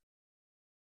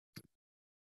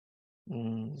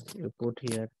 You put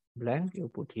here blank, you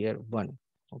put here 1.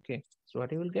 Okay, so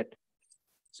what you will get?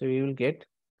 So you will get,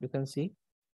 you can see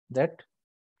that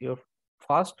your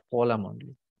first column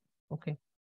only. Okay,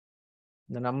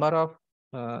 the number of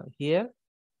here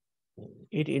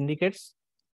it indicates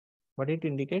what it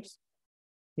indicates.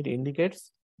 It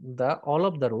indicates all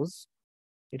of the rows.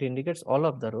 It indicates all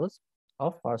of the rows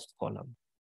of first column.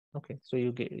 Okay, so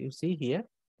you see here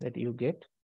that you get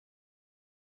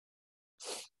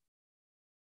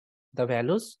the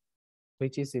values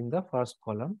which is in the first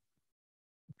column,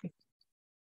 okay,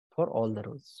 for all the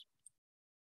rows.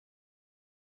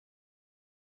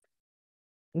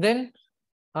 Then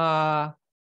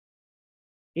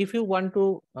if you want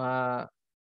to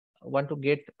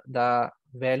get the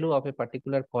value of a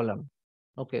particular column,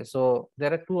 okay, so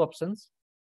there are two options.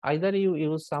 Either you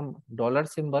use some dollar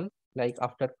symbol, like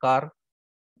after car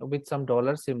with some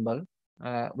dollar symbol,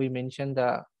 we mention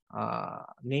the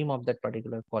name of that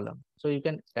particular column. So you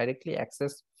can directly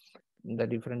access the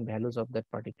different values of that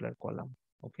particular column.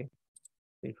 Okay,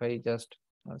 if I just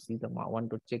want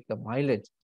to check the mileage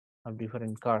of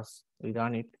different cars, we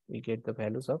run it, we get the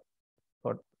values of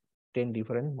for 10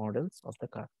 different models of the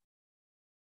car.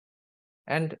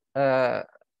 And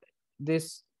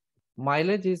this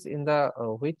mileage is in the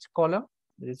which column?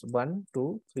 There is 1,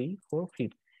 2, 3, 4,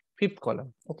 5th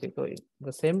column. Okay, so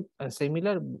the same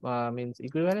similar means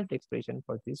equivalent expression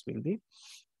for this will be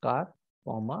car,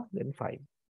 comma, then 5.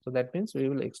 So that means we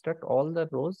will extract all the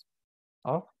rows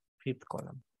of 5th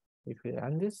column. If we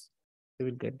run this, we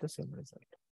will get the same result.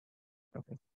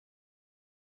 Okay.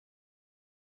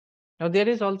 Now there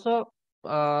is also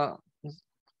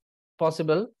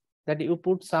possible that you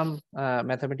put some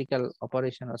mathematical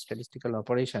operation or statistical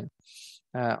operation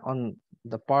on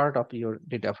the part of your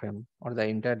data frame or the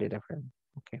entire data frame.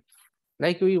 Okay,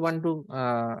 like we want to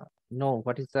know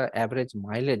what is the average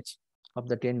mileage of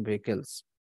the 10 vehicles.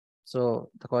 So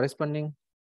the corresponding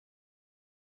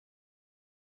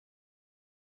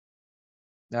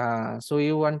so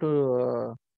you want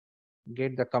to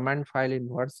get the command file in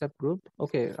WhatsApp group.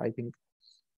 Okay, I think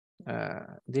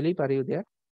Dilip, are you there?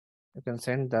 You can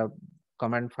send the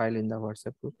command file in the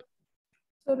WhatsApp group.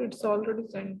 Sir, it's already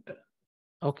sent.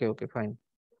 Okay, okay, fine.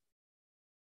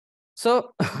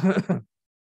 So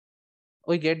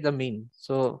we get the mean.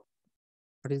 So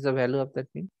what is the value of that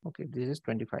mean? Okay, this is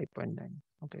 25.9.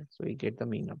 Okay, so we get the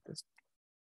mean of this.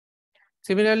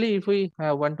 Similarly, if we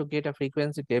want to get a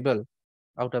frequency table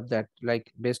out of that,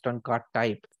 like based on car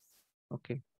type,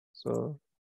 okay, so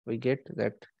we get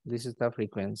that this is the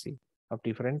frequency of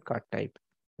different car type,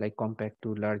 like compact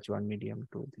to large one, medium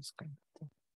to this kind of thing.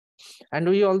 And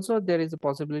we also, there is a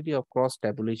possibility of cross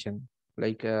tabulation,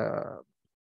 like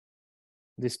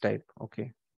this type.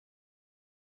 Okay,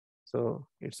 so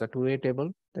it's a two-way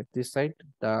table that this side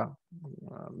the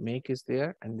make is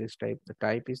there and this type the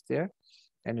type is there,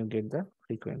 and you get the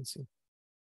frequency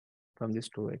from this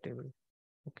two-way table.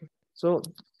 Okay, so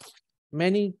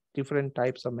many different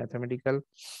types of mathematical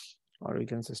or we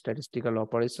can say statistical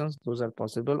operations, those are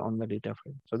possible on the data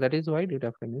frame. So that is why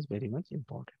data frame is very much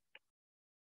important,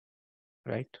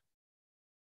 right?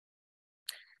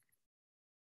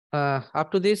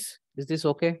 Up to this, is this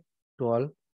okay to all?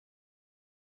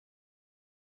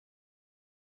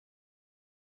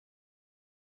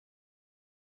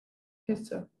 Yes,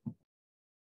 sir.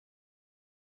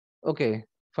 Okay,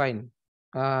 fine.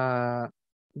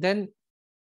 Then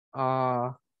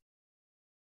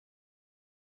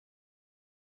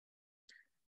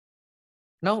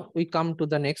now we come to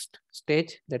the next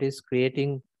stage, that is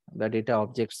creating the data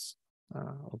objects.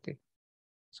 Okay,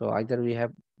 so either we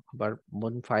have our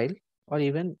own file or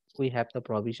even we have the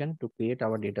provision to create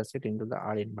our data set into the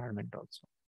R environment also.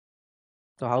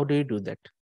 So how do you do that?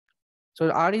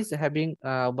 So R is having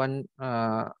one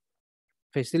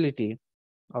facility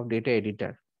of data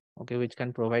editor, okay, which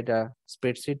can provide a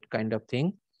spreadsheet kind of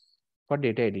thing for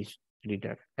data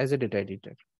editor as a data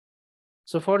editor.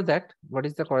 So for that, what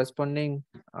is the corresponding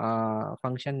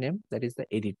function name? That is the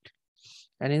edit.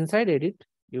 And inside edit,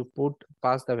 you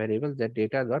pass the variable that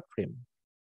data.frame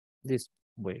this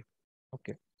way.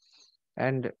 Okay.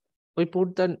 And we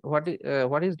put the what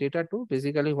is data to?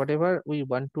 Basically, whatever we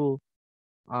want to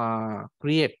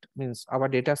create means our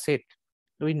data set.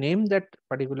 We name that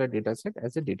particular data set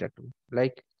as a data to.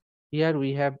 Like here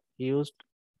we have used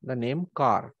the name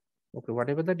car. Okay,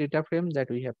 whatever the data frame that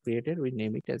we have created, we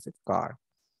name it as a car.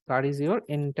 Car is your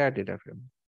entire data frame.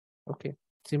 Okay.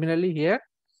 Similarly here,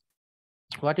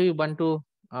 what we want to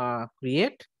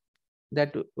create,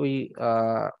 that we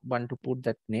want to put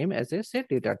that name as a set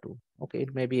data to. Okay,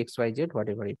 it may be XYZ,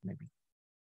 whatever it may be.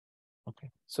 Okay,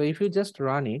 so if you just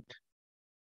run it,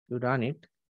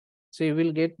 so you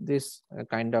will get this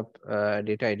kind of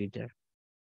data editor.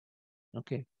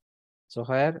 Okay, so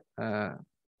where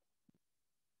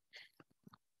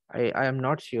I am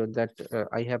not sure that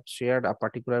I have shared a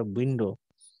particular window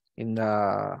in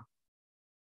the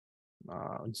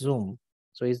zoom.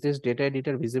 So is this data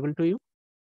editor visible to you?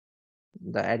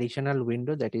 The additional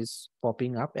window that is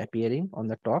popping up, appearing on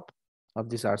the top of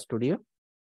this RStudio.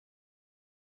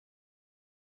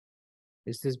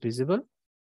 Is this visible?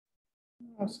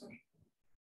 No, sir.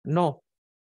 No.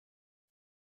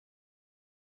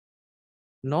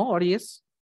 No or yes?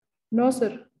 No,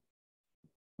 sir.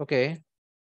 Okay.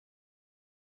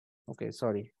 Okay,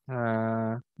 sorry.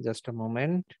 Just a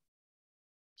moment.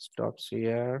 Stops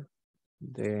here.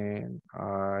 Then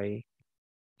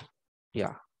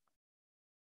yeah.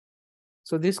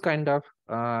 So this kind of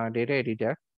data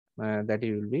editor that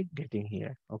you will be getting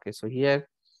here. Okay, so here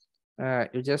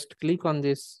you just click on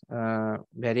this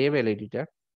variable editor.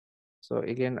 So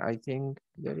again, I think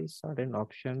there is certain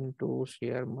option to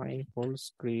share my whole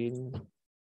screen.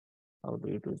 How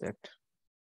do you do that?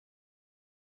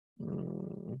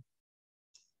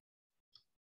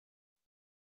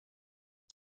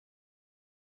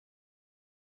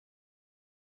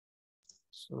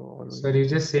 So sir, you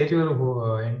just share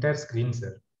your entire screen,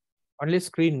 sir. Only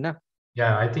screen, na?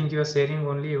 Yeah, I think you are sharing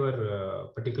only your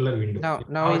particular window.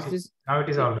 Now is this? Now it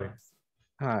is all right.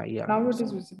 Yeah. Now it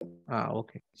is visible.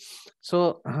 Okay.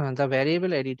 So the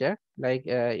variable editor, like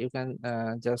you can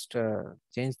just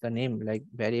change the name, like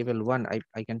variable 1.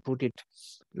 I can put it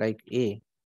like A.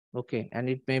 Okay, and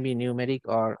it may be numeric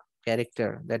or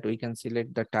character that we can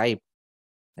select the type.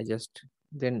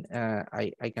 Then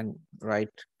I can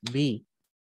write B.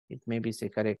 It may be say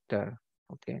character,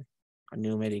 okay, or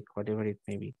numeric, whatever it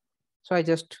may be. So I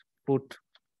just put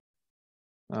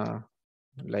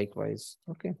likewise,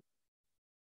 okay.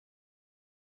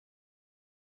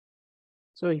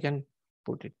 So you can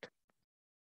put it.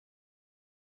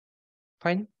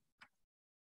 Fine.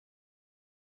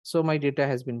 So my data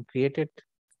has been created.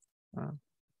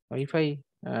 If I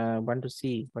want to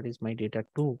see what is my data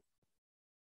 2,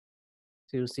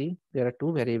 so you see there are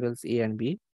two variables A and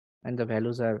B, and the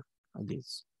values are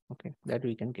these. Okay, that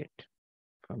we can get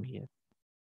from here.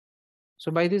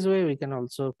 So by this way, we can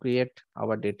also create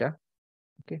our data.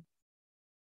 Okay.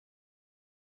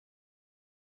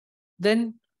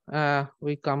 Then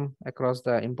we come across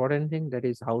the important thing, that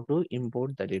is how to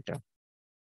import the data.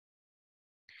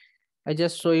 I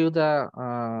just show you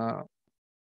the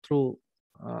through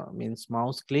means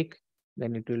mouse click,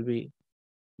 then it will be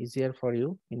easier for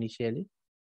you initially.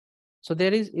 So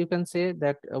there is, you can say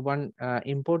that one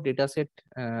import dataset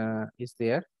is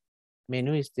there,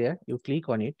 menu is there, you click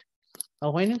on it. Now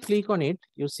when you click on it,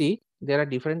 you see there are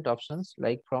different options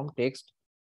like from text.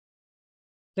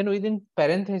 Then within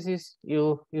parentheses,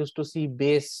 you used to see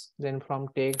base, then from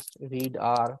text, read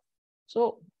R.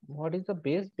 So what is the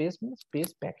base? Base means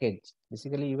base package.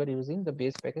 Basically, you are using the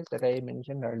base package that I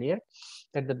mentioned earlier,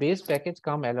 that the base package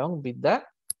come along with the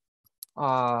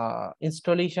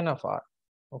installation of R.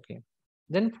 Okay.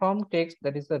 Then from text,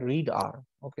 that is the read R.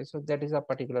 Okay, so that is a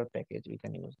particular package we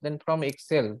can use. Then from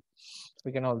Excel,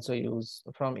 we can also use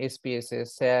from SPSS,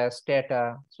 SAS,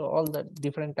 Stata. So all the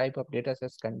different type of data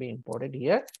sets can be imported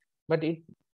here, but it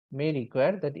may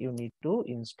require that you need to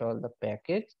install the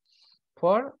package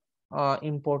for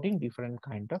importing different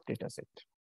kind of data set.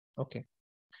 Okay,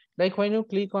 like when you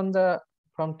click on the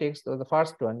from text or the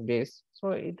first one base,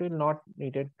 so it will not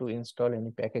needed to install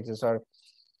any packages or.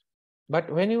 But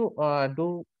when you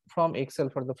do from Excel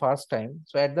for the first time,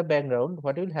 so at the background,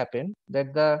 what will happen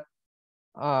that the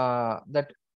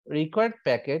that required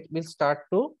package will start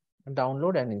to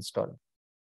download and install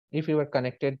if you are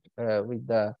connected with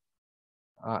the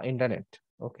internet.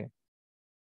 Okay.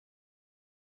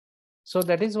 So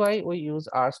that is why we use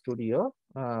RStudio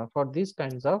for these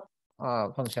kinds of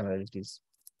functionalities.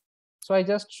 So I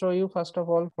just show you first of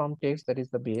all from text, that is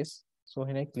the base. So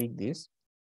when I click this,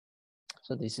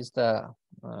 so this is the,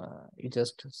 you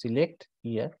just select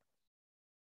here.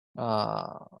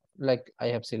 Like I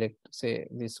have select, say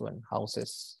this one,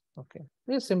 houses. Okay,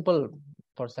 this is simple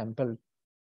for sample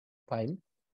file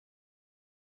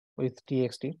with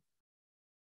txt,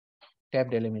 tab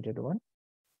delimited one.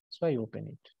 So I open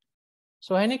it.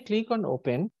 So when I click on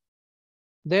open,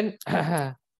 then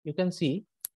you can see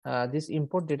this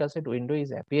import dataset window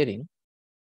is appearing,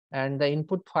 and the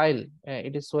input file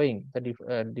it is showing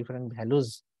the different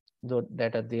values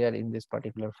that are there in this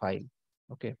particular file.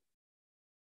 Okay.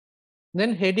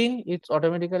 Then heading, it's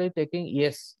automatically taking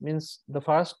yes, means the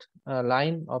first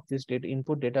line of this data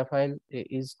input data file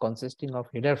is consisting of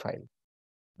header file.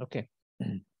 Okay.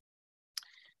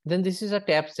 Then this is a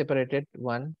tab separated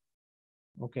one.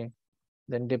 Okay.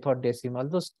 Then default decimal,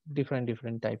 those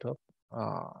different type of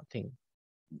thing.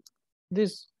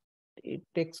 This it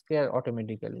takes care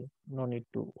automatically. No need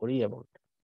to worry about.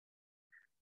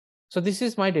 So this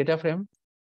is my data frame.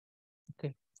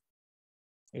 Okay,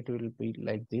 it will be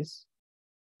like this.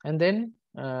 And then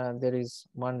there is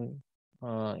one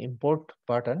import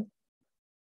button.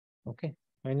 Okay,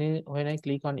 when I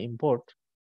click on import,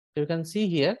 you can see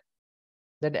here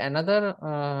that another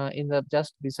in the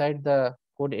just beside the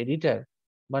code editor,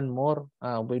 one more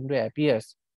window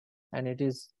appears, and it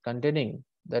is containing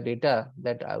the data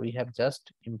that we have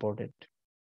just imported.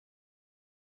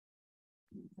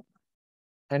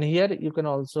 And here you can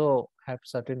also have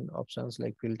certain options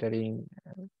like filtering,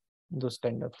 those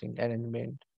kind of thing,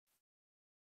 arrangement,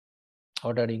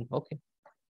 ordering. Okay,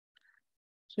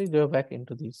 so you go back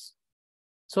into this.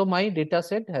 So my data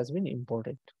set has been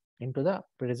imported into the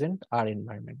present R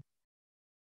environment.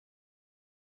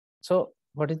 So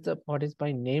what is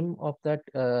my name of that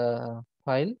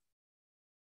file?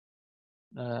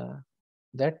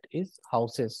 That is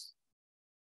houses.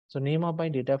 So name of my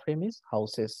data frame is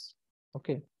houses.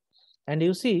 Okay, and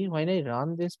you see when I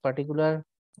run this particular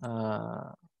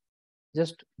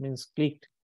just means clicked.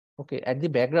 Okay, at the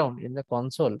background in the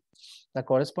console, the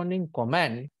corresponding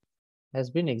command has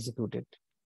been executed.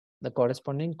 The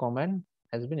corresponding command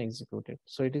has been executed.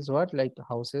 So it is what, like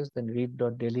houses, then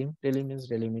read.delim. Delim means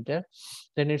delimiter.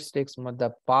 Then it takes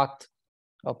the path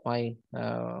of my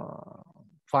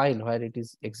file where it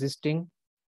is existing.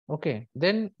 Okay,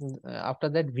 then after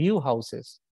that view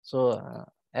houses. So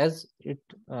as it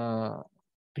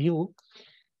view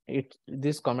it,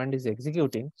 this command is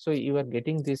executing, so you are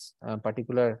getting this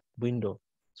particular window,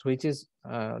 so which is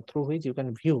through which you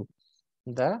can view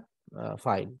the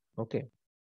file. Okay,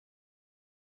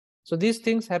 so these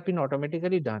things have been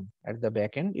automatically done at the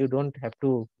back end. You don't have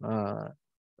to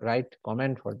write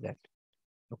comment for that.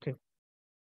 Okay,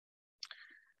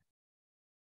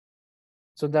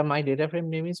 so my data frame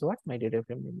name is what? My data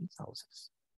frame name is houses.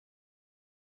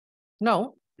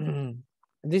 Now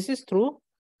this is through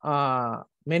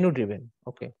menu driven.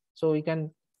 Okay, so we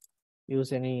can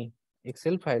use any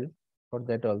Excel file for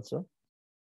that also.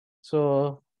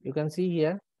 So you can see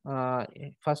here,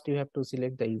 first you have to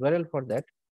select the URL for that.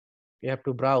 You have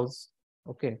to browse.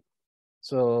 Okay,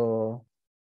 so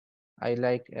I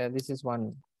like this is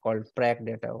one called prac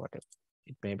data, whatever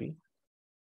it may be.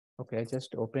 Okay, I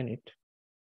just open it.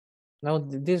 Now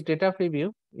this data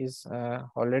preview is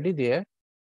already there,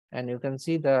 and you can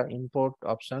see the import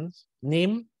options.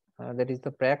 Name, that is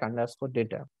the prac underscore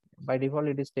data. By default,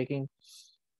 it is taking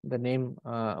the name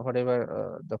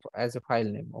whatever as a file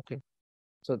name. Okay,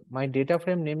 so my data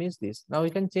frame name is this. Now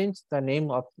you can change the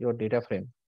name of your data frame.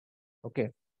 Okay,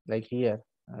 like here,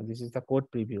 this is the code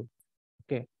preview.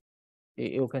 Okay,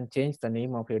 you can change the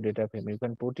name of your data frame. You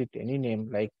can put it any name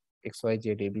like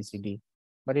XYZ ABCD,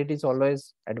 but it is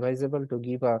always advisable to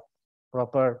give a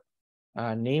proper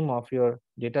name of your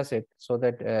data set so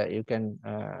that you can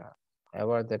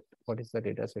aware that what is the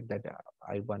data set that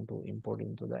I want to import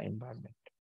into the environment.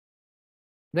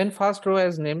 Then first row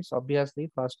as names,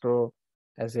 obviously first row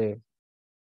as a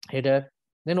header.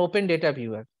 Then open data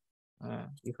viewer.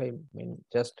 If I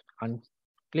just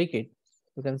unclick it,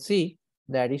 you can see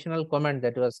the additional comment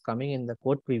that was coming in the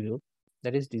code preview,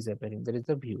 that is disappearing. There is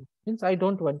a view. Means I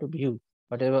don't want to view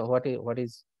whatever what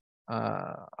is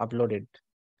uploaded.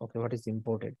 Okay, what is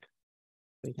imported.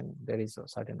 We can, there is a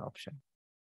certain option.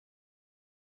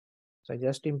 So I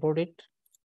just import it.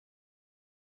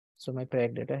 So my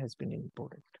prac data has been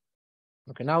imported.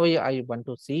 Okay, now I want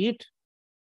to see it.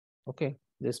 Okay,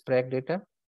 this prac data.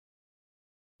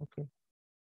 Okay,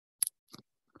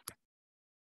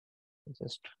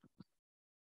 just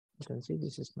you can see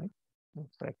this is my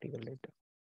practical data.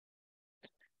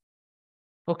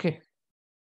 Okay,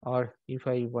 or if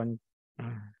I want,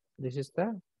 this is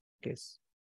the case.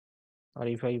 Or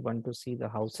if I want to see the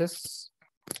houses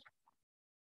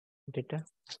data,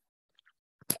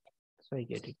 so I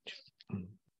get it.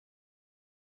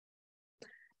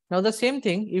 Now the same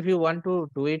thing, if you want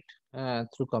to do it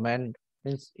through command,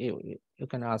 means you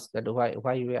can ask that why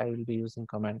I will be using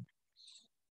command.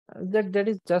 That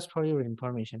is just for your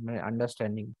information, my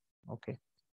understanding. Okay,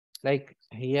 like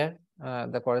here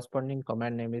the corresponding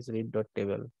command name is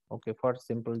read.table. Okay, for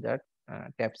simple that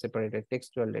tab separated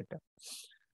textual data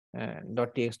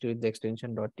 .txt with the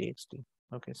extension .txt.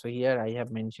 Okay, so here I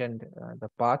have mentioned the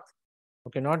path.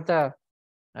 Okay, not the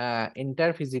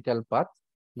entire physical path,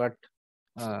 but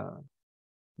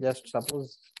just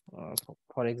suppose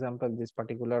for example this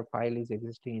particular file is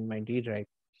existing in my D drive.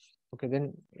 Okay,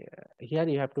 then here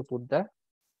you have to put the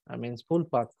means full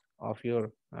path of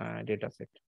your data set.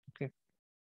 Okay,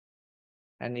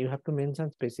 and you have to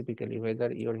mention specifically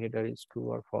whether your header is true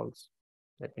or false.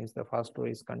 That means the first row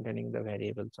is containing the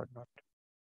variables or not.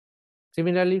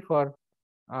 Similarly, for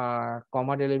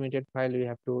comma delimited file, you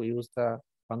have to use the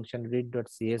function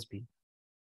read.csv,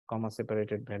 comma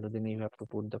separated value. Then you have to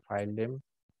put the file name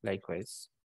likewise.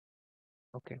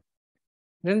 Okay.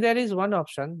 Then there is one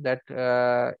option that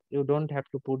you don't have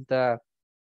to put the,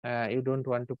 you don't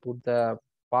want to put the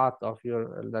path of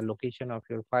your, the location of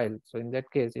your file. So in that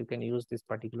case, you can use this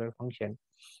particular function,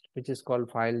 which is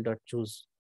called file.choose.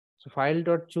 So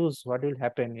file.choose, what will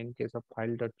happen in case of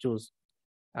file.choose?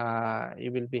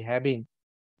 You will be having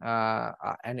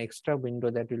an extra window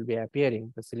that will be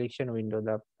appearing, the selection window,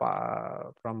 the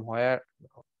from where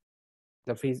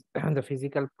the the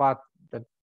physical path that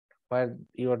where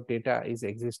your data is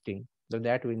existing. So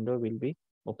that window will be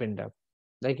opened up.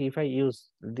 Like if I use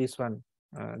this one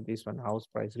house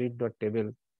price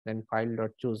read.table, then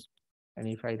file.choose, and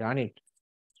if I run it,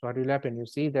 so what will happen? You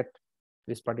see that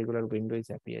this particular window is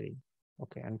appearing.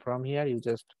 Okay, and from here you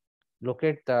just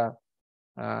locate the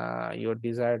your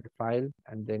desired file,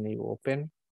 and then you open,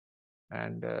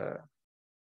 and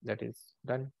that is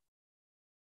done.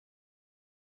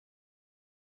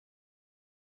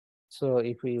 So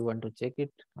if we want to check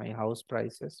it, my house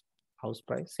price,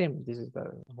 same. This is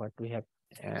the what we have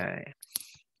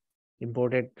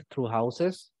imported through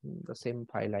houses. The same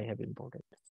file I have imported.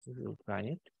 If you run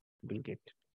it, you will get.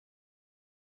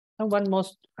 Now, one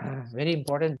most very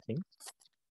important thing,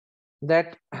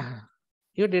 that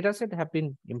your data set have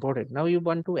been imported. Now you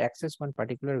want to access one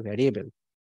particular variable.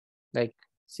 Like,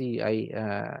 see,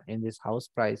 I in this house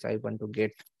price, I want to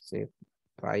get, say,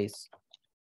 price.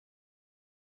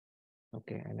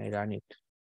 Okay, and I run it.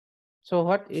 So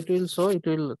what it will show, it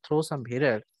will throw some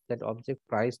error that object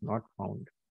price not found.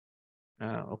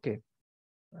 Okay.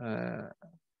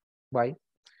 Why?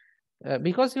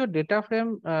 Because your data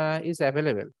frame is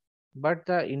available, but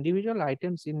the individual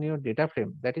items in your data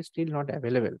frame, that is still not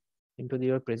available into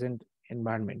your present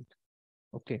environment.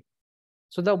 Okay.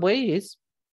 So the way is,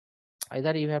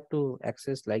 either you have to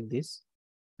access like this,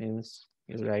 means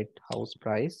you write house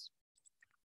price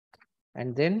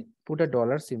and then put a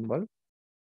dollar symbol.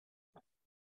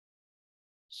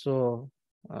 So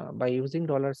by using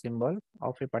dollar symbol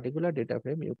of a particular data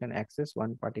frame, you can access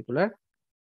one particular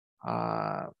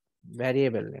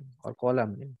variable name or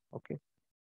column name. Okay.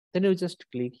 Then you just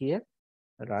click here,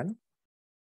 run.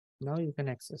 Now you can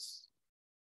access.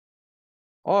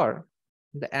 Or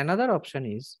the another option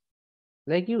is,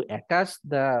 like, you attach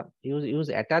the use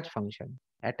attach function,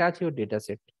 attach your data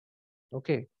set.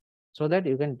 Okay. So that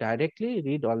you can directly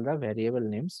read all the variable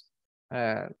names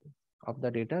of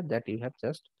the data that you have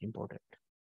just imported.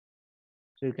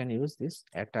 So you can use this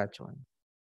attach one.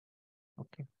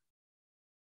 Okay.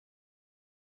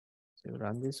 So you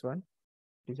run this one,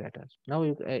 is attached. Now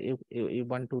you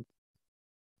want to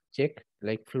check,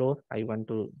 like, floor. I want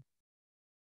to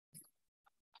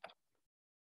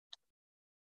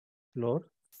floor,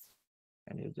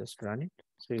 and you just run it.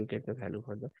 So you get the value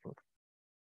for the floor.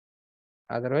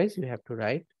 Otherwise, you have to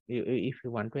write, if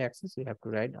you want to access, you have to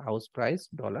write house price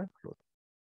dollar floor.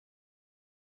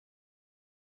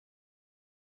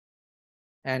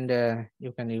 And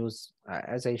you can use,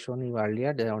 as I shown you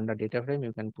earlier, on the data frame,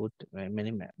 you can put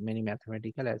many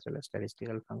mathematical as well as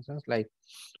statistical functions. Like,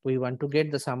 we want to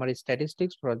get the summary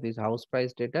statistics for this house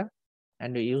price data,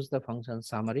 and we use the function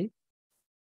summary.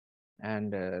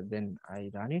 And then I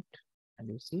run it, and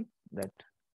you see that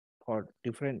for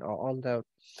different, all the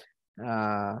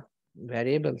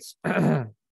variables,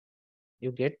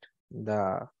 you get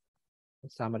the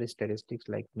summary statistics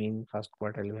like mean first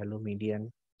quartile value,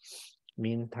 median,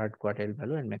 mean third quartile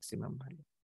value, and maximum value.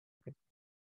 Okay.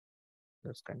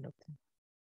 Those kind of thing.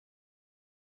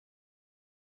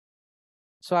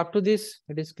 So up to this,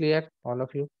 it is clear, all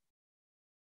of you?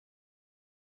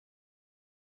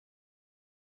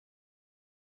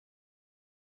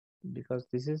 Because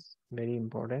this is very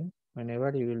important.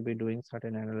 Whenever you will be doing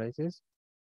certain analysis,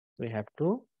 we have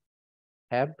to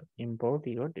have import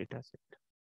your data set.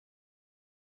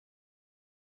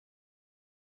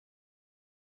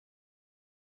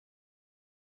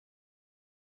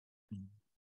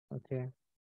 Okay,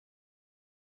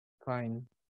 fine.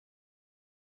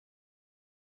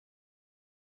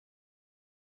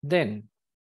 Then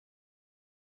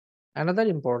another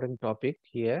important topic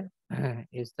here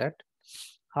is that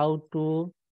how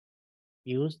to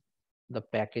use the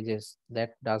packages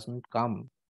that don't come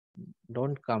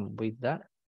with the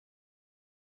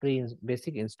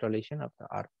basic installation of the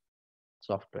R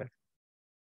software.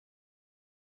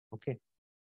 Okay.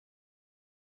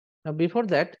 Now before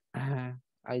that,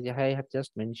 I have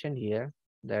just mentioned here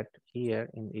that here,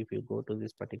 if you go to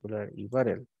this particular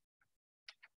URL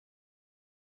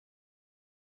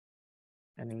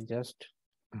and you just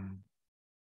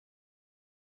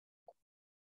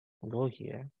go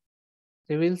here.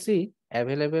 So we'll see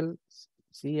available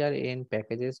CRAN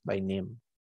packages by name.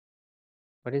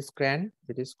 What is CRAN?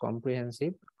 It is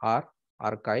Comprehensive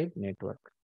Archive Network.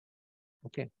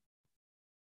 Okay.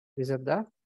 These are the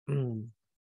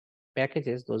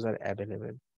packages, those are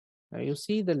available. Now you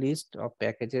see the list of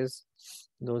packages,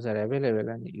 those are available,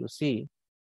 and you see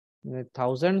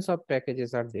thousands of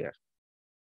packages are there.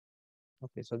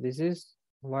 Okay, so this is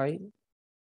why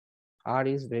R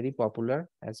is very popular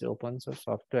as open source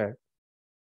software.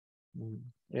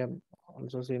 We have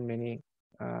also seen many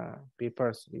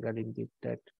papers regarding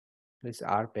that this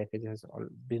R package has all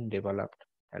been developed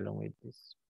along with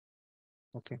this.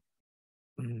 Okay.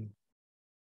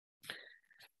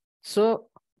 So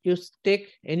you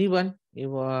take anyone,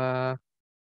 you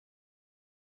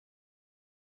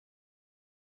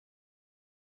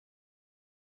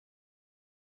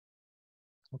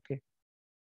okay.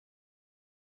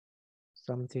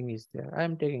 Something is there. I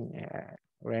am taking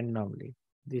randomly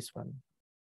this one,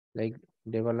 like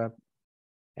develop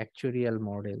actuarial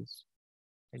models.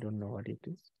 I don't know what it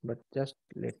is, but just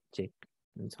let's check.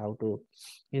 Means how to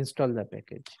install the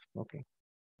package. Okay.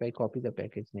 If I copy the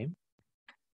package name,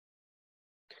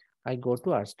 I go to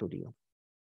RStudio.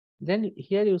 Then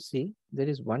here you see there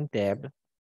is one tab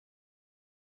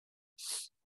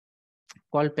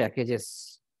called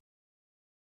packages.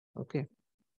 Okay.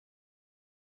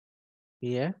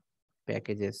 Here,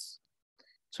 packages.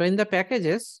 So in the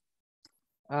packages,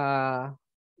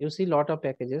 you see a lot of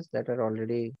packages that are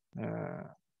already,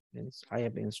 means I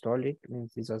have installed it,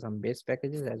 means these are some base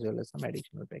packages as well as some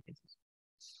additional packages.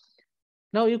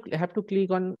 Now you have to click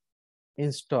on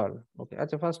install. Okay,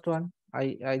 that's the first one.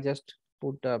 I just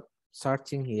put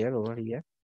searching here over here.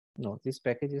 No, this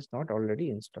package is not already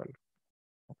installed.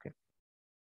 Okay,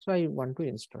 so I want to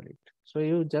install it. So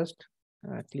you just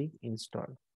click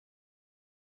install.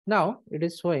 Now it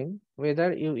is showing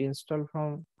whether you install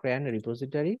from CRAN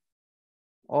repository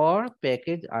or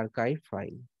package archive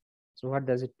file. So what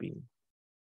does it mean?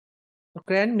 So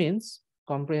CRAN means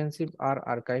Comprehensive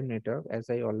Archive Network, as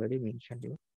I already mentioned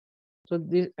you. So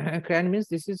this CRAN means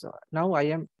this is now I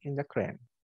am in the CRAN.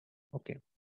 Okay.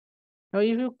 Now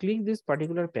if you click this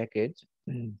particular package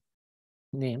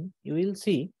name, you will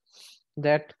see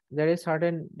that there is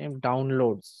certain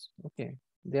downloads. Okay.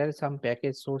 There are some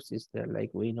package sources there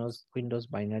like Windows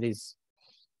binaries.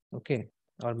 Okay.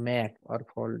 Or Mac or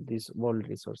for these world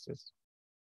resources.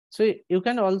 So you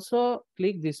can also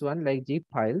click this one like zip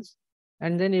files,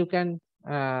 and then you can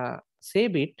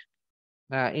save it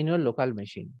in your local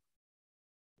machine.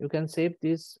 You can save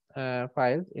these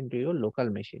files into your local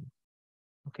machine.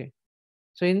 Okay.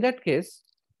 So in that case,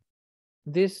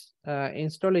 this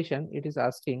installation, it is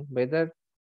asking whether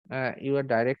you are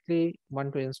directly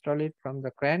want to install it from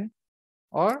the CRAN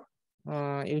or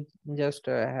you just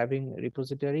having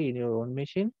repository in your own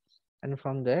machine, and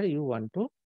from there you want to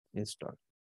install.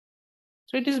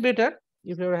 So it is better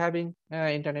if you are having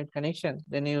internet connection,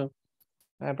 then you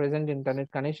present internet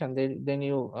connection, then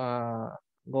you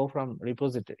go from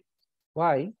repository.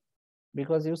 Why?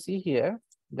 Because you see here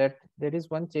that there is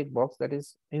one checkbox that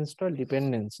is install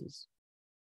dependencies.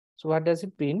 So what does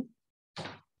it mean?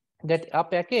 That a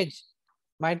package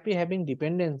might be having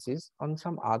dependencies on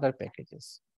some other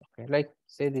packages. Okay, like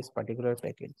say this particular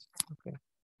package. Okay,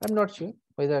 I'm not sure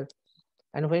whether,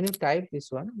 and when you type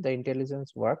this one, the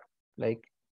intelligence work like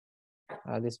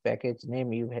this package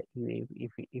name,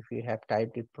 if you have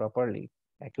typed it properly,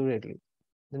 accurately,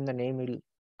 then the name will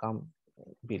come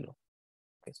below.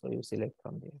 Okay, so you select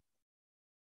from there.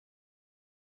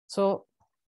 So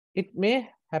it may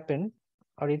happen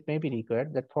or it may be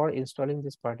required that for installing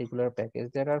this particular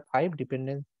package, there are 5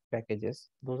 dependent packages.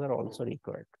 Those are also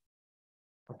required.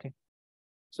 Okay.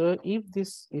 So if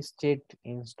this is checked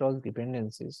install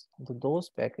dependencies, those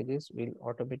packages will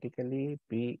automatically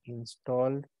be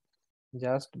installed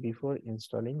just before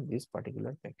installing this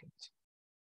particular package.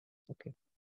 Okay.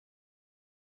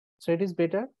 So it is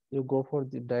better you go for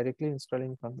the directly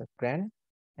installing from the CRAN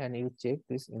and you check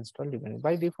this install dependency.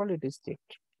 By default, it is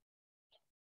checked.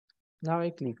 Now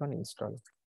I click on install.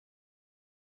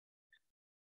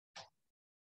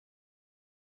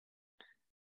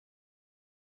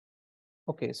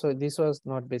 Okay, so this was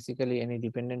not basically any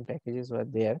dependent packages were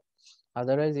there.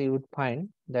 Otherwise, you would find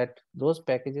that those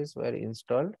packages were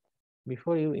installed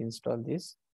before you install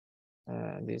this,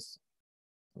 this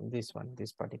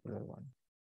particular one.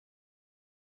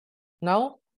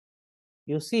 Now,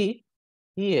 you see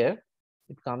here,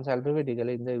 it comes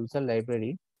alphabetically in the user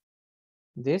library.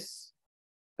 This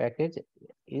package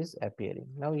is appearing.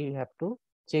 Now you have to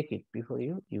check it before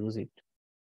you use it.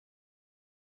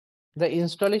 The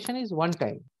installation is one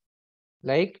time.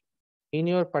 Like in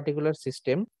your particular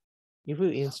system, if you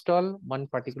install one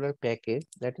particular package,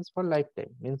 that is for lifetime,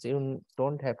 means you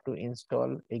don't have to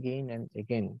install again and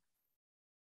again.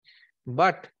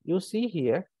 But you see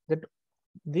here that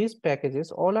these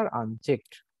packages all are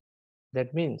unchecked.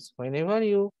 That means whenever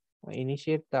you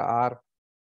initiate the R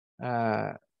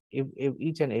if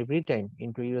each and every time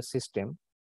into your system,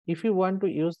 if you want to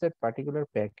use that particular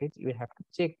package, you have to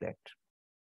check that.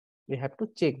 You have to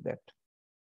check that.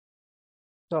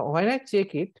 So when I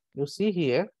check it, you see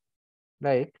here,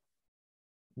 right,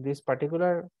 this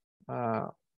particular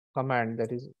command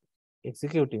that is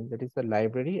executing, that is the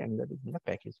library, and that is in the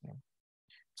package name.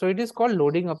 So it is called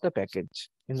loading of the package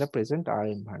in the present R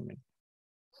environment.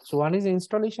 So one is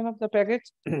installation of the package,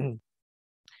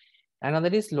 another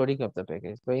is loading of the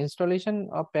package. The installation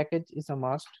of package is a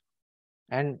must,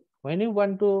 and when you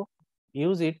want to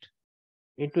use it,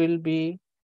 it will be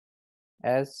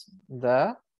as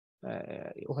the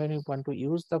when you want to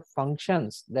use the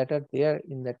functions that are there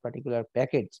in that particular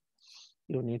package,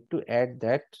 you need to add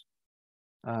that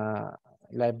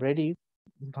library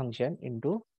function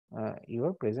into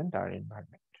your present R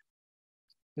environment.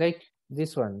 Like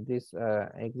this one, this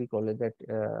agricola that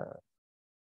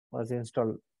was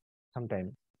installed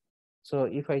sometime. So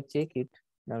if I check it,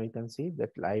 now you can see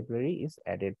that library is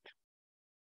added.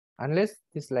 Unless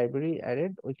this library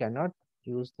added, we cannot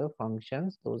use the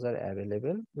functions. Those are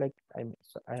available. Like I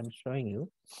am showing you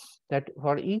that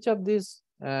for each of these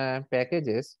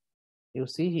packages, you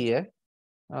see here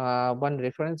one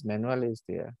reference manual is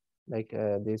there. Like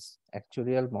this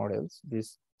actuarial models,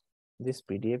 this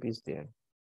PDF is there.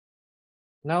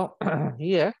 Now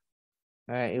here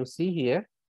you see here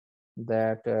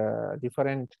that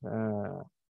different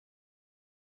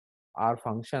R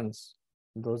functions,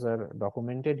 those are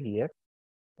documented here.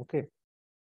 Okay.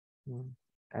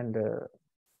 And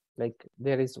like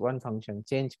there is one function,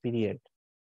 change period,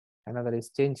 another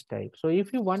is change type. So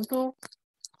if you want to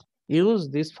use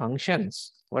these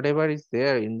functions, whatever is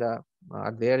there in the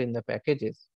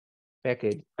package,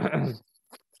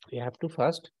 you have to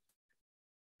first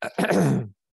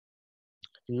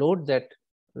load that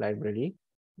library,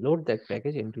 load that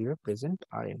package into your present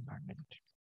R environment.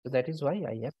 So that is why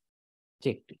I have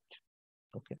checked it.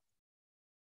 Okay.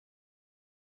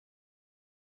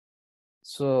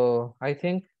 So I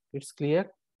think it's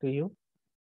clear to you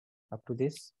up to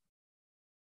this.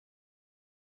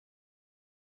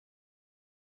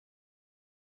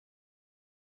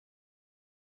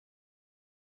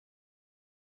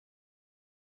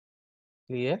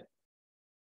 Clear?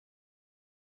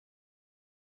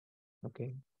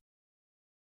 Okay.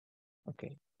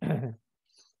 Okay.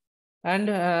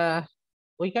 And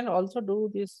we can also do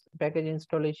this package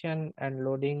installation and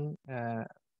loading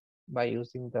by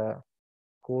using the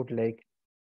code. Like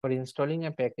for installing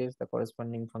a package, the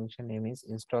corresponding function name is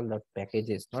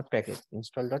install.packages, not package,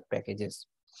 install.packages.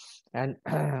 And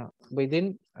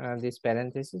within this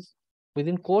parenthesis,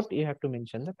 within quote, you have to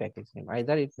mention the package name.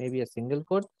 Either it may be a single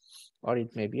quote or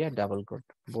it may be a double quote.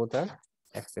 Both are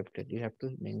accepted. You have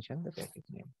to mention the package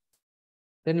name.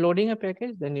 Then loading a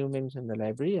package, then you mention the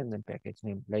library and then package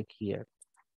name, like here,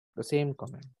 the same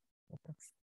command. Okay.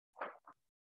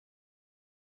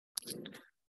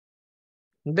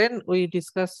 Then we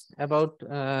discuss about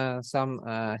some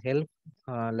help,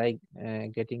 like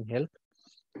getting help.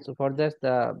 So for that,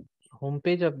 the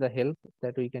homepage of the help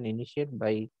that we can initiate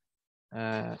by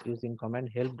using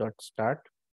command help.start.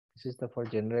 This is the for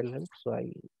general help. So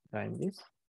I time this.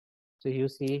 So you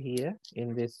see here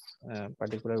in this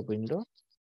particular window,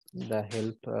 the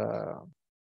help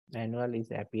manual is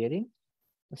appearing,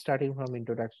 starting from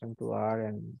introduction to R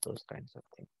and those kinds of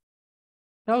things.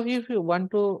 Now, if you want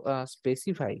to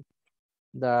specify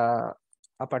a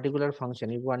particular function,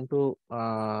 you want to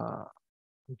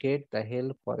get the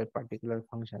help for a particular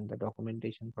function, the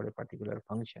documentation for a particular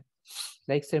function,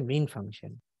 like say mean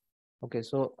function. Okay,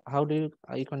 so how do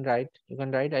you can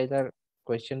write either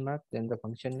question mark, then the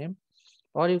function name,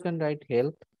 or you can write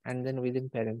help and then within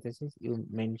parentheses you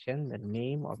mention the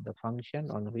name of the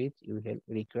function on which you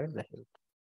require the help.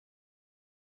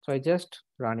 So I just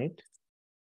run it.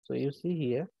 So you see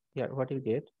here, what you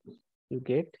get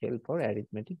help for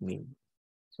arithmetic mean.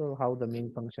 So how the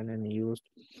mean function is used,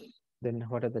 then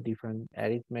what are the different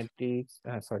arguments,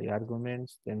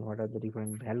 then what are the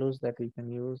different values that we can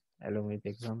use along with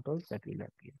examples that will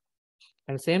appear.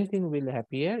 And same thing will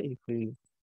appear if we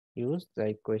use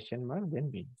like question mark,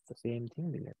 then mean, the same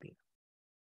thing will appear.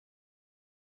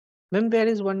 Then there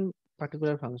is one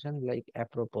particular function like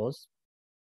apropos.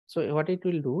 So what it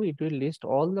will do, it will list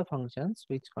all the functions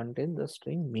which contain the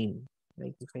string mean.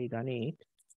 Like if I run it,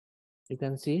 you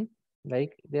can see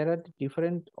like there are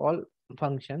different, all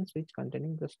functions which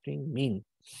containing the string mean.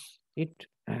 It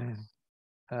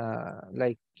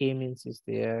like k means is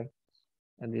there,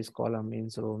 and this column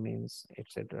means, row means,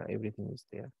 etc. Everything is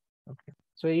there. Okay,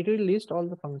 so it will list all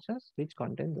the functions which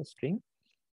contain the string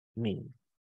mean.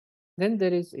 Then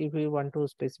there is, if we want to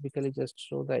specifically just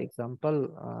show the example,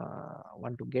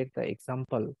 want to get the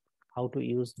example how to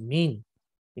use mean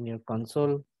in your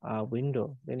console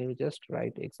window, then you just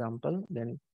write example,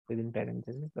 then within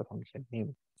parentheses the function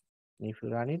name. And if you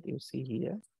run it, you see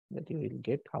here that you will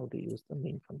get how to use the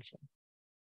mean function.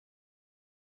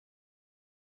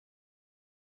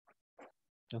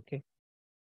 Okay.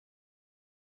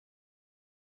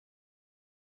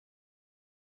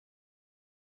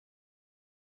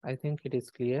 I think it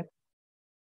is clear.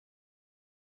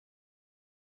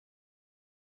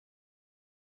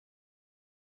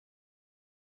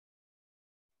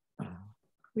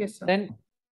 Yes, sir. Then,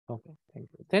 okay, thank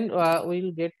you. Then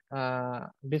we'll get,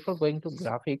 before going to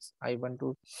graphics, I want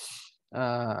to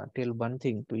tell one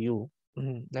thing to you,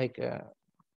 like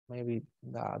maybe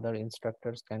the other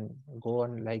instructors can go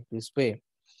on like this way.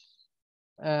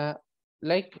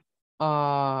 Like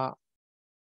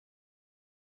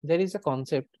there is a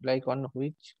concept like on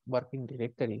which working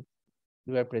directory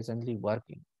you are presently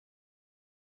working.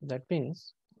 That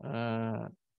means if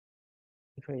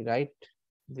I write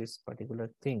this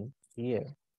particular thing here,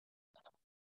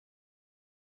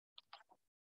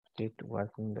 get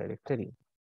working directory.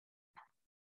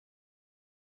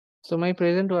 So my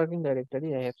present working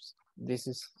directory, I have, this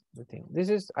is the thing. This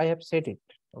is, I have set it.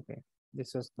 Okay.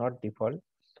 This is not default.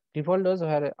 Default does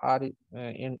where are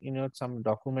in your some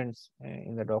documents,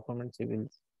 in the documents you will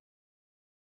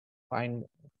find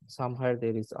somewhere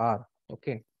there is R.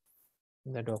 Okay.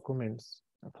 In the documents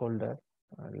folder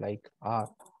like R.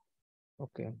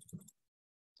 Okay.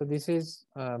 So this is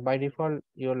by default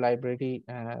your library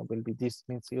will be this,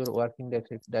 means your working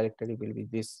directory will be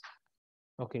this.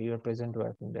 Okay, your present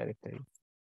working directory.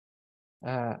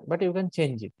 But you can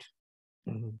change it.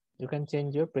 You can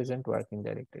change your present working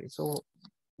directory. So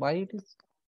why it is,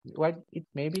 why it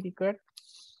may be required?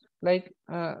 Like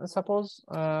suppose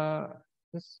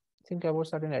just think about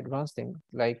certain advanced thing,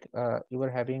 like you are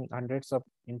having hundreds of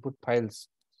input files,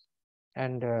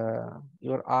 and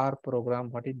your R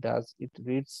program, what it does, it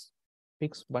reads,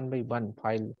 picks one by one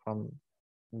file from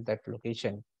that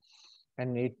location,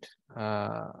 and it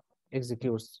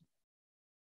executes.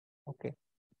 Okay,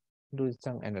 do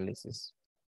some analysis.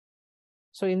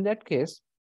 So in that case,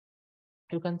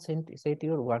 you can set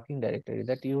your working directory,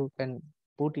 that you can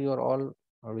put your all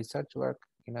research work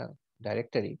in a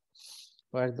directory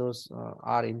where those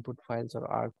R input files or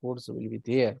R codes will be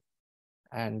there,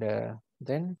 and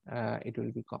then it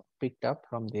will be picked up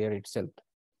from there itself.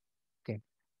 Okay,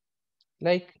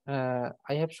 like I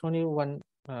have shown you one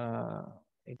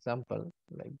example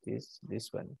like this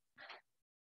one,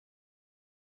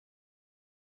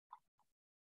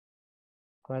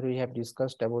 where we have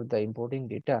discussed about the importing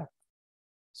data.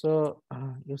 So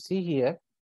you see here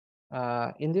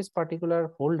in this particular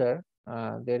folder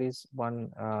there is one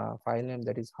file name,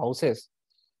 that is houses.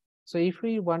 So if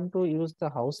we want to use the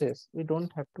houses, we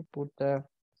don't have to put the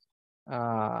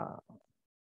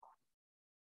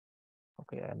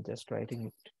okay, I'm just writing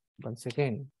it once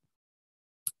again.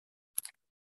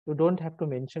 You don't have to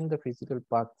mention the physical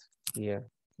path here.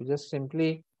 You just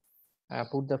simply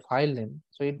put the file name.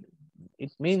 So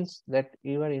it means that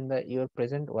you are in the your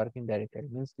present working directory.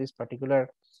 It means this particular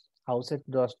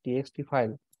houses.txt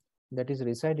file that is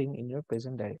residing in your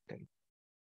present directory.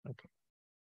 Okay.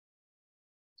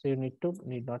 So you need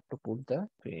not to put the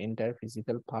entire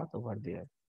physical path over there.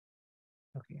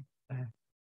 Okay.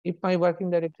 If my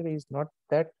working directory is not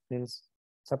that, means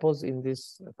suppose in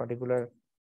this particular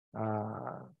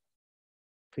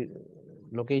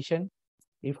location,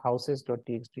 if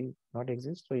houses.txt not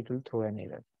exist, so it will throw an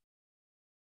error.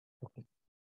 Okay.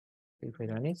 If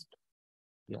I run it,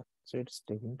 yeah, so it's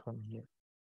taken from here.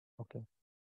 Okay.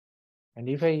 And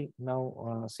if I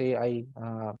now say I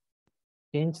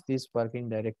change this working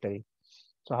directory,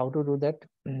 so how to do that?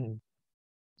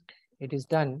 It is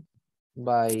done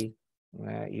by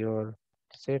your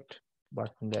set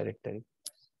working directory.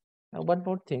 Now, one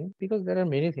more thing, because there are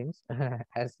many things,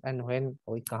 as and when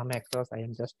we come across, I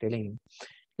am just telling you.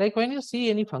 Like when you see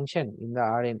any function in the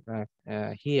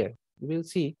RN here, you will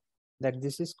see that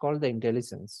this is called the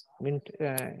intelligence. I mean,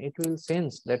 it will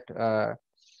sense that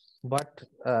what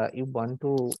you want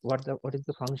to, what is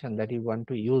the function that you want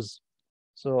to use.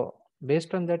 So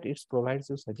based on that, it provides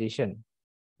you suggestion.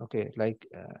 Okay, like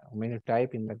when you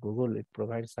type in the Google, it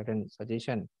provides certain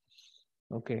suggestion.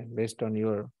 Okay, based on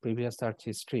your previous search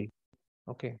history.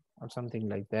 Okay, or something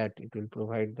like that. It will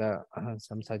provide the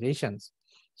some suggestions.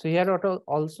 So here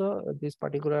also this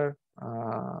particular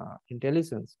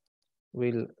intelligence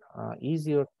will ease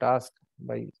your task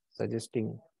by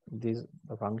suggesting these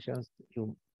the functions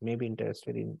you may be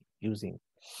interested in using.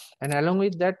 And along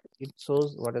with that, it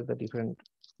shows what are the different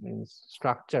means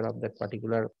structure of that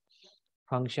particular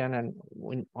function and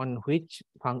on which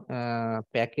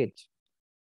package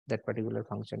that particular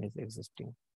function is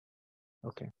existing.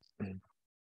 Okay.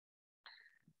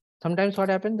 Sometimes what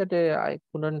happened that I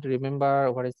couldn't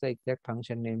remember what is the exact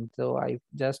function name. So I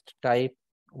just type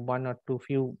one or two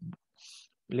few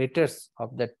letters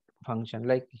of that function.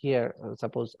 Like here,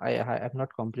 suppose I have not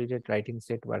completed writing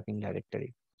set working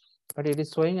directory, but it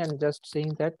is showing and just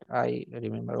saying that I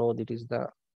remember, oh, that is the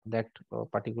that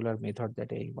particular method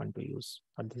that I want to use,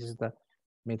 or this is the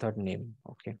method name.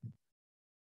 Okay.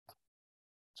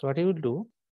 So what you will do,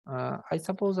 I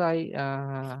suppose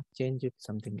I change it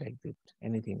something like that,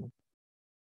 anything.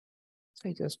 So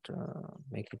I just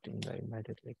make it in the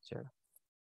invited lecture.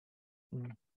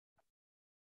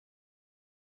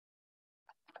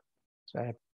 So I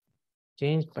have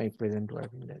changed my present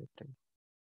working directory.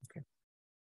 Okay.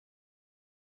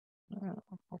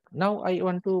 Okay. Now I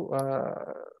want to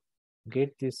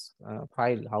get this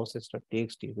file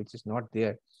houses.txt, which is not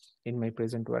there in my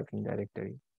present working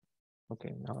directory.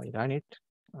 Okay, now I run it.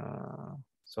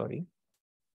 Sorry.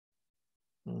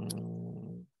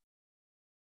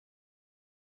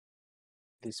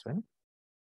 This one.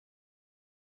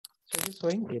 So it is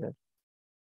showing error.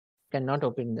 Cannot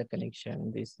open the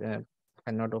connection. This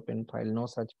cannot open file. No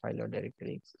such file or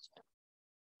directory exists.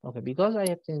 Okay, because I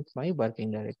have changed my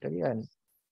working directory and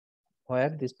where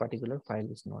this particular file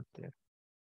is not there.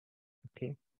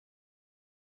 Okay.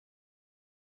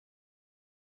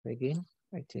 Again,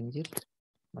 I change it.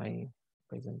 My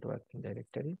present working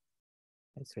directory.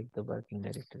 I set the working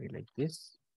directory like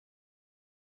this.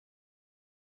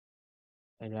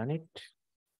 I run it.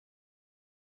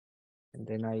 And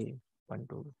then I want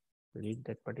to read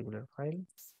that particular file.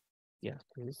 Yeah,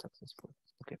 it is successful.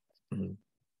 Okay.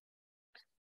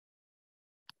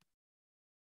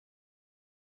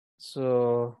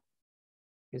 So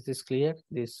is this clear?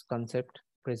 This concept,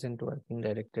 present working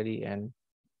directory and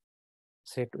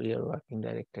set your working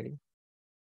directory.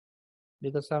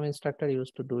 Because some instructor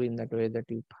used to do in that way that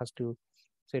you first to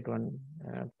set one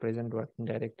present working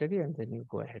directory and then you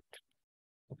go ahead.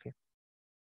 Okay.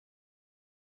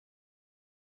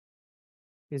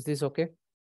 Is this okay?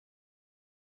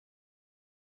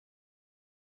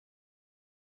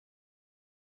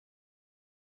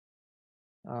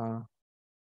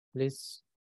 Please,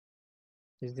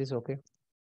 is this okay?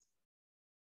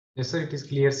 Yes, sir, it is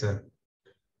clear, sir.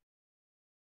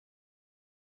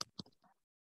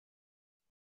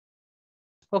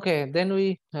 Okay, then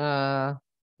we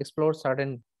explore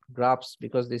certain graphs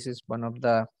because this is one of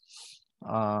the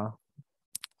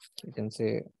you can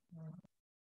say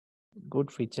good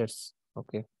features,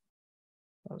 okay,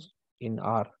 in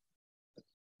R,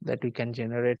 that we can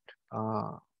generate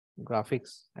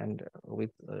graphics and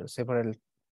with several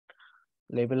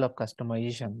level of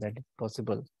customization that is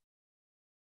possible.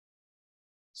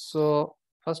 So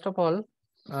first of all,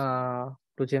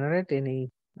 to generate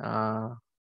any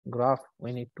graph,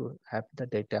 we need to have the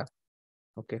data,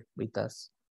 okay, with us.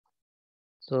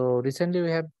 So recently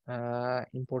we have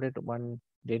imported one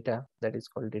data that is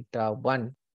called data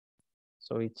 1.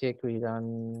 So we check, we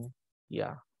run,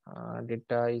 yeah,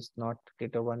 data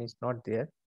 1 is not there.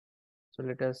 So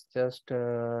let us just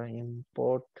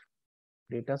import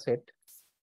data set.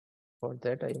 For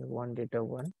that I have one data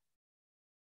 1.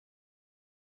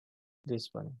 This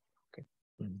one, okay.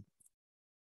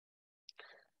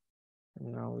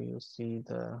 Now you see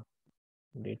the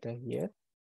data here,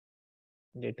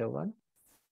 data 1.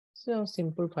 So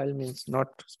simple file means not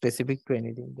specific to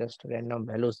anything, just random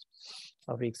values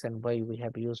of x and y. We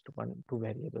have used two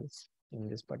variables in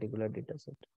this particular data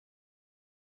set.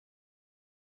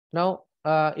 Now,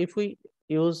 if we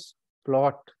use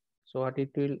plot, so what it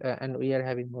will, and we are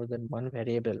having more than one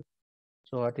variable.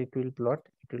 So what it will plot?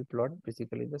 It will plot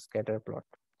basically the scatter plot.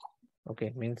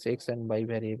 Okay, means x and y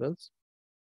variables.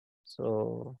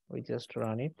 So we just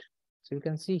run it. So you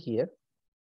can see here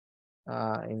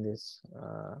in this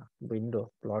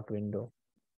window, plot window,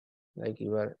 like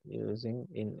you are using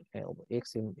in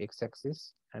x in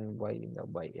x-axis and y in the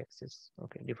y-axis.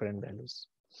 Okay, different values.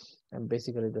 And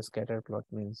basically the scatter plot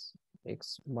means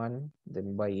x1,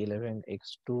 then y11,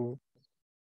 x2,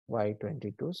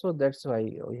 y22. So that's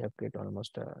why we have get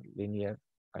almost a linear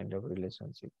kind of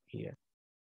relationship here.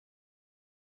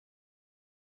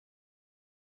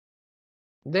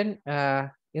 Then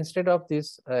instead of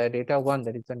this data one,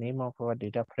 that is the name of our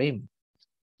data frame,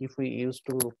 if we used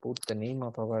to put the name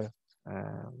of our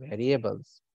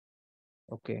variables,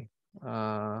 okay,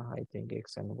 I think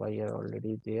X and Y are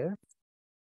already there.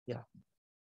 Yeah.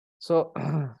 So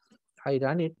I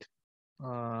run it.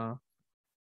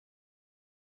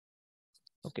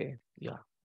 Okay, yeah.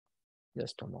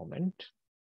 Just a moment.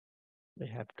 We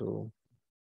have to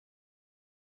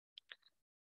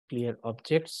clear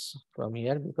objects from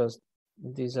here because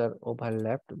these are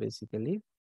overlapped basically.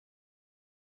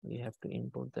 We have to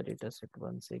import the data set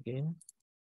once again.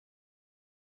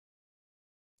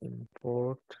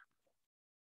 Import,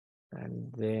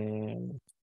 and then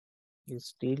is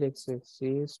still X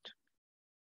exists,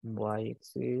 Y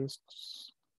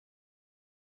exists.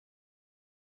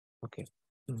 Okay.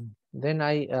 Then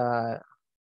I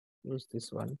use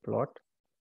this one plot.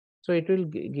 So it will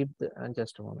give the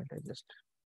just a moment. I just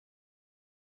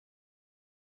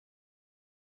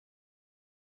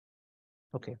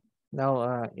okay.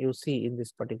 Now you see in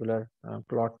this particular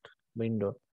plot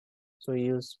window. So we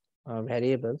use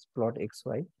variables plot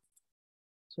XY.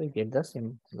 So you get the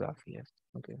same graph here.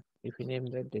 Okay. If you name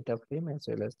the data frame as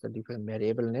well as the different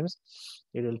variable names,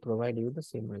 it will provide you the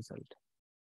same result.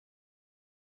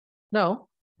 Now,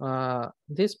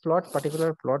 this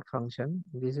particular plot function,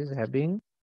 this is having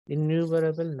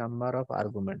innumerable number of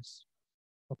arguments.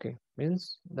 Okay,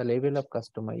 means the level of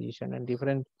customization and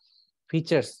different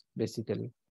features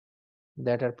basically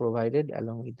that are provided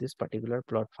along with this particular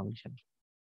plot function.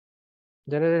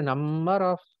 There are a number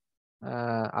of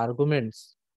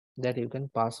arguments that you can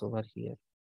pass over here.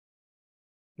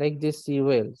 Like this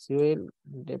COL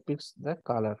depicts the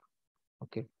color.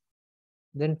 Okay.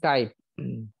 Then type.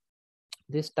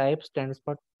 This type stands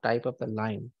for type of the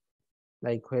line.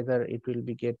 Like whether it will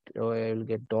be get or I will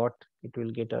get dot, it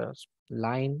will get a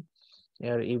line,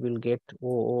 or you will get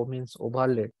O means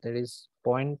overlaid. There is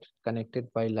point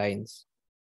connected by lines.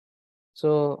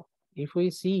 So if we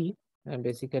see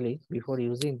basically before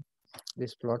using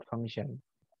this plot function,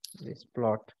 this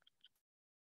plot,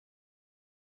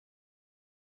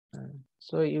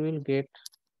 so you will get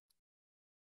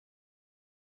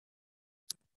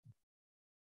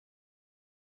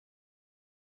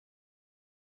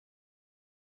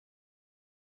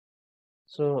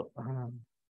so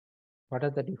what are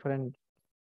the different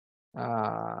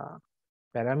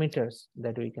parameters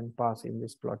that we can pass in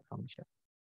this plot function?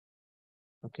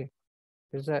 Okay,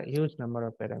 there's a huge number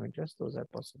of parameters, those are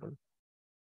possible.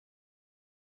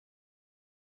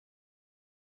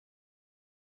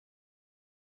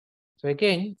 So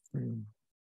again,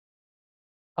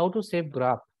 how to save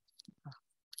graph?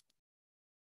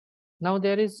 Now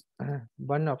there is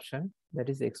one option, that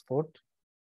is export.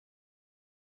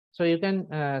 So you can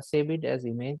save it as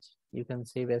image, you can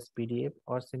save as PDF,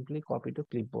 or simply copy to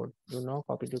clipboard. You know,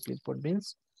 copy to clipboard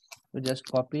means you just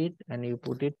copy it and you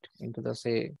put it into the,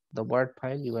 say, the Word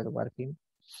file you are working,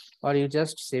 or you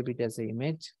just save it as an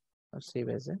image or save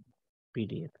as a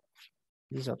PDF.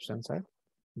 These options are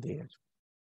there.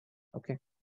 Okay.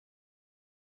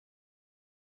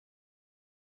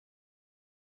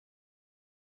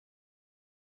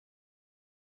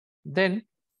 Then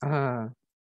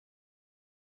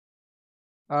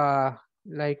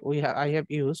like I have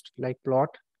used like plot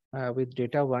with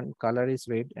data one, color is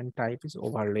red and type is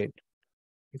overlaid.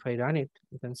 If I run it,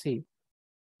 you can see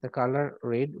the color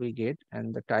red we get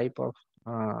and the type of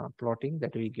plotting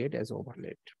that we get as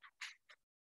overlaid.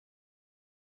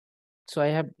 So I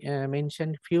have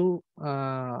mentioned few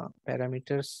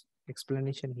parameters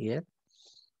explanation here,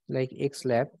 like X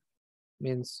lab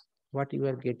means what you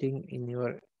are getting in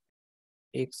your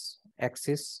X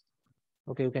axis.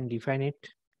 Okay, you can define it,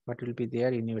 what will be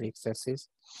there in your X axis.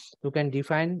 You can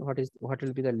define what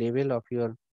will be the level of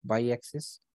your Y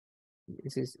axis.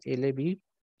 This is LAB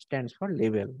stands for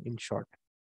level in short.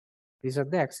 These are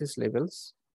the axis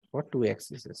levels for two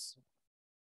axes.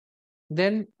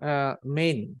 Then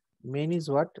main is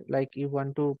what, like you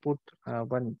want to put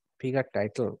one figure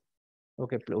title,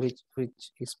 okay, which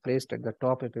is placed at the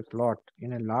top of a plot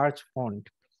in a large font.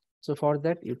 So for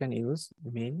that you can use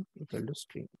main equal to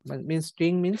string. Means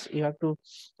string means you have to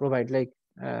provide like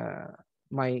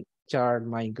my chart,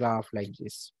 my graph like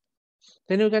this.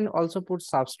 Then you can also put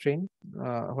substring,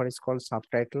 what is called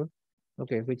subtitle,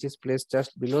 okay, which is placed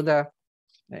just below the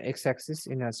x-axis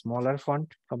in a smaller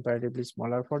font, comparatively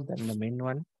smaller font than the main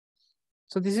one.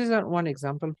 So this is one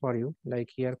example for you, like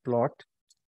here plot,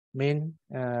 main,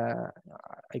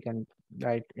 I can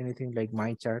write anything like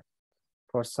my chart.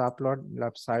 For subplot,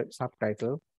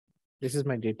 subtitle, this is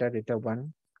my data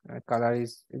one, color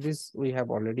is this we have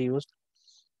already used.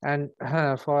 And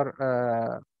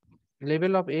for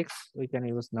label of X, we can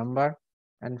use number.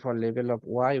 And for label of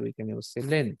Y, we can use say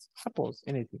length. Suppose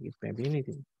anything, it may be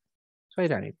anything. So I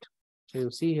run it. So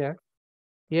you see here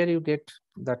you get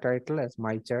the title as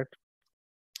my chart.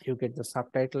 You get the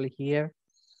subtitle here.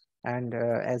 And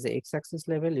as a X-axis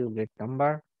level, you get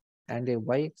number. And a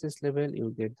Y-axis level,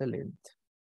 you get the length.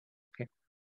 Okay.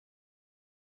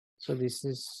 So this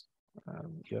is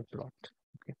your plot.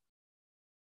 Okay.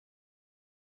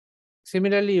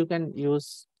 Similarly, you can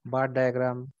use bar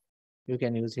diagram. You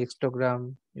can use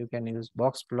histogram. You can use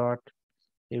box plot.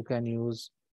 You can use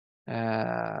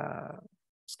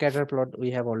scatter plot.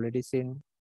 We have already seen.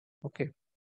 Okay.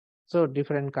 So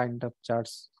different kind of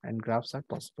charts and graphs are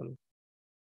possible.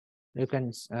 You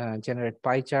can generate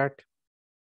pie chart,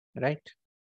 right?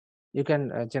 You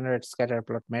can generate scatter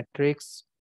plot matrix.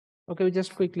 Okay, we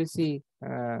just quickly see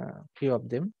few of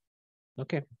them.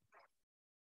 Okay.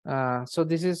 So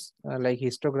this is like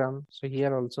histogram. So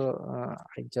here also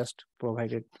I just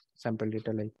provided sample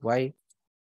data like Y.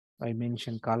 I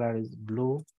mentioned color is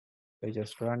blue. I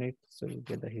just run it, so you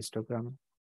get the histogram.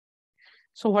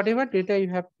 So whatever data you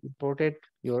have imported,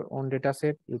 your own data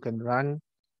set, you can run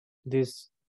these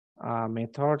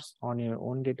methods on your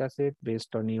own data set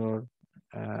based on your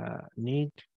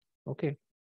need. Okay,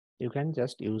 you can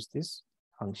just use these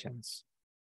functions.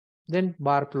 Then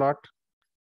bar plot.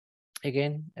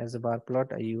 Again, as a bar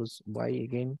plot, I use Y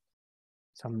again.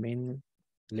 Some main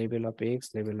label of X,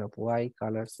 label of Y,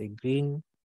 color say green.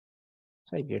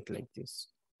 So I get like this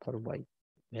for Y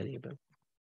variable.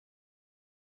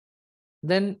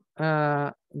 Then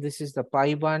this is the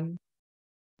pi one.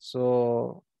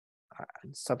 So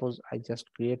suppose I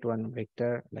just create one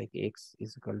vector like X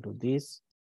is equal to this.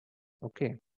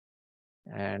 Okay.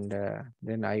 And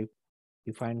then I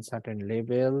define certain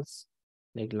labels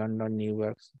like London, New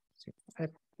York.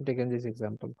 I've taken this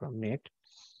example from net.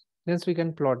 Then we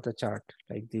can plot the chart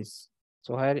like this.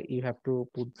 So here you have to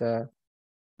put the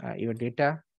your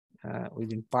data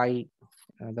within pi.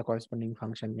 The corresponding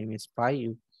function name is pi.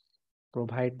 You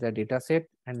provide the data set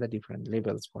and the different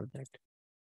labels for that.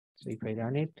 So if I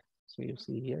run it, so you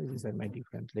see here, these are my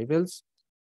different labels.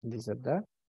 These are the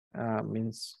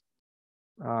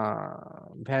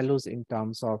values in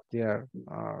terms of their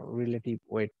relative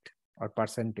weight or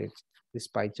percentage. This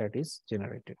pie chart is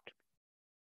generated.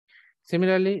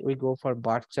 Similarly, we go for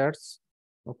bar charts.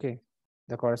 Okay,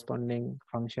 the corresponding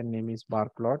function name is bar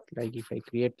plot. Like if I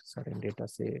create certain data,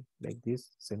 say like this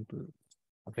simple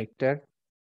vector,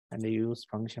 and I use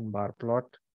function bar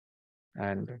plot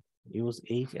and use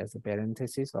H as a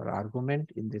parenthesis or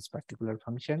argument in this particular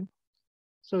function.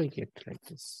 So we get like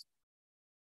this.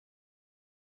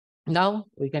 Now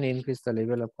we can increase the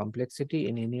level of complexity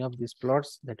in any of these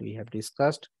plots that we have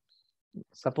discussed.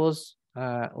 Suppose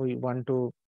we want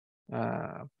to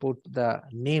put the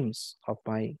names of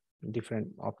my different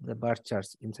of the bar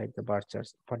charts inside the bar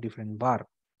charts for different bar,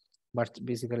 but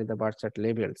basically the bar chart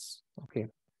labels. Okay,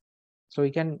 so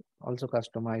we can also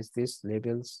customize these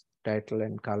labels, title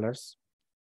and colors,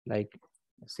 like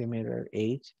similar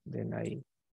age. Then I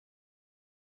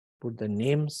put the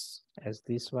names as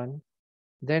this one.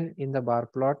 Then in the bar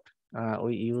plot,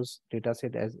 we use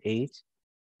dataset as age.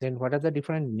 Then what are the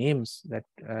different names that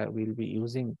we'll be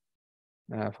using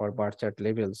for bar chart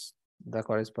labels? The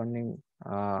corresponding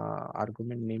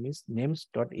argument name is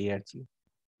names.arg.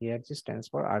 ARG stands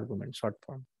for argument, short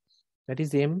form. That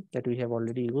is M that we have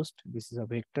already used. This is a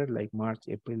vector like March,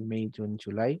 April, May, June,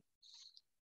 July.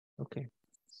 Okay,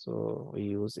 so we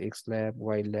use X lab,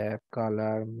 Y lab,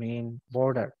 color, main,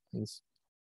 border. Means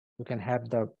you can have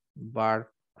the bar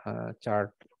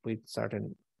chart with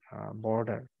certain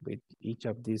border with each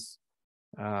of these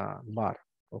bar.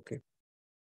 Okay,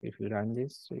 if you run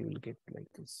this, so you will get like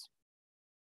this.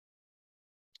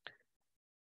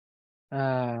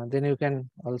 Then you can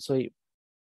also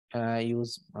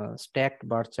use stacked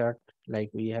bar chart, like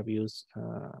we have used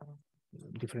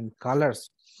different colors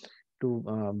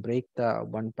to break the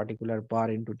one particular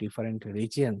bar into different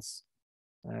regions,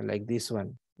 like this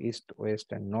one, east,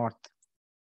 west, and north.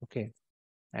 Okay,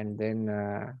 and then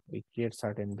we create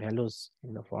certain values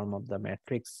in the form of the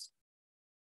matrix,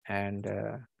 and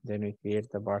then we create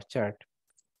the bar chart,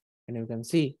 and you can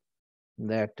see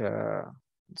that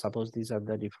suppose these are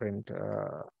the different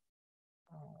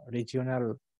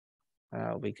regional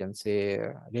we can say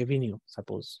revenue,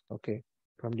 suppose, okay,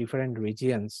 from different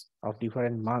regions of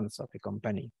different months of a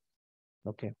company.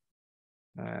 Okay,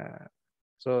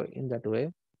 so in that way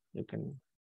you can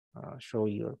show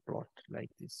your plot like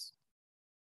this.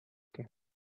 Okay,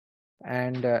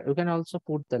 and you can also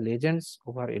put the legends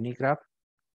over any graph,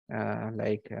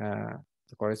 like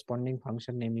the corresponding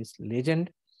function name is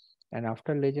legend. And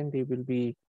after legend, you will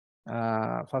be,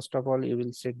 first of all, you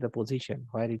will set the position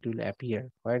where it will appear,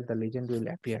 where the legend will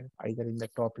appear, either in the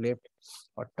top left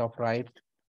or top right,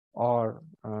 or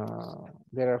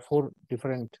there are 4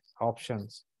 different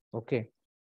options. Okay.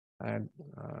 And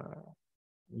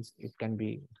it can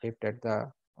be left at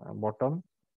the bottom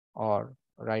or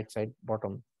right side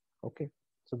bottom. Okay.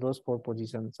 So those 4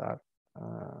 positions are,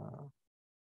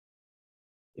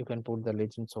 you can put the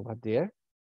legends over there.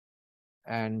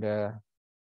 And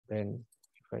then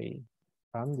if I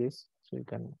run this, so you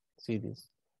can see this.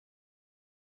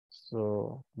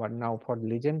 So, but now for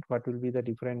legend, what will be the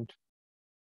different,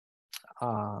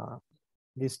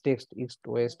 this text east,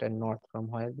 west, and north, from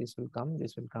where this will come?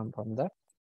 This will come from the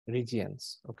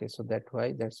regions. Okay, so that's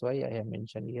why I have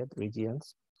mentioned here the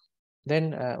regions.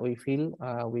 Then we fill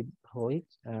with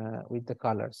the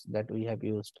colors that we have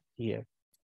used here.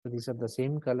 So these are the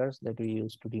same colors that we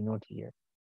use to denote here.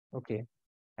 Okay,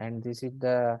 and this is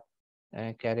the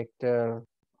character,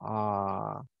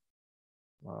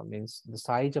 means the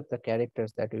size of the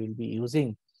characters that we will be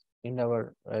using in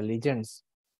our legends.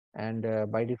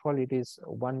 And by default it is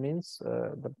 1, means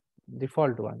the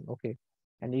default one. Okay,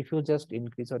 and if you just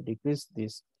increase or decrease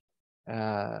this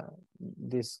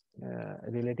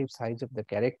relative size of the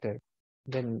character,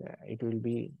 then it will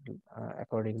be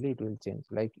accordingly it will change.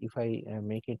 Like if I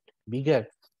make it bigger,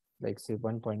 like say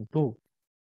 1.2,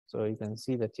 so you can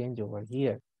see the change over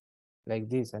here like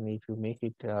this. And if you make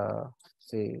it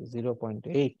say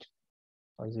 0.8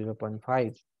 or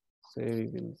 0.5, so you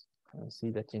will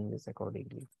see the changes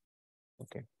accordingly.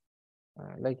 Okay,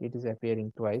 like it is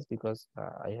appearing twice because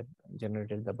I have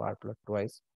generated the bar plot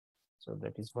twice, so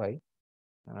that is why.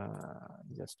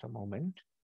 Just a moment.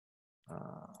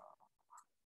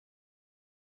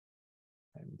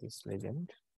 And this legend.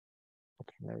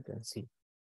 Okay, now you can see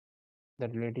the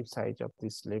relative size of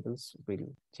these labels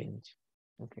will change.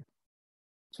 Okay,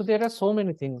 so there are so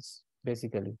many things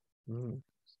basically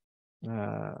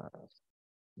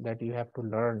that you have to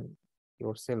learn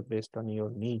yourself based on your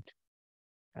need,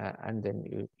 and then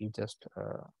you just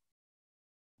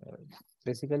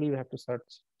basically you have to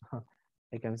search.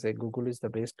 I can say Google is the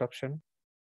best option,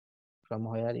 from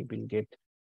where you will get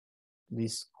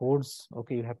these codes.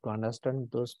 Okay, you have to understand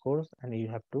those codes and you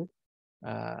have to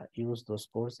use those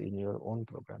codes in your own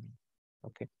programming.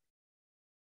 Okay,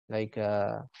 like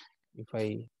if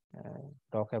I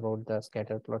talk about the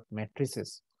scatter plot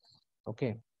matrices.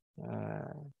 Okay,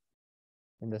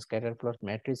 in the scatter plot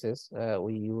matrices,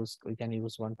 we can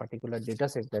use one particular data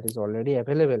set that is already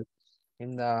available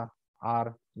in the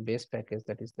R base package,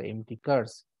 that is the empty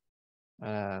curves.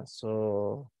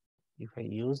 So if I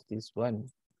use this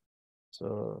one,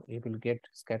 so you will get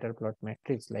scatter plot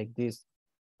matrix like this,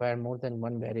 where more than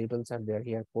 1 variables are there.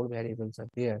 Here 4 variables are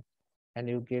there, and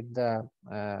you get the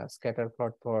scatter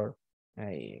plot for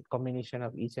a combination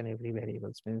of each and every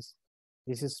variables. Means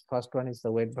this is first one is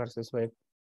the weight versus weight.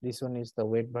 This one is the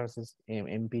weight versus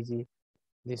MPG.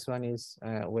 This one is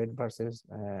weight versus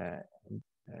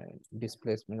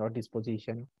displacement or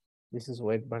disposition. This is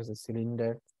weight versus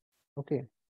cylinder. Okay,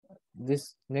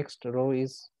 this next row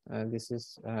is this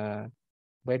is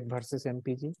weight versus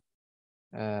MPG,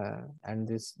 and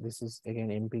this is again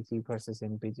MPG versus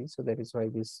MPG. So that is why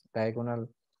this diagonal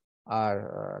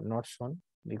are not shown,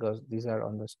 because these are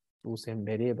on the 2 same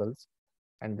variables.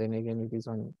 And then again it is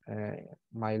on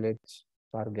mileage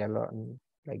per gallon,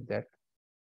 like that,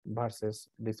 versus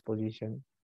disposition.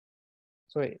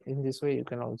 So in this way you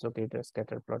can also get a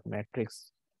scatter plot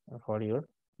matrix for your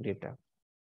data.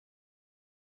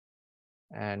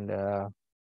 And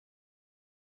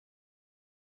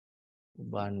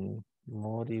one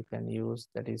more you can use,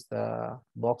 that is the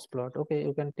box plot. Okay,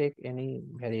 you can take any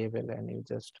variable and you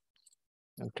just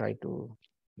try to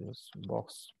use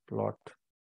box plot.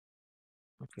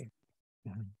 Okay,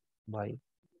 by,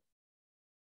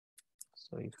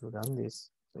 so if you run this,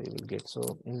 so you will get,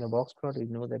 so in the box plot you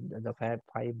know that the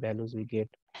 5 values we get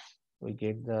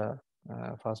the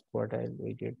first quartile,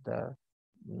 we get the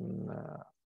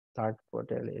third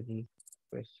quartile. Any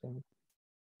question?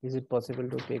 Is it possible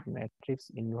to take matrix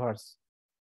inverse?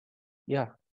 Yeah,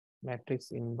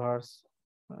 matrix inverse.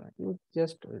 You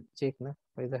just check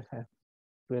whether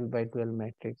 12 by 12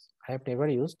 matrix. I have never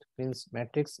used. Means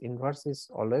matrix inverse is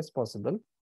always possible,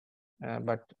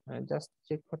 but just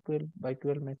check for 12 by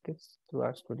 12 matrix through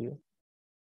RStudio.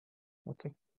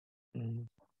 Okay.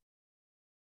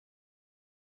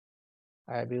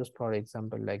 I have used, for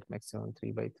example, like maximum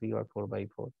 3 by 3 or 4 by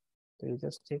 4. So you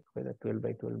just check whether 12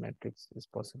 by 12 matrix is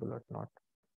possible or not.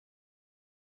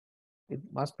 It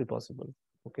must be possible.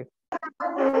 Okay.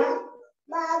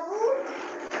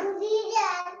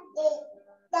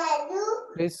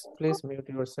 Please mute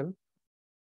yourself.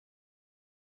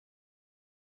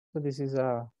 So this is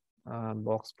a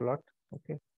box plot.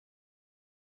 Okay.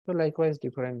 So likewise,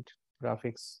 different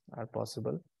graphics are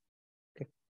possible. Okay.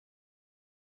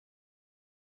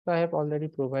 So I have already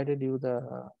provided you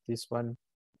the this one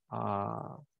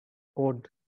code.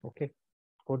 Okay,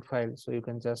 code file. So you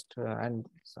can just and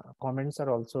comments are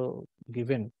also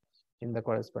given in the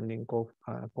corresponding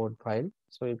code file.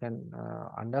 So you can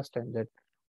understand that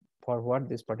for what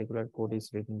this particular code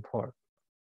is written for,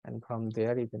 and from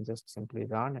there you can just simply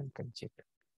run and can check.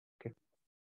 Okay.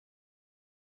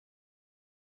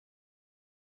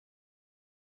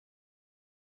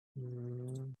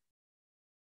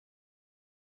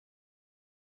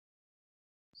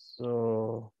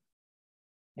 So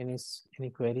any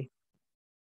query?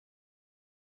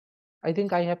 I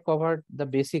think I have covered the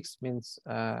basics, means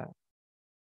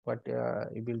what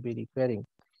you will be requiring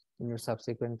in your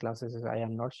subsequent classes. I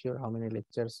am not sure how many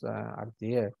lectures are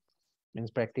there, means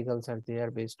practicals are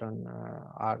there based on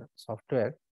our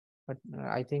software, but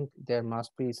I think there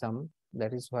must be some.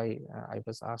 That is why I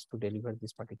was asked to deliver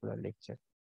this particular lecture.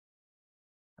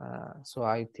 So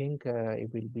I think you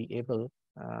will be able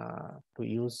to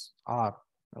use R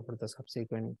for the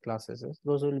subsequent classes.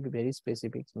 Those will be very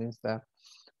specific, means the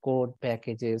code,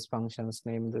 packages, functions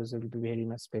name, those will be very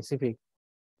much specific.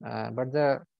 But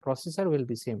the processor will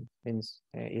be same, means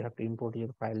you have to import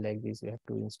your file like this, you have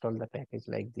to install the package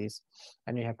like this,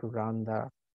 and you have to run the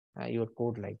your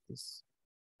code like this,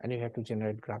 and you have to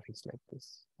generate graphics like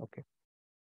this. Okay,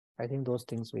 I think those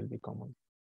things will be common.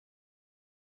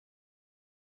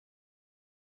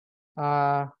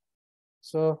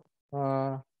 So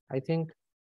I think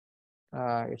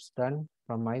it's done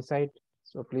from my side.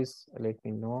 So please let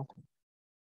me know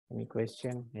any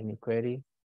question, any query.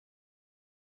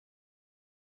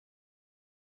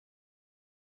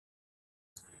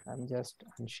 I'm just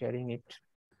sharing it.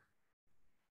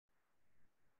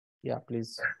 Yeah,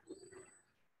 please.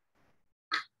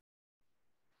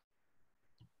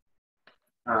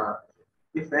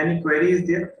 If any query is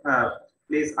there,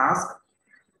 please ask.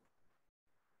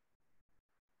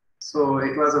 So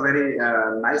it was a very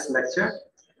nice lecture.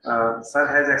 Sir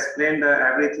has explained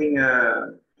everything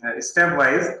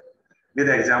stepwise with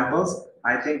examples.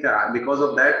 I think because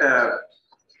of that,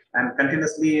 and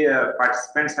continuously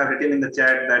participants have written in the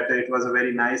chat that it was a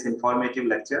very nice, informative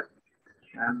lecture.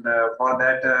 And for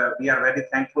that, we are very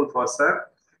thankful for Sir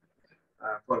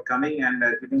for coming and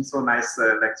giving so nice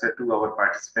lecture to our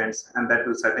participants, and that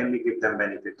will certainly give them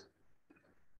benefit.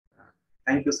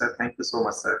 Thank you, sir. Thank you so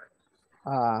much, sir.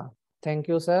 Thank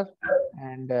you, sir.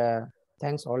 And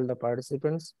thanks all the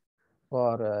participants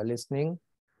for listening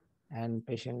and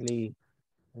patiently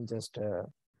just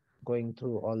going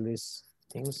through all these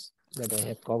things that I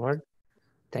have covered.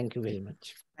 Thank you very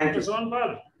much. Thank you.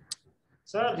 Sonpal.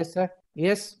 Sir. Yes, sir.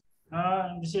 Yes.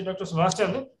 This is Dr. Subhash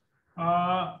Chandra.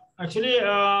 Actually,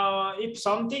 if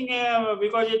something,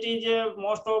 because it is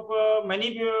most of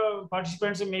many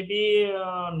participants may be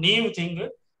new thing.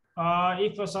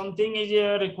 If something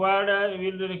is required,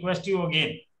 we will request you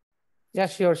again. Yeah,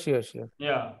 sure.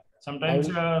 Yeah, sometimes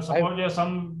suppose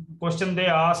some question they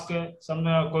ask, some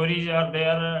queries are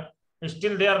there,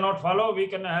 still they are not follow, we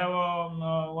can have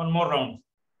one more round.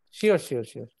 Sure.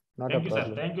 Not thank a you,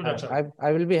 problem. Sir. Thank you, Doctor.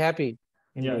 I will be happy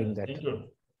in doing that. Thank you.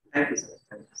 Thank you, sir.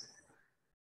 Thank you, sir.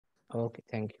 Okay,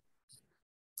 thank you.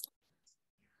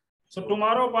 So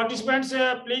tomorrow participants,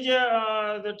 please,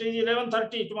 that is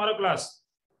 11:30 tomorrow class.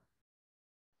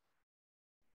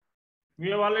 We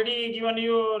have already given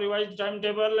you revised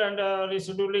timetable and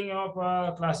rescheduling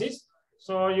of classes.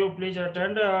 So you please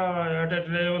attend at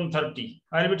 11:30.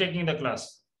 I will be taking the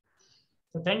class.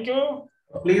 So thank you.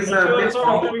 Please, please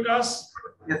Dr. Vikas.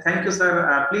 Yeah, thank you,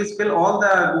 sir. Please fill all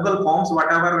the Google forms,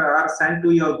 whatever are sent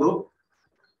to your group.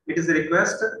 It is a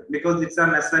request because it's a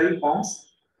necessary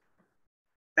forms.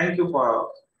 Thank you.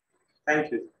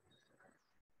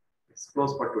 It's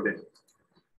closed for today.